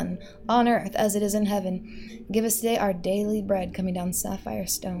be done on earth as it is in heaven. Give us today our daily bread, coming down sapphire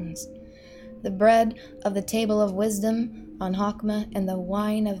stones. The bread of the table of wisdom on Hakma, and the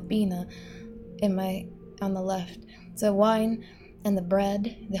wine of Bina on the left. So wine and the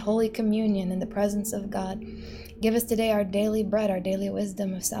bread, the Holy Communion in the presence of God. Give us today our daily bread, our daily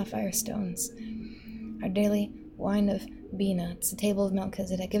wisdom of sapphire stones, our daily wine of Bina. It's the table of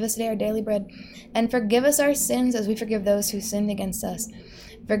Melchizedek. Give us today our daily bread, and forgive us our sins as we forgive those who sinned against us.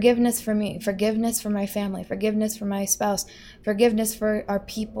 Forgiveness for me, forgiveness for my family, forgiveness for my spouse, forgiveness for our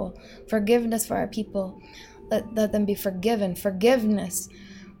people, forgiveness for our people. Let them be forgiven. Forgiveness.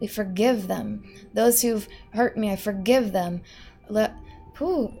 We forgive them. Those who've hurt me, I forgive them.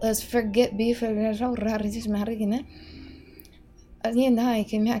 Let's forget be forgiven.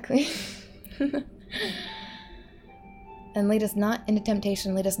 And lead us not into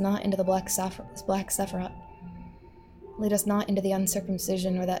temptation. Lead us not into the black Sephiroth. Lead us not into the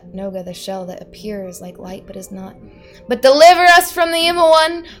uncircumcision, or that Noga, the shell that appears like light but is not. But deliver us from the evil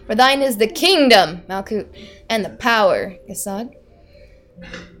one, for thine is the kingdom, Malkut, and the power, Yesod,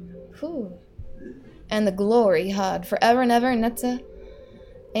 and the glory, Had, forever and ever, Netzah.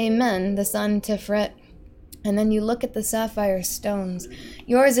 Amen, the sun, Tiferet. And then you look at the sapphire stones.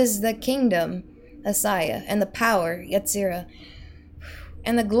 Yours is the kingdom, Asaya, and the power, Yetzirah,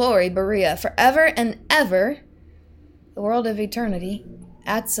 and the glory, Berea, forever and ever, the world of eternity,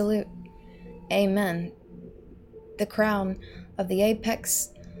 absolute. Amen. The crown of the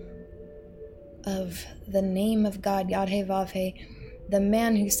apex of the name of God, Yad-Heh-Vav-Heh, the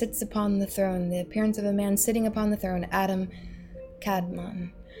man who sits upon the throne, the appearance of a man sitting upon the throne, Adam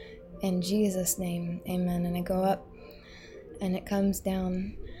Kadmon. In Jesus' name, amen. And I go up, and it comes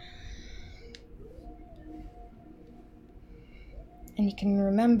down. And you can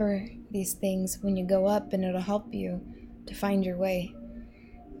remember these things when you go up, and it'll help you to find your way.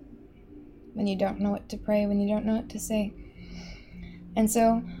 When you don't know what to pray, when you don't know what to say. And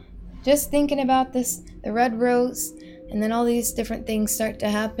so, just thinking about this, the red rose And then all these different things start to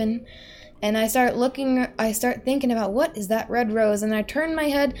happen. And I start thinking about, what is that red rose? And I turn my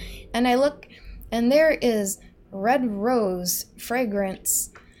head and I look, and there is red rose fragrance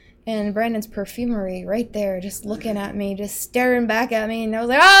and Brandon's perfumery right there, just looking at me, just staring back at me. And I was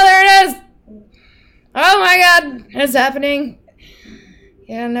like, oh, there it is! Oh my God, it's happening.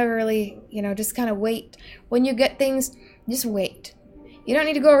 Never really, just kind of wait. When you get things, just wait. You don't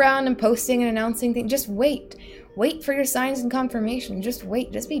need to go around and posting and announcing things. Just wait. Wait for your signs and confirmation. Just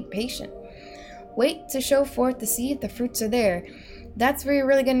wait. Just be patient. Wait to show forth to see if the fruits are there. That's where you're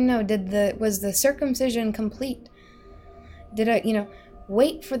really going to know. Was the circumcision complete?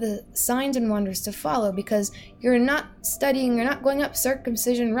 Wait for the signs and wonders to follow, because you're not going up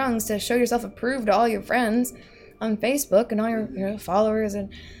circumcision rungs to show yourself approved to all your friends on Facebook and all your followers and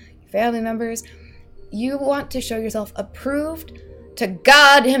family members. You want to show yourself approved to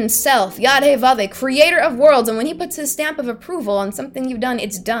God himself, Yad-Heh-Vav, creator of worlds. And when he puts his stamp of approval on something you've done,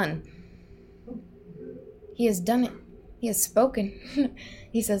 it's done. He has done it. He has spoken.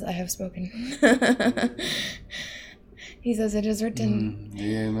 He says, I have spoken. He says, it is written.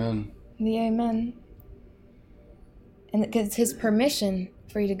 The amen. The amen. And it's his permission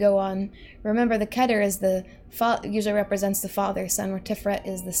for you to go on. Remember, the Keter is usually represents the Father, Son, where Tiferet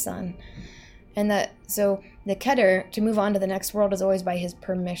is the Son. And so the Keter, to move on to the next world, is always by his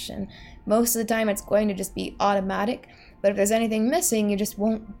permission. Most of the time, it's going to just be automatic. But if there's anything missing, you just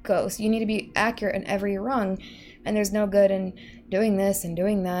won't go. So you need to be accurate in every rung. And there's no good in doing this and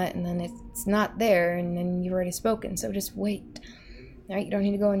doing that, and then it's not there, and then you've already spoken. So just wait. All right? You don't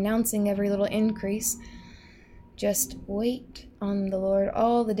need to go announcing every little increase. Just wait on the Lord.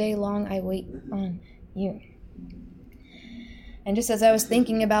 All the day long, I wait on you. And just as I was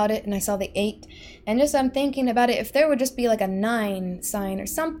thinking about it, and I saw the 8, and just I'm thinking about it, if there would just be like a 9 sign or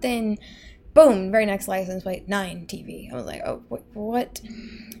something, boom, very next license plate, 9 TV. I was like, oh, what?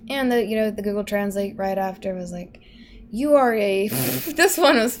 And the Google Translate right after was like, you are a... This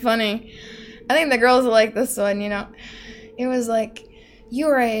one was funny. I think the girls will like this one, It was like, you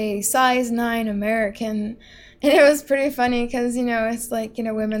are a size 9 American. And it was pretty funny because, it's like,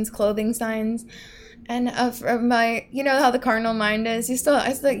 women's clothing signs. And from my, how the carnal mind is. You still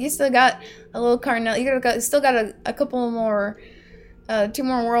got a little carnal. You still got a couple more, 2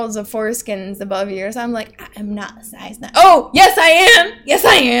 more worlds of foreskins above you. So I'm like, I'm not a size 9. Oh, yes I am. Yes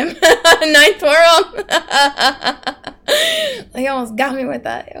I am. 9th world. He almost got me with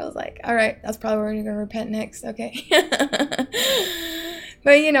that. I was like, all right, that's probably where we're gonna repent next. Okay.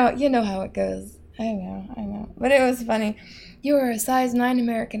 But you know how it goes. I know. But it was funny. You were a size 9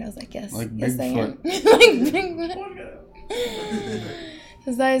 American. I was like, yes. Like yes, I am. Bigfoot. Like Bigfoot.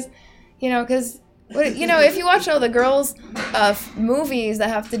 The size, because, if you watch all the girls' movies that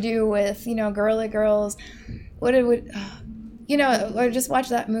have to do with, girly girls, or just watch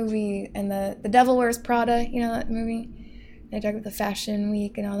that movie and the Devil Wears Prada, that movie? They talk about the Fashion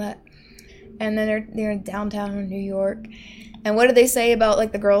Week and all that. And then they're in downtown New York. And what do they say about,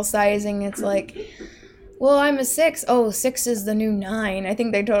 like, the girl sizing? It's like, well, I'm a 6. Oh, 6 is the new 9. I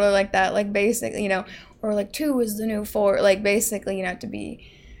think they totally like that. Like, basically, or like 2 is the new 4. Like, basically, to be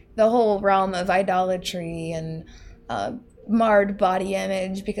the whole realm of idolatry and marred body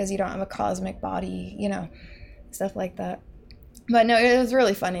image because you don't have a cosmic body, stuff like that. But no, it was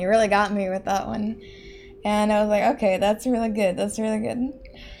really funny. It really got me with that one. And I was like, okay, that's really good. That's really good.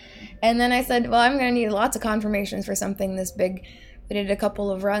 And then I said, well, I'm going to need lots of confirmations for something this big. We did a couple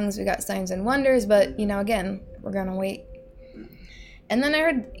of rungs. We got signs and wonders. But, again, we're going to wait. And then I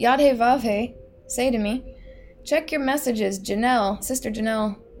heard Yad-Heh-Vav say to me, check your messages. Sister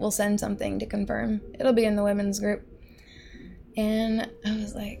Janelle will send something to confirm. It'll be in the women's group. And I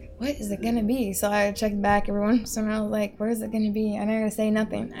was like, what is it going to be? So I checked back every once in a while. I was like, where is it going to be? I'm not going to say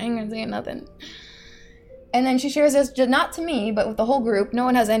nothing. I ain't going to say nothing. And then she shares this, not to me, but with the whole group. No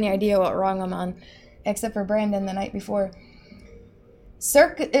one has any idea what rung I'm on, except for Brandon the night before.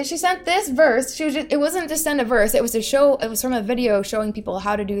 She sent this verse. It wasn't just send a verse. It was from a video showing people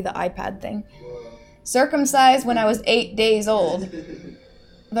how to do the iPad thing. Circumcised when I was 8 days old.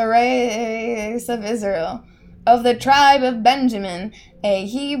 The race of Israel. Of the tribe of Benjamin, a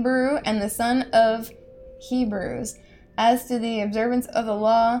Hebrew and the son of Hebrews. As to the observance of the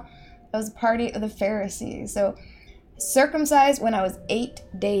law, I was a party of the Pharisees. So, circumcised when I was 8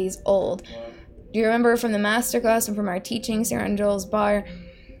 days old. Do you remember from the masterclass and from our teachings here on Joel's Bar?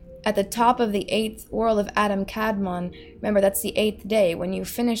 At the top of the 8th world of Adam Kadmon, remember that's the 8th day. When you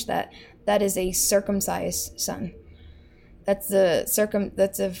finish that is a circumcised son. That's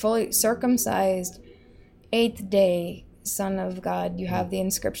a fully circumcised 8th day Son of God. You have the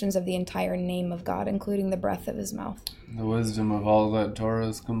inscriptions of the entire name of God, including the breath of his mouth. The wisdom of all that Torah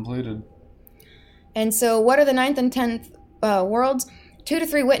is completed. And so what are the 9th and 10th worlds? 2 to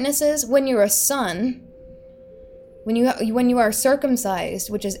 3 witnesses. When you're a son, when you are circumcised,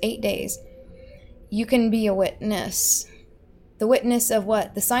 which is 8 days, you can be a witness. The witness of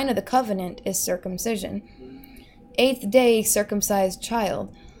what? The sign of the covenant is circumcision. 8th day, circumcised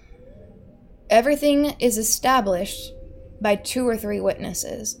child. Everything is established by 2 or 3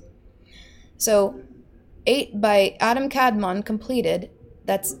 witnesses. So 8 by Adam Kadmon completed,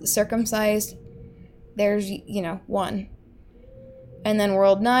 that's circumcised, there's 1. And then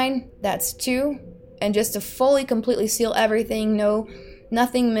world 9, that's 2. And just to fully, completely seal everything,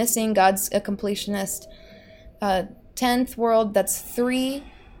 nothing missing, God's a completionist. 10th world, that's 3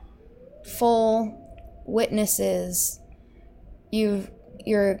 full witnesses.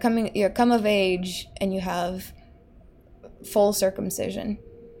 You're come of age, and you have full circumcision.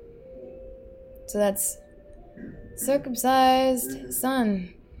 So that's circumcised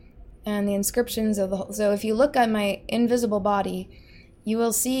son, and the inscriptions of the whole. So if you look at my invisible body, you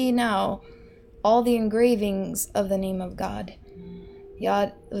will see now all the engravings of the name of God.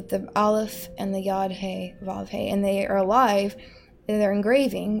 Yod with the Aleph and the Yod He Vav He, and they are alive. They're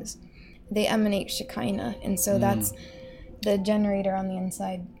engravings. They emanate Shekinah, and so that's the generator on the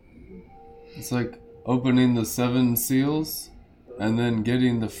inside. It's like opening the 7 seals and then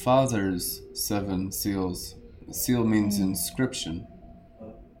getting the Father's 7 seals. Seal means inscription.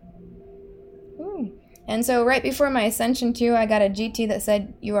 Ooh. And so right before my ascension too, I got a GT that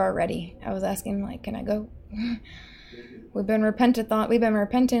said, "You are ready." I was asking, like, can I go? We've been repenting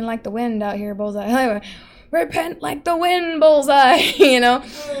like the wind out here, Bullseye. Repent like the wind, Bullseye.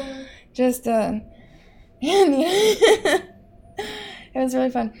 Just it was really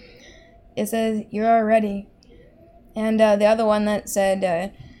fun. It says, "You are ready." And the other one that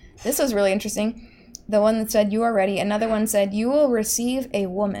said, this was really interesting. The one that said, "You are ready." Another one said, "You will receive a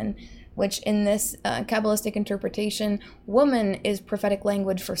woman," which in this Kabbalistic interpretation, woman is prophetic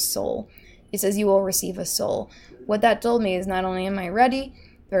language for soul. It says, "You will receive a soul." What that told me is not only am I ready,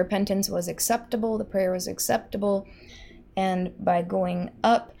 the repentance was acceptable, the prayer was acceptable, and by going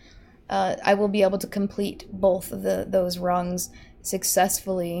up, I will be able to complete both of those rungs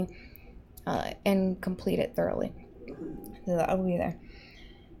successfully and complete it thoroughly. So that will be there.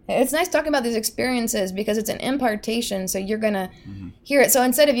 It's nice talking about these experiences because it's an impartation, so you're going to hear it. So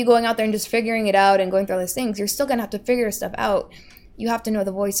instead of you going out there and just figuring it out and going through all these things, you're still going to have to figure stuff out. You have to know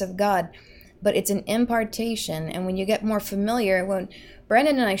the voice of God. But it's an impartation, and when you get more familiar, when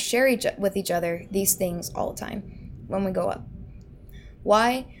Brandon and I share with each other these things all the time when we go up.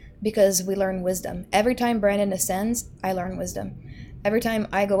 Why? Because we learn wisdom. Every time Brandon ascends, I learn wisdom. Every time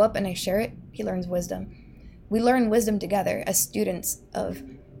I go up and I share it, he learns wisdom. We learn wisdom together as students of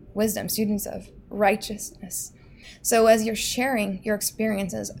wisdom, students of righteousness. So as you're sharing your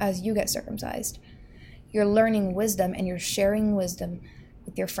experiences as you get circumcised, you're learning wisdom and you're sharing wisdom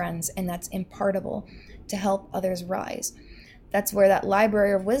with your friends, and that's impartable to help others rise. That's where that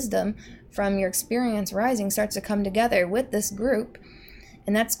library of wisdom from your experience rising starts to come together with this group,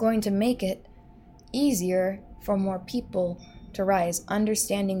 and that's going to make it easier for more people to rise,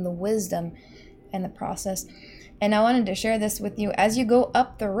 understanding the wisdom and the process. And I wanted to share this with you. As you go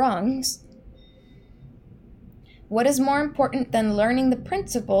up the rungs, what is more important than learning the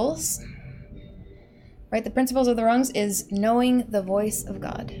principles? Right, the principles of the rungs is knowing the voice of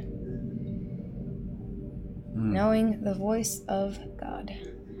God. Knowing the voice of God.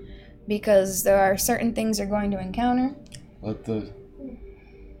 Because there are certain things you're going to encounter. Let the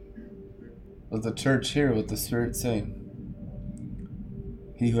church hear what the Spirit's saying.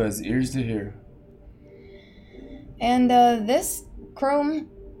 He who has ears to hear. And this chrome,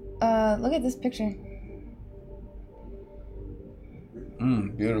 look at this picture.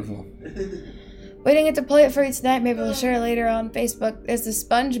 Beautiful. We didn't get to play it for you tonight. Maybe we'll share it later on Facebook. It's the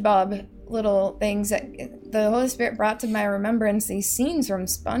SpongeBob little things that the Holy Spirit brought to my remembrance. These scenes from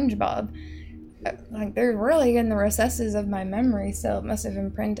SpongeBob, like they're really in the recesses of my memory, so it must have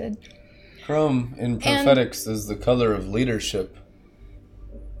imprinted. Chrome in Prophetics is the color of leadership.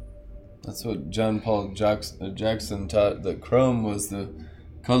 That's what John Paul Jackson taught, that chrome was the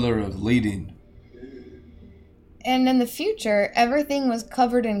color of leading. And in the future, everything was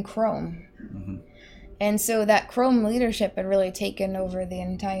covered in chrome. And so that chrome leadership had really taken over the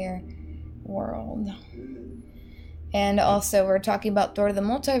entire world. And also, we're talking about Thor the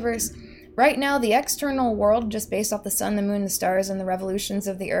Multiverse. Right now, the external world, just based off the sun, the moon, the stars, and the revolutions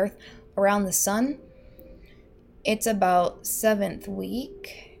of the earth around the sun, it's about 7th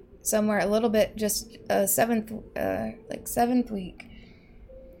week. somewhere a little bit, just seventh week.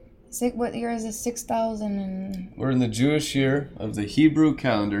 What year is this? 6,000 and... We're in the Jewish year of the Hebrew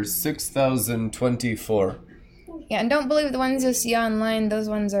calendar, 6024. Yeah, and don't believe the ones you see online. Those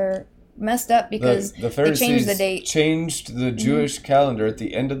ones are messed up because the they changed the date. Changed the Jewish calendar at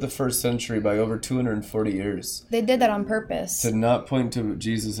the end of the 1st century by over 240 years. They did that on purpose. To not point to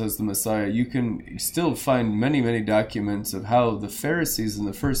Jesus as the Messiah. You can still find many, many documents of how the Pharisees in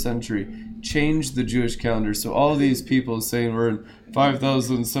the 1st century changed the Jewish calendar. So all these people saying we're in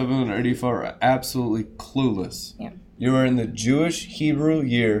 5,784 are absolutely clueless. Yeah. You are in the Jewish Hebrew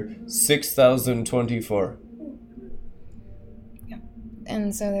year 6024.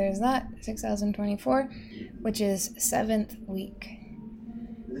 And so there's that, 6024, which is 7th week.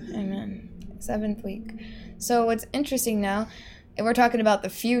 Amen. 7th week. So what's interesting now, and we're talking about the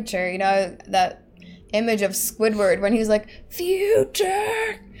future, that image of Squidward when he's like,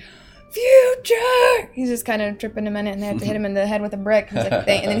 future! He's just kind of tripping a minute and they have to hit him in the head with a brick. He's like, and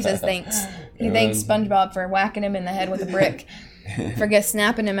then he says thanks. He thanks SpongeBob for whacking him in the head with a brick. For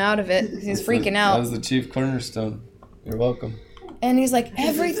snapping him out of it. He's freaking out. That was the chief cornerstone. You're welcome. And he's like,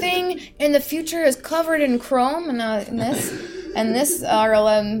 everything in the future is covered in chrome, and this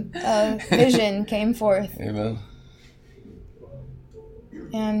RLM vision came forth. Amen.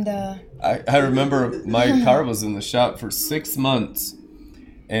 And I remember my car was in the shop for 6 months,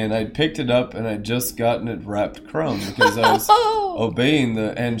 and I'd picked it up and I'd just gotten it wrapped chrome because I was obeying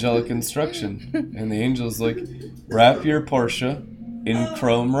the angelic instruction. And the angel's like, wrap your Porsche in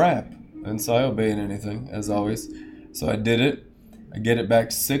chrome wrap. And so I obey anything, as always. So I did it. I get it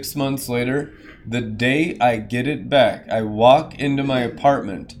back 6 months later. The day I get it back, I walk into my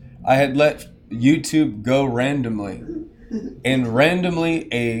apartment. I had let YouTube go randomly. And randomly,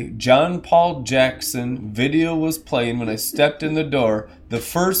 a John Paul Jackson video was playing when I stepped in the door. The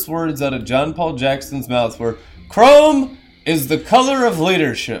first words out of John Paul Jackson's mouth were, "Chrome is the color of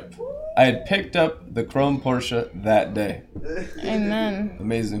leadership." I had picked up the chrome Porsche that day. Amen.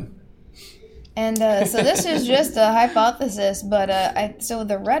 Amazing. And so this is just a hypothesis, but so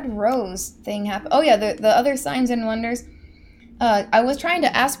the red rose thing happened. Oh yeah, the other signs and wonders. I was trying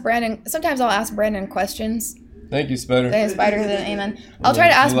to ask Brandon. Sometimes I'll ask Brandon questions. Thank you, Spider. Thank you, Spider. Amen. I'll try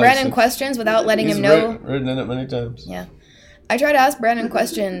to ask Brandon questions without letting him know. Written in it many times. Yeah, I try to ask Brandon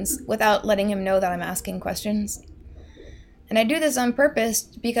questions without letting him know that I'm asking questions. And I do this on purpose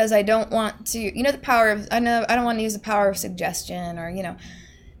because I don't want to. The power of. I don't want to use the power of suggestion or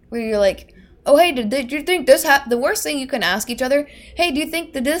where you're like, oh, hey, did you think this happened? The worst thing you can ask each other, hey, do you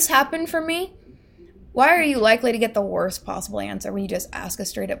think did this happen for me? Why are you likely to get the worst possible answer when you just ask a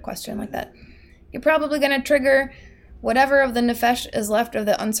straight-up question like that? You're probably going to trigger whatever of the nefesh is left of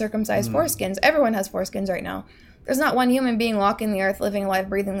the uncircumcised foreskins. Everyone has foreskins right now. There's not one human being walking the earth, living, alive,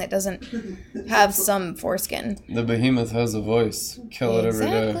 breathing that doesn't have some foreskin. The behemoth has a voice. Kill it every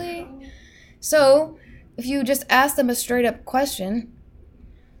day. Exactly. So, if you just ask them a straight-up question,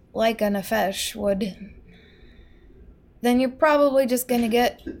 like a nefesh would, then you're probably just going to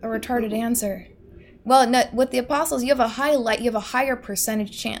get a retarded answer. Well, with the apostles, you have a higher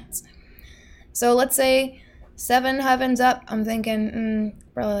percentage chance. So let's say 7 heavens up, I'm thinking,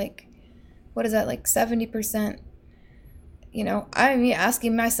 probably what is that, 70%? I'm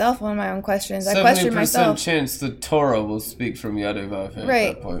asking myself one of my own questions. I question myself. 70% chance the Torah will speak from Yadevah at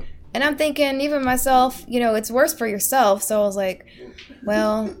that point. And I'm thinking, even myself, it's worse for yourself. So I was like,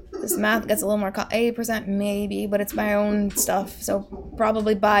 well, this math gets a little more, 80% maybe, but it's my own stuff. So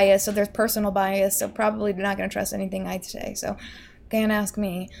probably bias. So there's personal bias. So probably not going to trust anything I say. So can't ask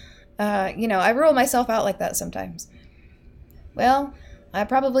me. I rule myself out like that sometimes. Well, I'm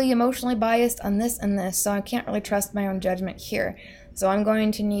probably emotionally biased on this and this. So I can't really trust my own judgment here. So I'm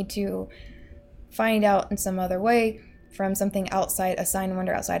going to need to find out in some other way from something outside, a sign and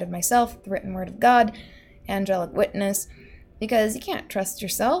wonder outside of myself, the written word of God, angelic witness, because you can't trust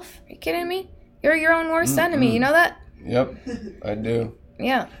yourself. Are you kidding me? You're your own worst enemy. You know that? Yep, I do.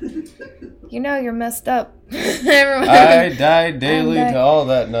 Yeah. You're messed up. I die daily to all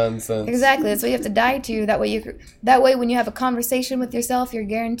that nonsense. Exactly. That's what you have to die to. That way when you have a conversation with yourself, you're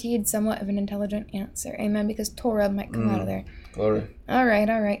guaranteed somewhat of an intelligent answer. Amen. Because Torah might come out of there. Glory. All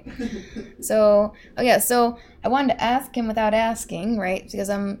right. So I wanted to ask him without asking, right? Because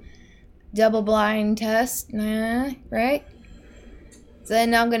I'm double blind test, right? So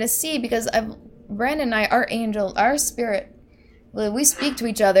then I'm going to see, because Brandon and I, our angel, our spirit, we speak to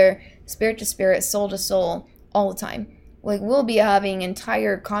each other, spirit to spirit, soul to soul, all the time. We'll be having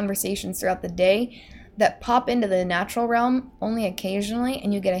entire conversations throughout the day that pop into the natural realm only occasionally,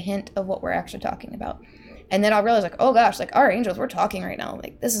 and you get a hint of what we're actually talking about. And then I'll realize, like, oh gosh, like, our angels, we're talking right now.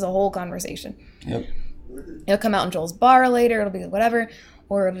 Like, this is a whole conversation. Yep. It'll come out in Joel's bar later. It'll be whatever.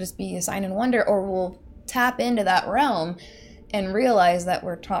 Or it'll just be a sign and wonder. Or we'll tap into that realm and realize that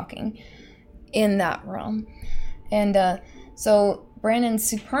we're talking in that realm. And so Brandon's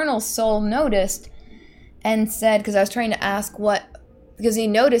supernal soul noticed and said, because I was trying to ask because he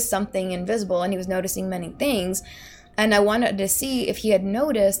noticed something invisible and he was noticing many things. And I wanted to see if he had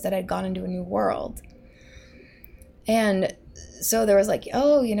noticed that I'd gone into a new world. And so there was like,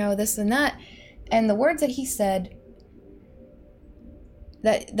 oh, this and that. And the words that he said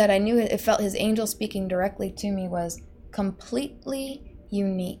that I knew it felt his angel speaking directly to me was completely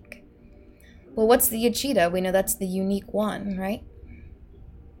unique. Well, what's the Yachida? We know that's the unique one, right?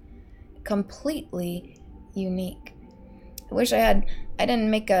 Completely unique. I wish I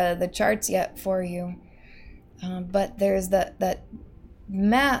didn't make the charts yet for you. But there's that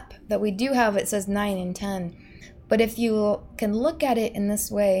map that we do have. It says 9 and 10. But if you can look at it in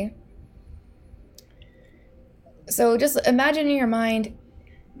this way, so just imagine in your mind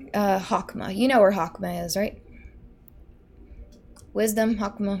Hakma. You know where Hakma is, right? Wisdom,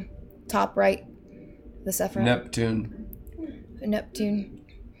 Hakma, top right, the Sapphire. Neptune.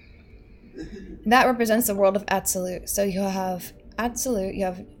 That represents the world of Absolute. So you have Absolute, you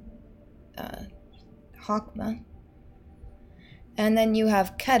have Hakma, and then you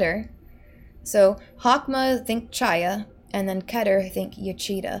have Keter. So Hakma, think Chaya, and then Keter, think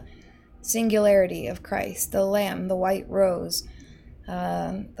Yachida. Singularity of Christ, the Lamb, the white rose,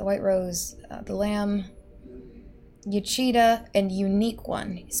 the Lamb, Yachida, and unique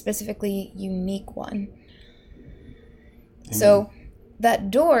one, specifically unique one. Amen. So that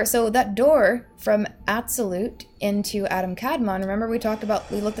door from Absolute into Adam Kadmon, remember we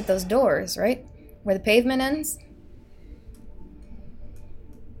looked at those doors, right? Where the pavement ends?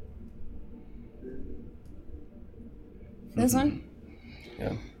 This one?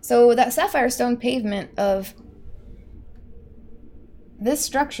 Yeah. So that sapphire stone pavement of this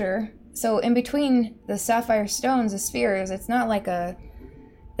structure, so in between the sapphire stones, the spheres, it's not like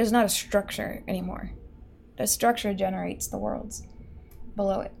there's not a structure anymore. The structure generates the worlds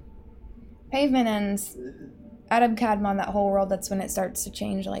below it. Pavement ends, Adam Kadmon, that whole world, that's when it starts to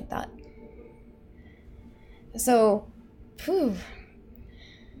change like that. So,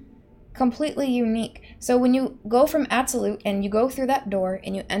 completely unique. So when you go from Absolute and you go through that door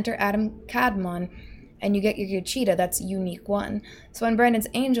and you enter Adam Kadmon and you get your Yachida, that's unique one. So when Brandon's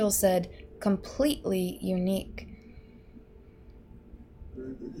angel said completely unique,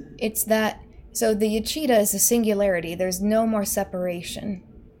 it's that, so the Yachida is a singularity. There's no more separation.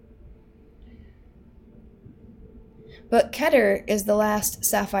 But Keter is the last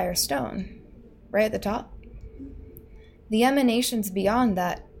sapphire stone, right at the top. The emanations beyond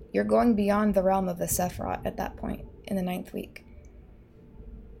that, you're going beyond the realm of the Sephiroth at that point in the 9th week.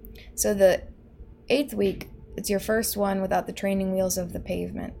 So the 8th week, it's your first one without the training wheels of the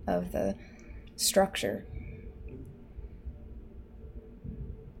pavement, of the structure.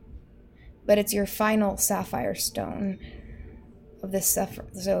 But it's your final sapphire stone of the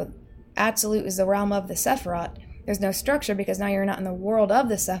Sephiroth. So Absolute is the realm of the Sephiroth. There's no structure because now you're not in the world of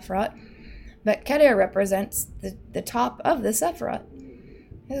the Sephiroth. But Keter represents the top of the Sephiroth.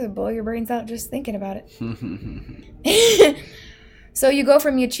 It'll blow your brains out just thinking about it. So you go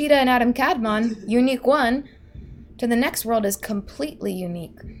from Yachida and Adam Kadmon, unique one, to the next world is completely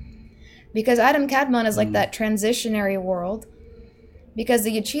unique. Because Adam Kadmon is like that transitionary world. Because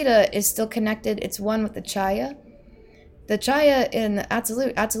the Yachida is still connected, it's one with the Chaya. The Chaya in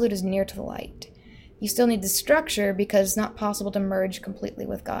Absolute is near to the light. You still need the structure because it's not possible to merge completely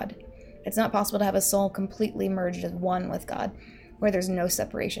with God. It's not possible to have a soul completely merged as one with God, where there's no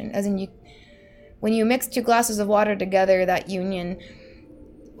separation. As in, when you mix 2 glasses of water together, that union,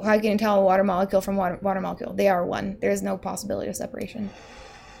 how can you tell a water molecule from water molecule? They are one. There is no possibility of separation.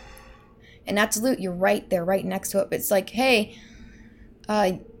 In Absolute, you're right there, right next to it. But it's like, hey,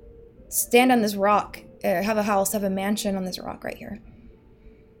 stand on this rock, have a house, have a mansion on this rock right here.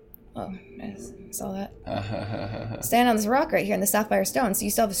 Oh, I saw that. Stand on this rock right here in the sapphire stone. So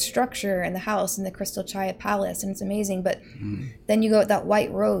you still have the structure and the house and the crystal Chaya palace, and it's amazing. But then you go with that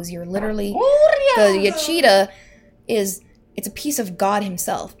white rose. You're literally, the Yachida it's a piece of God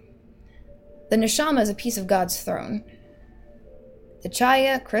himself. The Neshama is a piece of God's throne. The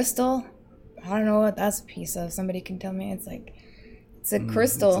Chaya, crystal, I don't know what that's a piece of. Somebody can tell me. It's a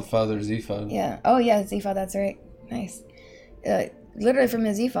crystal. It's a father's ephod. Yeah. Oh, yeah, it's ephod. That's right. Nice. Literally from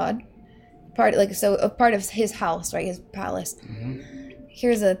his ephod. Part of his house, right? His palace. Mm-hmm.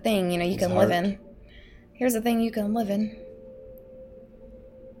 Here's a thing, you can live in. Here's a thing you can live in.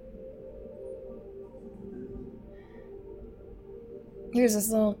 Here's this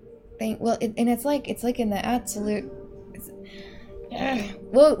little thing. Well, and it's like in the absolute.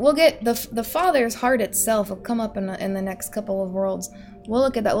 We'll get the Father's heart itself will come up in the next couple of worlds. We'll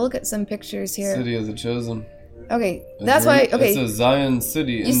look at that. We'll look at some pictures here. City of the chosen. Okay, that's why. Okay, it's a Zion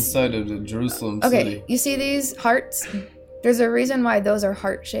city inside of the Jerusalem city. Okay, you see these hearts? There's a reason why those are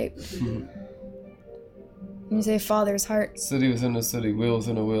heart shaped. You say Father's heart. City within a city, wheel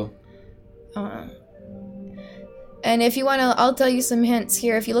within a wheel. And if you want to, I'll tell you some hints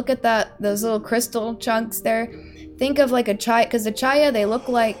here. If you look at those little crystal chunks there, think of like a chaya, because the chaya, they look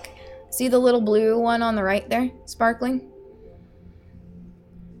like, see the little blue one on the right there, sparkling?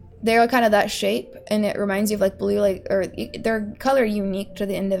 They're kind of that shape, and it reminds you of like blue, like, or their color unique to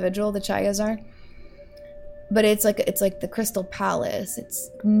the individual, the chayas are. But it's like the crystal palace.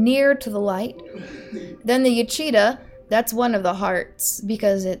 It's near to the light. Then the Yachida, that's one of the hearts,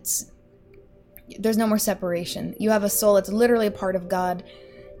 because there's no more separation. You have a soul that's literally a part of God,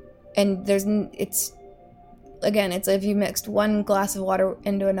 and it's if you mixed one glass of water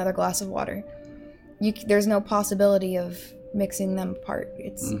into another glass of water, there's no possibility of mixing them apart.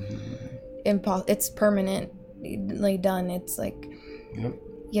 It's it's permanently done. It's like, yep.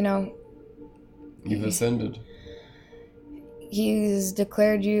 You've ascended. He's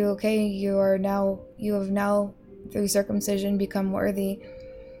declared you, okay, you have now through circumcision become worthy.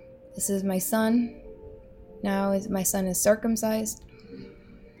 This is my son. Now my son is circumcised.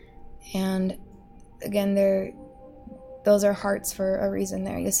 And again, those are hearts for a reason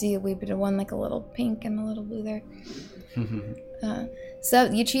there. You see we did one like a little pink and a little blue there.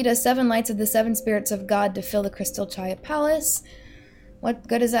 Yachida, 7 lights of the 7 spirits of God to fill the crystal chaya palace. What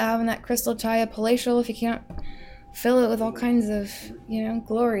good is it having that crystal chaya palatial if you can't fill it with all kinds of,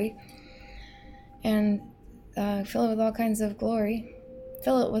 glory? And fill it with all kinds of glory.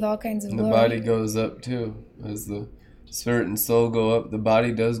 And the body goes up too. As the spirit and soul go up, the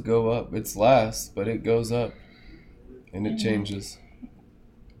body does go up. It's last, but it goes up. And it changes.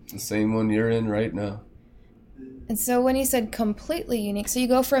 The same one you're in right now. And so when he said completely unique, so you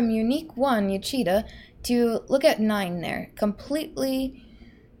go from unique 1, Yachida, to look at 9 there. Completely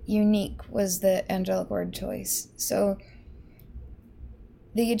unique was the angelic word choice. So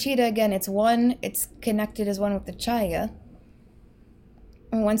the Yachida, again, it's connected as one with the Chaya.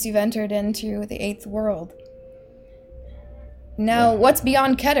 And once you've entered into the 8th world. Now, what's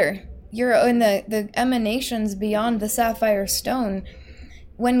beyond Keter? You're in the emanations beyond the sapphire stone.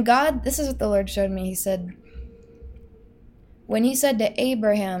 When God, this is what the Lord showed me, he said, when he said to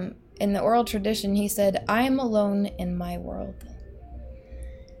Abraham, in the oral tradition, he said, I am alone in my world.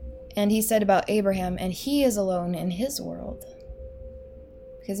 And he said about Abraham, and he is alone in his world.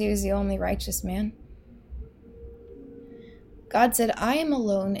 Because he was the only righteous man. God said, I am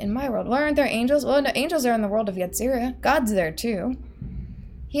alone in my world. Well, aren't there angels? Well, no, angels are in the world of Yetzirah. God's there too.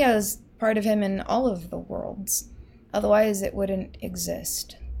 He has part of him in all of the worlds. Otherwise, it wouldn't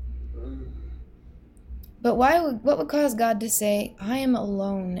exist. But what would cause God to say, I am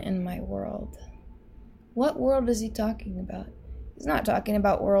alone in my world? What world is he talking about? He's not talking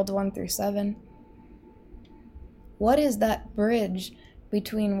about worlds 1 through 7. What is that bridge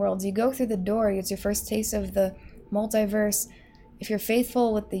between worlds? You go through the door, it's your first taste of the multiverse. If you're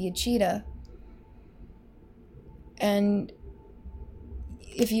faithful with the Yachida, and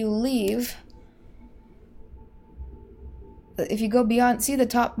if you leave, if you go beyond, see the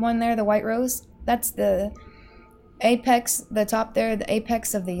top one there, the white rose? That's the apex, the top there, the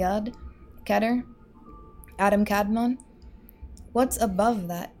apex of the Yud, Keter, Adam Kadmon. What's above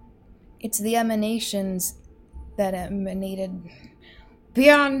that? It's the emanations that emanated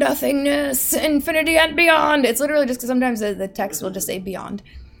beyond nothingness, infinity and beyond. It's literally just because sometimes the text will just say beyond.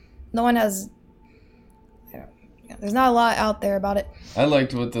 No one has, there's not a lot out there about it. I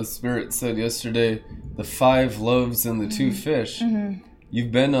liked what the Spirit said yesterday, the 5 loaves and the 2 fish.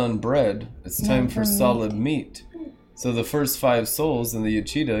 You've been on bread. It's time for solid meat. So the first 5 souls in the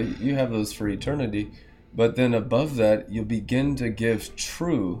Yachida, you have those for eternity. But then above that, you'll begin to give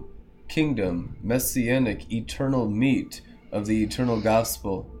true kingdom, messianic, eternal meat of the eternal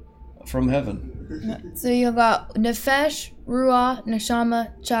gospel from heaven. So you've got Nefesh, Ruah,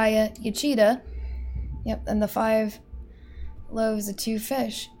 Neshama, Chaya, Yachida. Yep, and the 5 loaves, the 2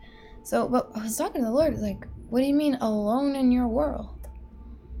 fish. So, but I was talking to the Lord, like, what do you mean alone in your world?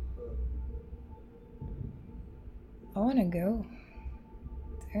 I want to go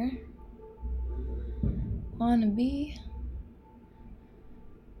there. Want to be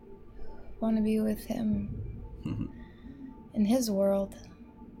with him in his world.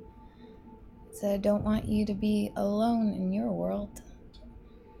 So I don't want you to be alone in your world.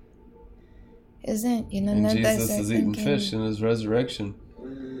 isn't, you know, And then I Jesus start is eating thinking, fish in his resurrection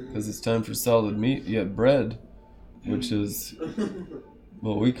because it's time for solid meat, yet bread, which is,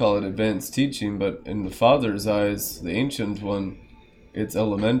 well, we call it advanced teaching, but in the Father's eyes, the Ancient One, it's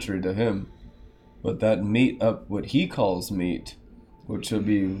elementary to him. But that meat up, what he calls meat, which will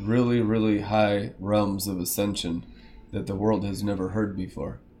be really, really high realms of ascension that the world has never heard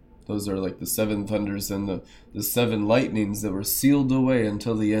before. Those are like the seven thunders and the seven lightnings that were sealed away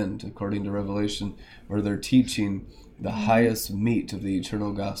until the end, according to Revelation, where they're teaching the highest meat of the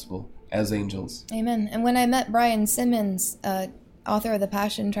eternal gospel as angels. Amen. And when I met Brian Simmons, author of the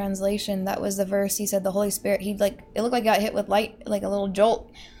Passion Translation, that was the verse. He said the Holy Spirit, it looked like he got hit with light, like a little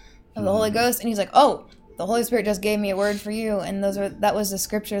jolt of the Holy Ghost, and he's like, oh, the Holy Spirit just gave me a word for you. And that was the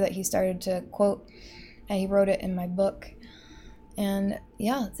scripture that he started to quote, and he wrote it in my book. And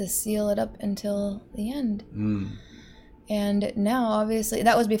yeah, to seal it up until the end. And now, obviously,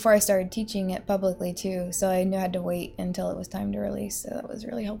 that was before I started teaching it publicly too, so I knew I had to wait until it was time to release, so that was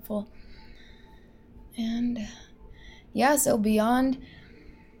really helpful. And yeah, so beyond,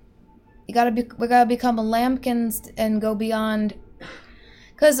 we gotta become a lambkins and go beyond.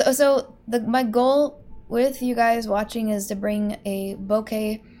 My goal with you guys watching is to bring a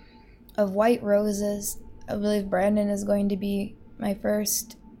bouquet of white roses. I believe Brandon is going to be my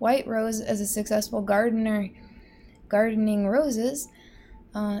first white rose as a successful gardening roses.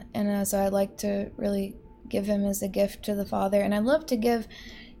 So I'd like to really give him as a gift to the Father. And I'd love to give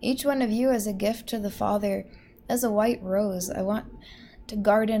each one of you as a gift to the Father as a white rose. I want to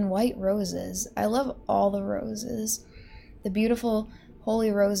garden white roses. I love all the roses, the beautiful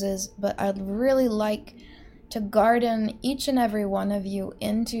holy roses, but I'd really like to garden each and every one of you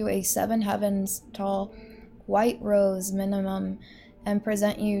into a 7 heavens tall white rose minimum and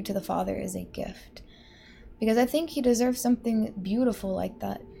present you to the Father as a gift. Because I think he deserves something beautiful like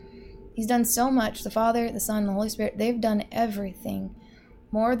that. He's done so much. The Father, the Son, the Holy Spirit, they've done everything.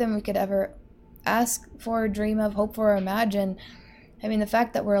 More than we could ever ask for, dream of, hope for, or imagine. I mean, the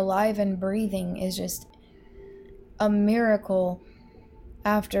fact that we're alive and breathing is just a miracle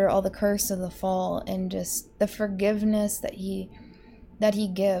after all the curse of the fall, and just the forgiveness that he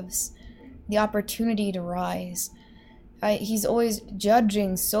gives, the opportunity to rise. He's always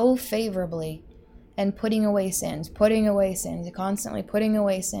judging so favorably and putting away sins, constantly putting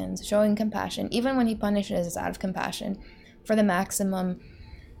away sins, showing compassion. Even when he punishes, it's out of compassion for the maximum,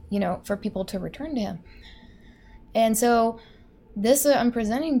 for people to return to him. And so this I'm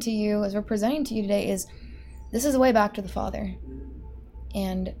presenting to you, as we're presenting to you today, this is the way back to the Father.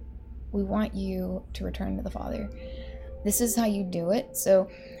 And we want you to return to the Father. This is how you do it. So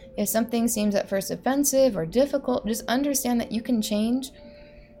if something seems at first offensive or difficult, just understand that you can change.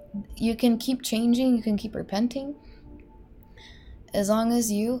 You can keep changing. You can keep repenting. As long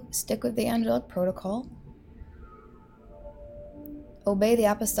as you stick with the angelic protocol, obey the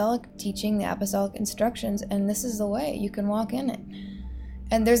apostolic teaching, the apostolic instructions, and this is the way you can walk in it.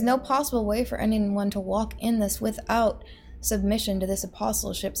 And there's no possible way for anyone to walk in this without submission to this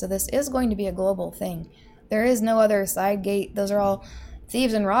apostleship. So this is going to be a global thing. There is no other side gate. Those are all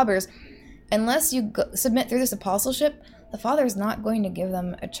thieves and robbers. Unless you submit through this apostleship, the Father is not going to give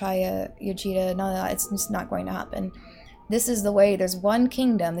them a chaya, yochida, none of that. It's just not going to happen. This is the way. There's one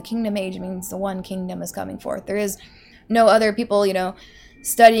kingdom. The kingdom age means the one kingdom is coming forth. There is no other people,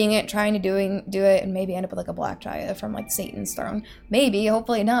 studying it, trying to do it, and maybe end up with like a black chaya from like Satan's throne. Maybe,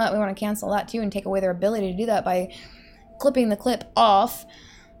 hopefully not. We want to cancel that too and take away their ability to do that by clipping the clip off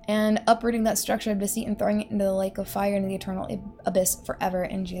and uprooting that structure of deceit and throwing it into the lake of fire, into the eternal abyss forever,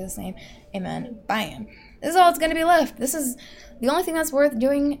 in Jesus' name. Amen. Bam. This is all that's going to be left. This is the only thing that's worth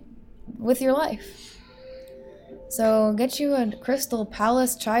doing with your life. So get you a crystal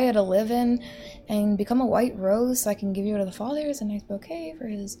palace chaya to live in and become a white rose so I can give you to the Father as a nice bouquet for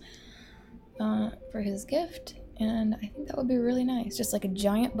his gift. And I think that would be really nice. Just like a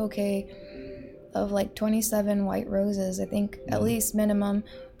giant bouquet of like 27 white roses, I think, at least minimum.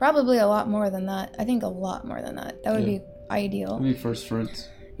 Probably a lot more than that. I think a lot more than that. That would be ideal. Maybe first fruits.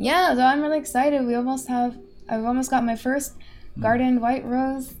 Yeah, so I'm really excited. I've almost got my first gardened white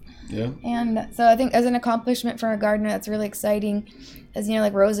rose. Yeah. And so I think as an accomplishment for a gardener, that's really exciting. As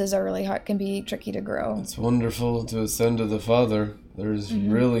like roses are really hard, can be tricky to grow. It's wonderful to ascend to the Father. There's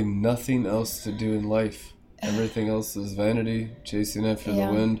really nothing else to do in life. Everything else is vanity, chasing after the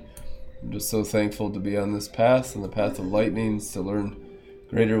wind. I'm just so thankful to be on this path, and the path of lightnings, to learn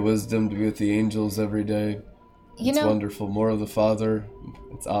greater wisdom, to be with the angels every day. It's wonderful. More of the Father.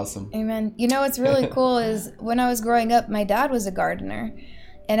 It's awesome. Amen. What's really cool is when I was growing up, my dad was a gardener.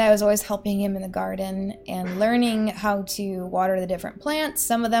 And I was always helping him in the garden and learning how to water the different plants.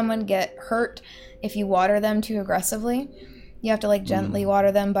 Some of them would get hurt if you water them too aggressively. You have to like gently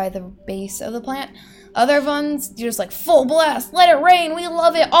water them by the base of the plant. Other ones, you just like full blast, let it rain, we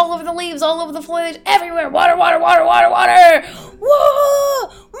love it, all over the leaves, all over the foliage, everywhere, water, water, water, water, water!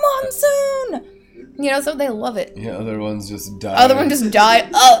 Whoa! Monsoon! You know, so they love it. Yeah, other ones just die. Other one just died.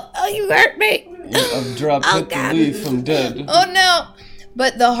 Oh, you hurt me! A drop hit the leaf, I'm dead. Oh no!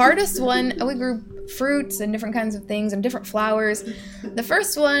 But the hardest one, we grew fruits and different kinds of things and different flowers. The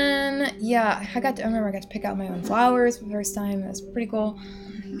first one, yeah, I remember I got to pick out my own flowers for the first time. It was pretty cool.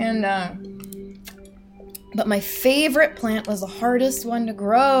 And, but my favorite plant was the hardest one to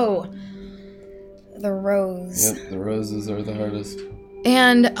grow. The rose. Yep, the roses are the hardest.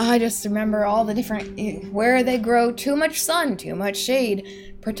 And I just remember all the different, where they grow, too much sun, too much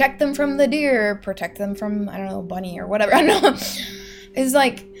shade, protect them from the deer, protect them from, I don't know, bunny or whatever, I don't know. It's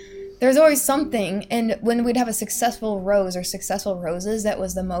like, there's always something, and when we'd have a successful rose or successful roses, that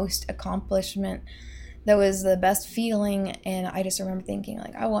was the most accomplishment, that was the best feeling, and I just remember thinking,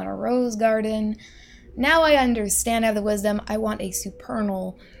 like, I want a rose garden. Now I understand, I have the wisdom, I want a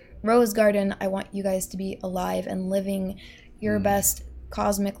supernal rose garden. I want you guys to be alive and living your best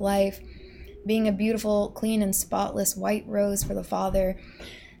cosmic life, being a beautiful, clean, and spotless white rose for the Father.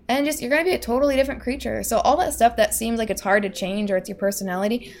 And just, you're going to be a totally different creature. So all that stuff that seems like it's hard to change or it's your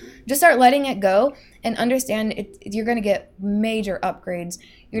personality, just start letting it go and understand you're going to get major upgrades.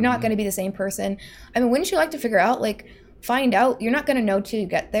 You're not going to be the same person. I mean, wouldn't you like to figure out, like, find out? You're not going to know till you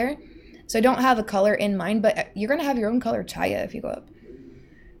get there. So don't have a color in mind, but you're going to have your own color chaya if you go up.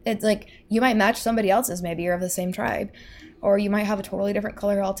 It's like, you might match somebody else's, maybe you're of the same tribe. Or you might have a totally different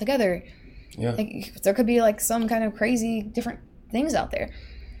color altogether. Yeah. Like, there could be, like, some kind of crazy different things out there.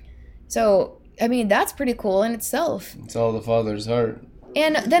 So, I mean, that's pretty cool in itself. It's all the Father's heart.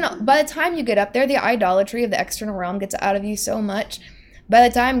 And then by the time you get up there, the idolatry of the external realm gets out of you so much. By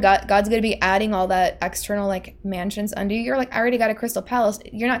the time God's going to be adding all that external, like, mansions under you, you're like, I already got a crystal palace.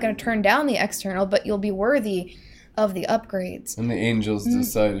 You're not going to turn down the external, but you'll be worthy of the upgrades. And the angels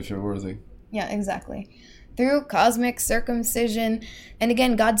decide if you're worthy. Yeah, exactly. Through cosmic circumcision, and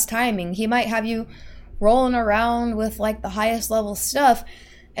again, God's timing. He might have you rolling around with, like, the highest level stuff,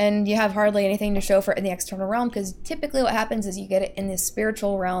 and you have hardly anything to show for it in the external realm, because typically what happens is you get it in the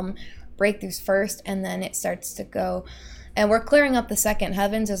spiritual realm, breakthroughs first, and then it starts to go. And we're clearing up the second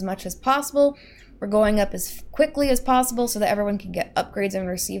heavens as much as possible. We're going up as quickly as possible so that everyone can get upgrades and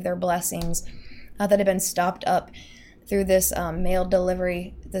receive their blessings that have been stopped up through this mail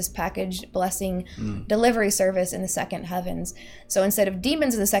delivery, this package blessing delivery service in the second heavens. So instead of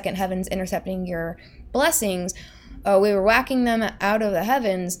demons in the second heavens intercepting your blessings, we were whacking them out of the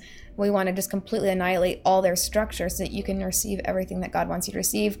heavens. We want to just completely annihilate all their structure so that you can receive everything that God wants you to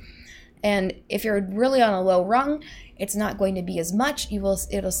receive. And if you're really on a low rung, it's not going to be as much. It'll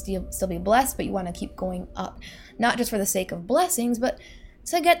still be blessed, but you want to keep going up. Not just for the sake of blessings, but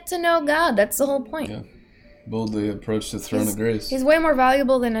to get to know God. That's the whole point. Yeah. Boldly approach the throne of grace. He's way more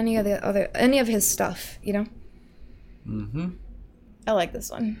valuable than any of his stuff, you know? Mm-hmm. I like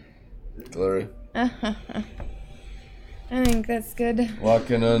this one. Glory. I think that's good.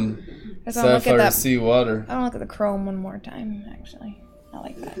 Walking on sapphire sea water. I want to look at the chrome one more time, actually. I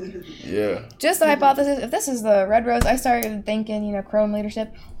like that. Yeah. Just the hypothesis, if this is the red rose, I started thinking, chrome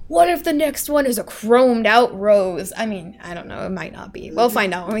leadership. What if the next one is a chromed out rose? I mean, I don't know. It might not be. We'll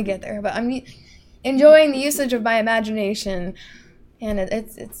find out when we get there. But I'm enjoying the usage of my imagination, and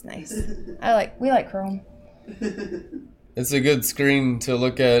it's nice. We like chrome. It's a good screen to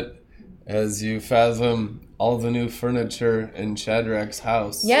look at as you fathom all the new furniture in Shadrach's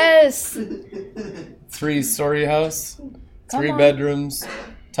house. Yes! 3-story house, 3 bedrooms.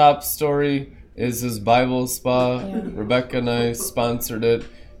 Top story is his Bible spa. Yeah. Rebecca and I sponsored it.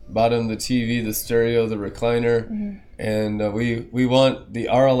 Bought him the TV, the stereo, the recliner. Mm-hmm. And we want the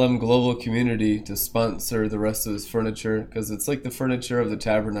RLM global community to sponsor the rest of his furniture, because it's like the furniture of the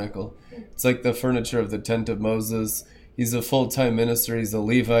tabernacle. It's like the furniture of the tent of Moses. He's a full-time minister. He's a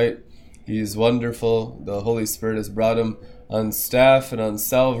Levite. He's wonderful. The Holy Spirit has brought him on staff and on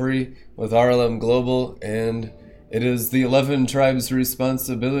salary with RLM Global, and it is the 11 tribes'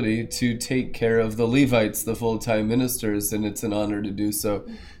 responsibility to take care of the Levites, the full-time ministers, and it's an honor to do so.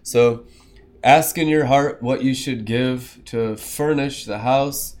 So ask in your heart what you should give to furnish the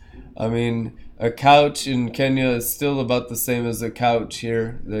house. I mean, a couch in Kenya is still about the same as a couch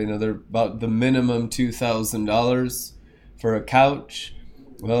here. They're about the minimum $2,000 for a couch.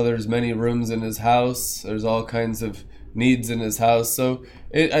 Well, there's many rooms in his house. There's all kinds of needs in his house. So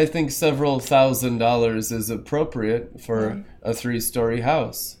I think several $1,000s is appropriate for a 3-story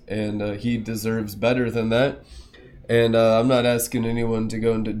house, and he deserves better than that. And I'm not asking anyone to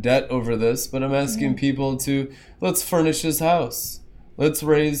go into debt over this, but I'm asking people to, let's furnish his house. Let's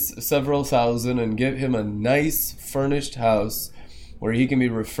raise several thousand and give him a nice furnished house where he can be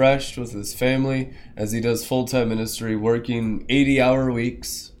refreshed with his family as he does full-time ministry, working 80-hour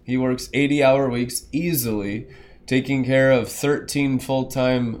weeks. He works 80-hour weeks easily, taking care of 13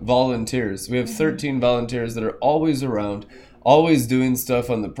 full-time volunteers. We have 13 volunteers that are always around, always doing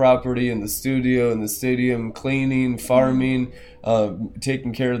stuff on the property, in the studio, in the stadium, cleaning, farming,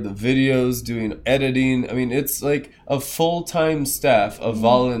 taking care of the videos, doing editing. I mean, it's like a full-time staff of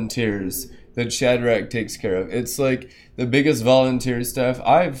volunteers that Shadrach takes care of. It's like the biggest volunteer staff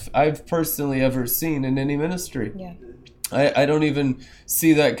I've personally ever seen in any ministry. Yeah. I don't even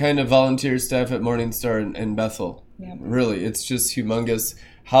see that kind of volunteer staff at Morning Star in Bethel. Yeah. Really, it's just humongous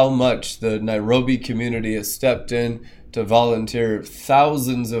how much the Nairobi community has stepped in to volunteer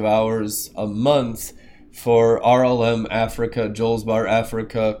thousands of hours a month for RLM Africa, Joel's Bar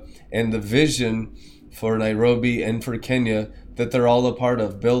Africa, and the vision for Nairobi and for Kenya that they're all a part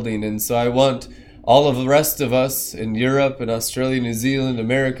of building. And so I want all of the rest of us in Europe and Australia, New Zealand,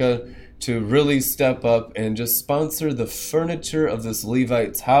 America to really step up and just sponsor the furniture of this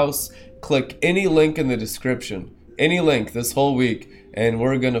Levite's house. Click any link in the description, any link this whole week, and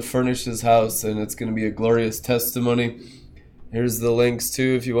we're going to furnish his house, and it's going to be a glorious testimony. Here's the links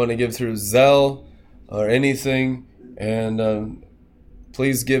too if you want to give through Zelle or anything. And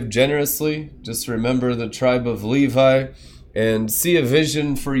please give generously. Just remember the tribe of Levi and see a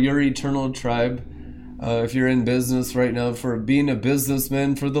vision for your eternal tribe. If you're in business right now, for being a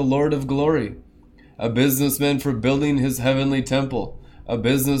businessman for the Lord of glory, a businessman for building his heavenly temple, a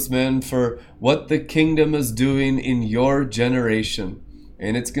businessman for what the kingdom is doing in your generation.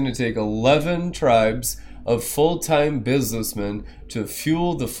 And it's going to take 11 tribes of full-time businessmen to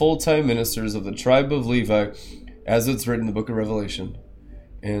fuel the full-time ministers of the tribe of Levi, as it's written in the book of Revelation.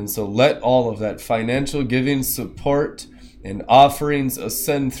 And so let all of that financial giving, support, and offerings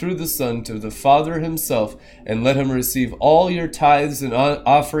ascend through the Son to the Father himself, and let him receive all your tithes and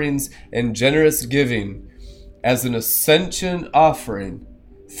offerings and generous giving as an ascension offering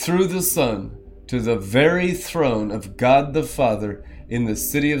through the Son to the very throne of God the Father in the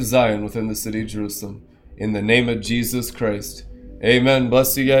city of Zion within the city of Jerusalem. In the name of Jesus Christ. Amen.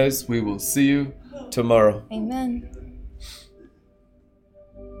 Bless you guys. We will see you tomorrow. Amen.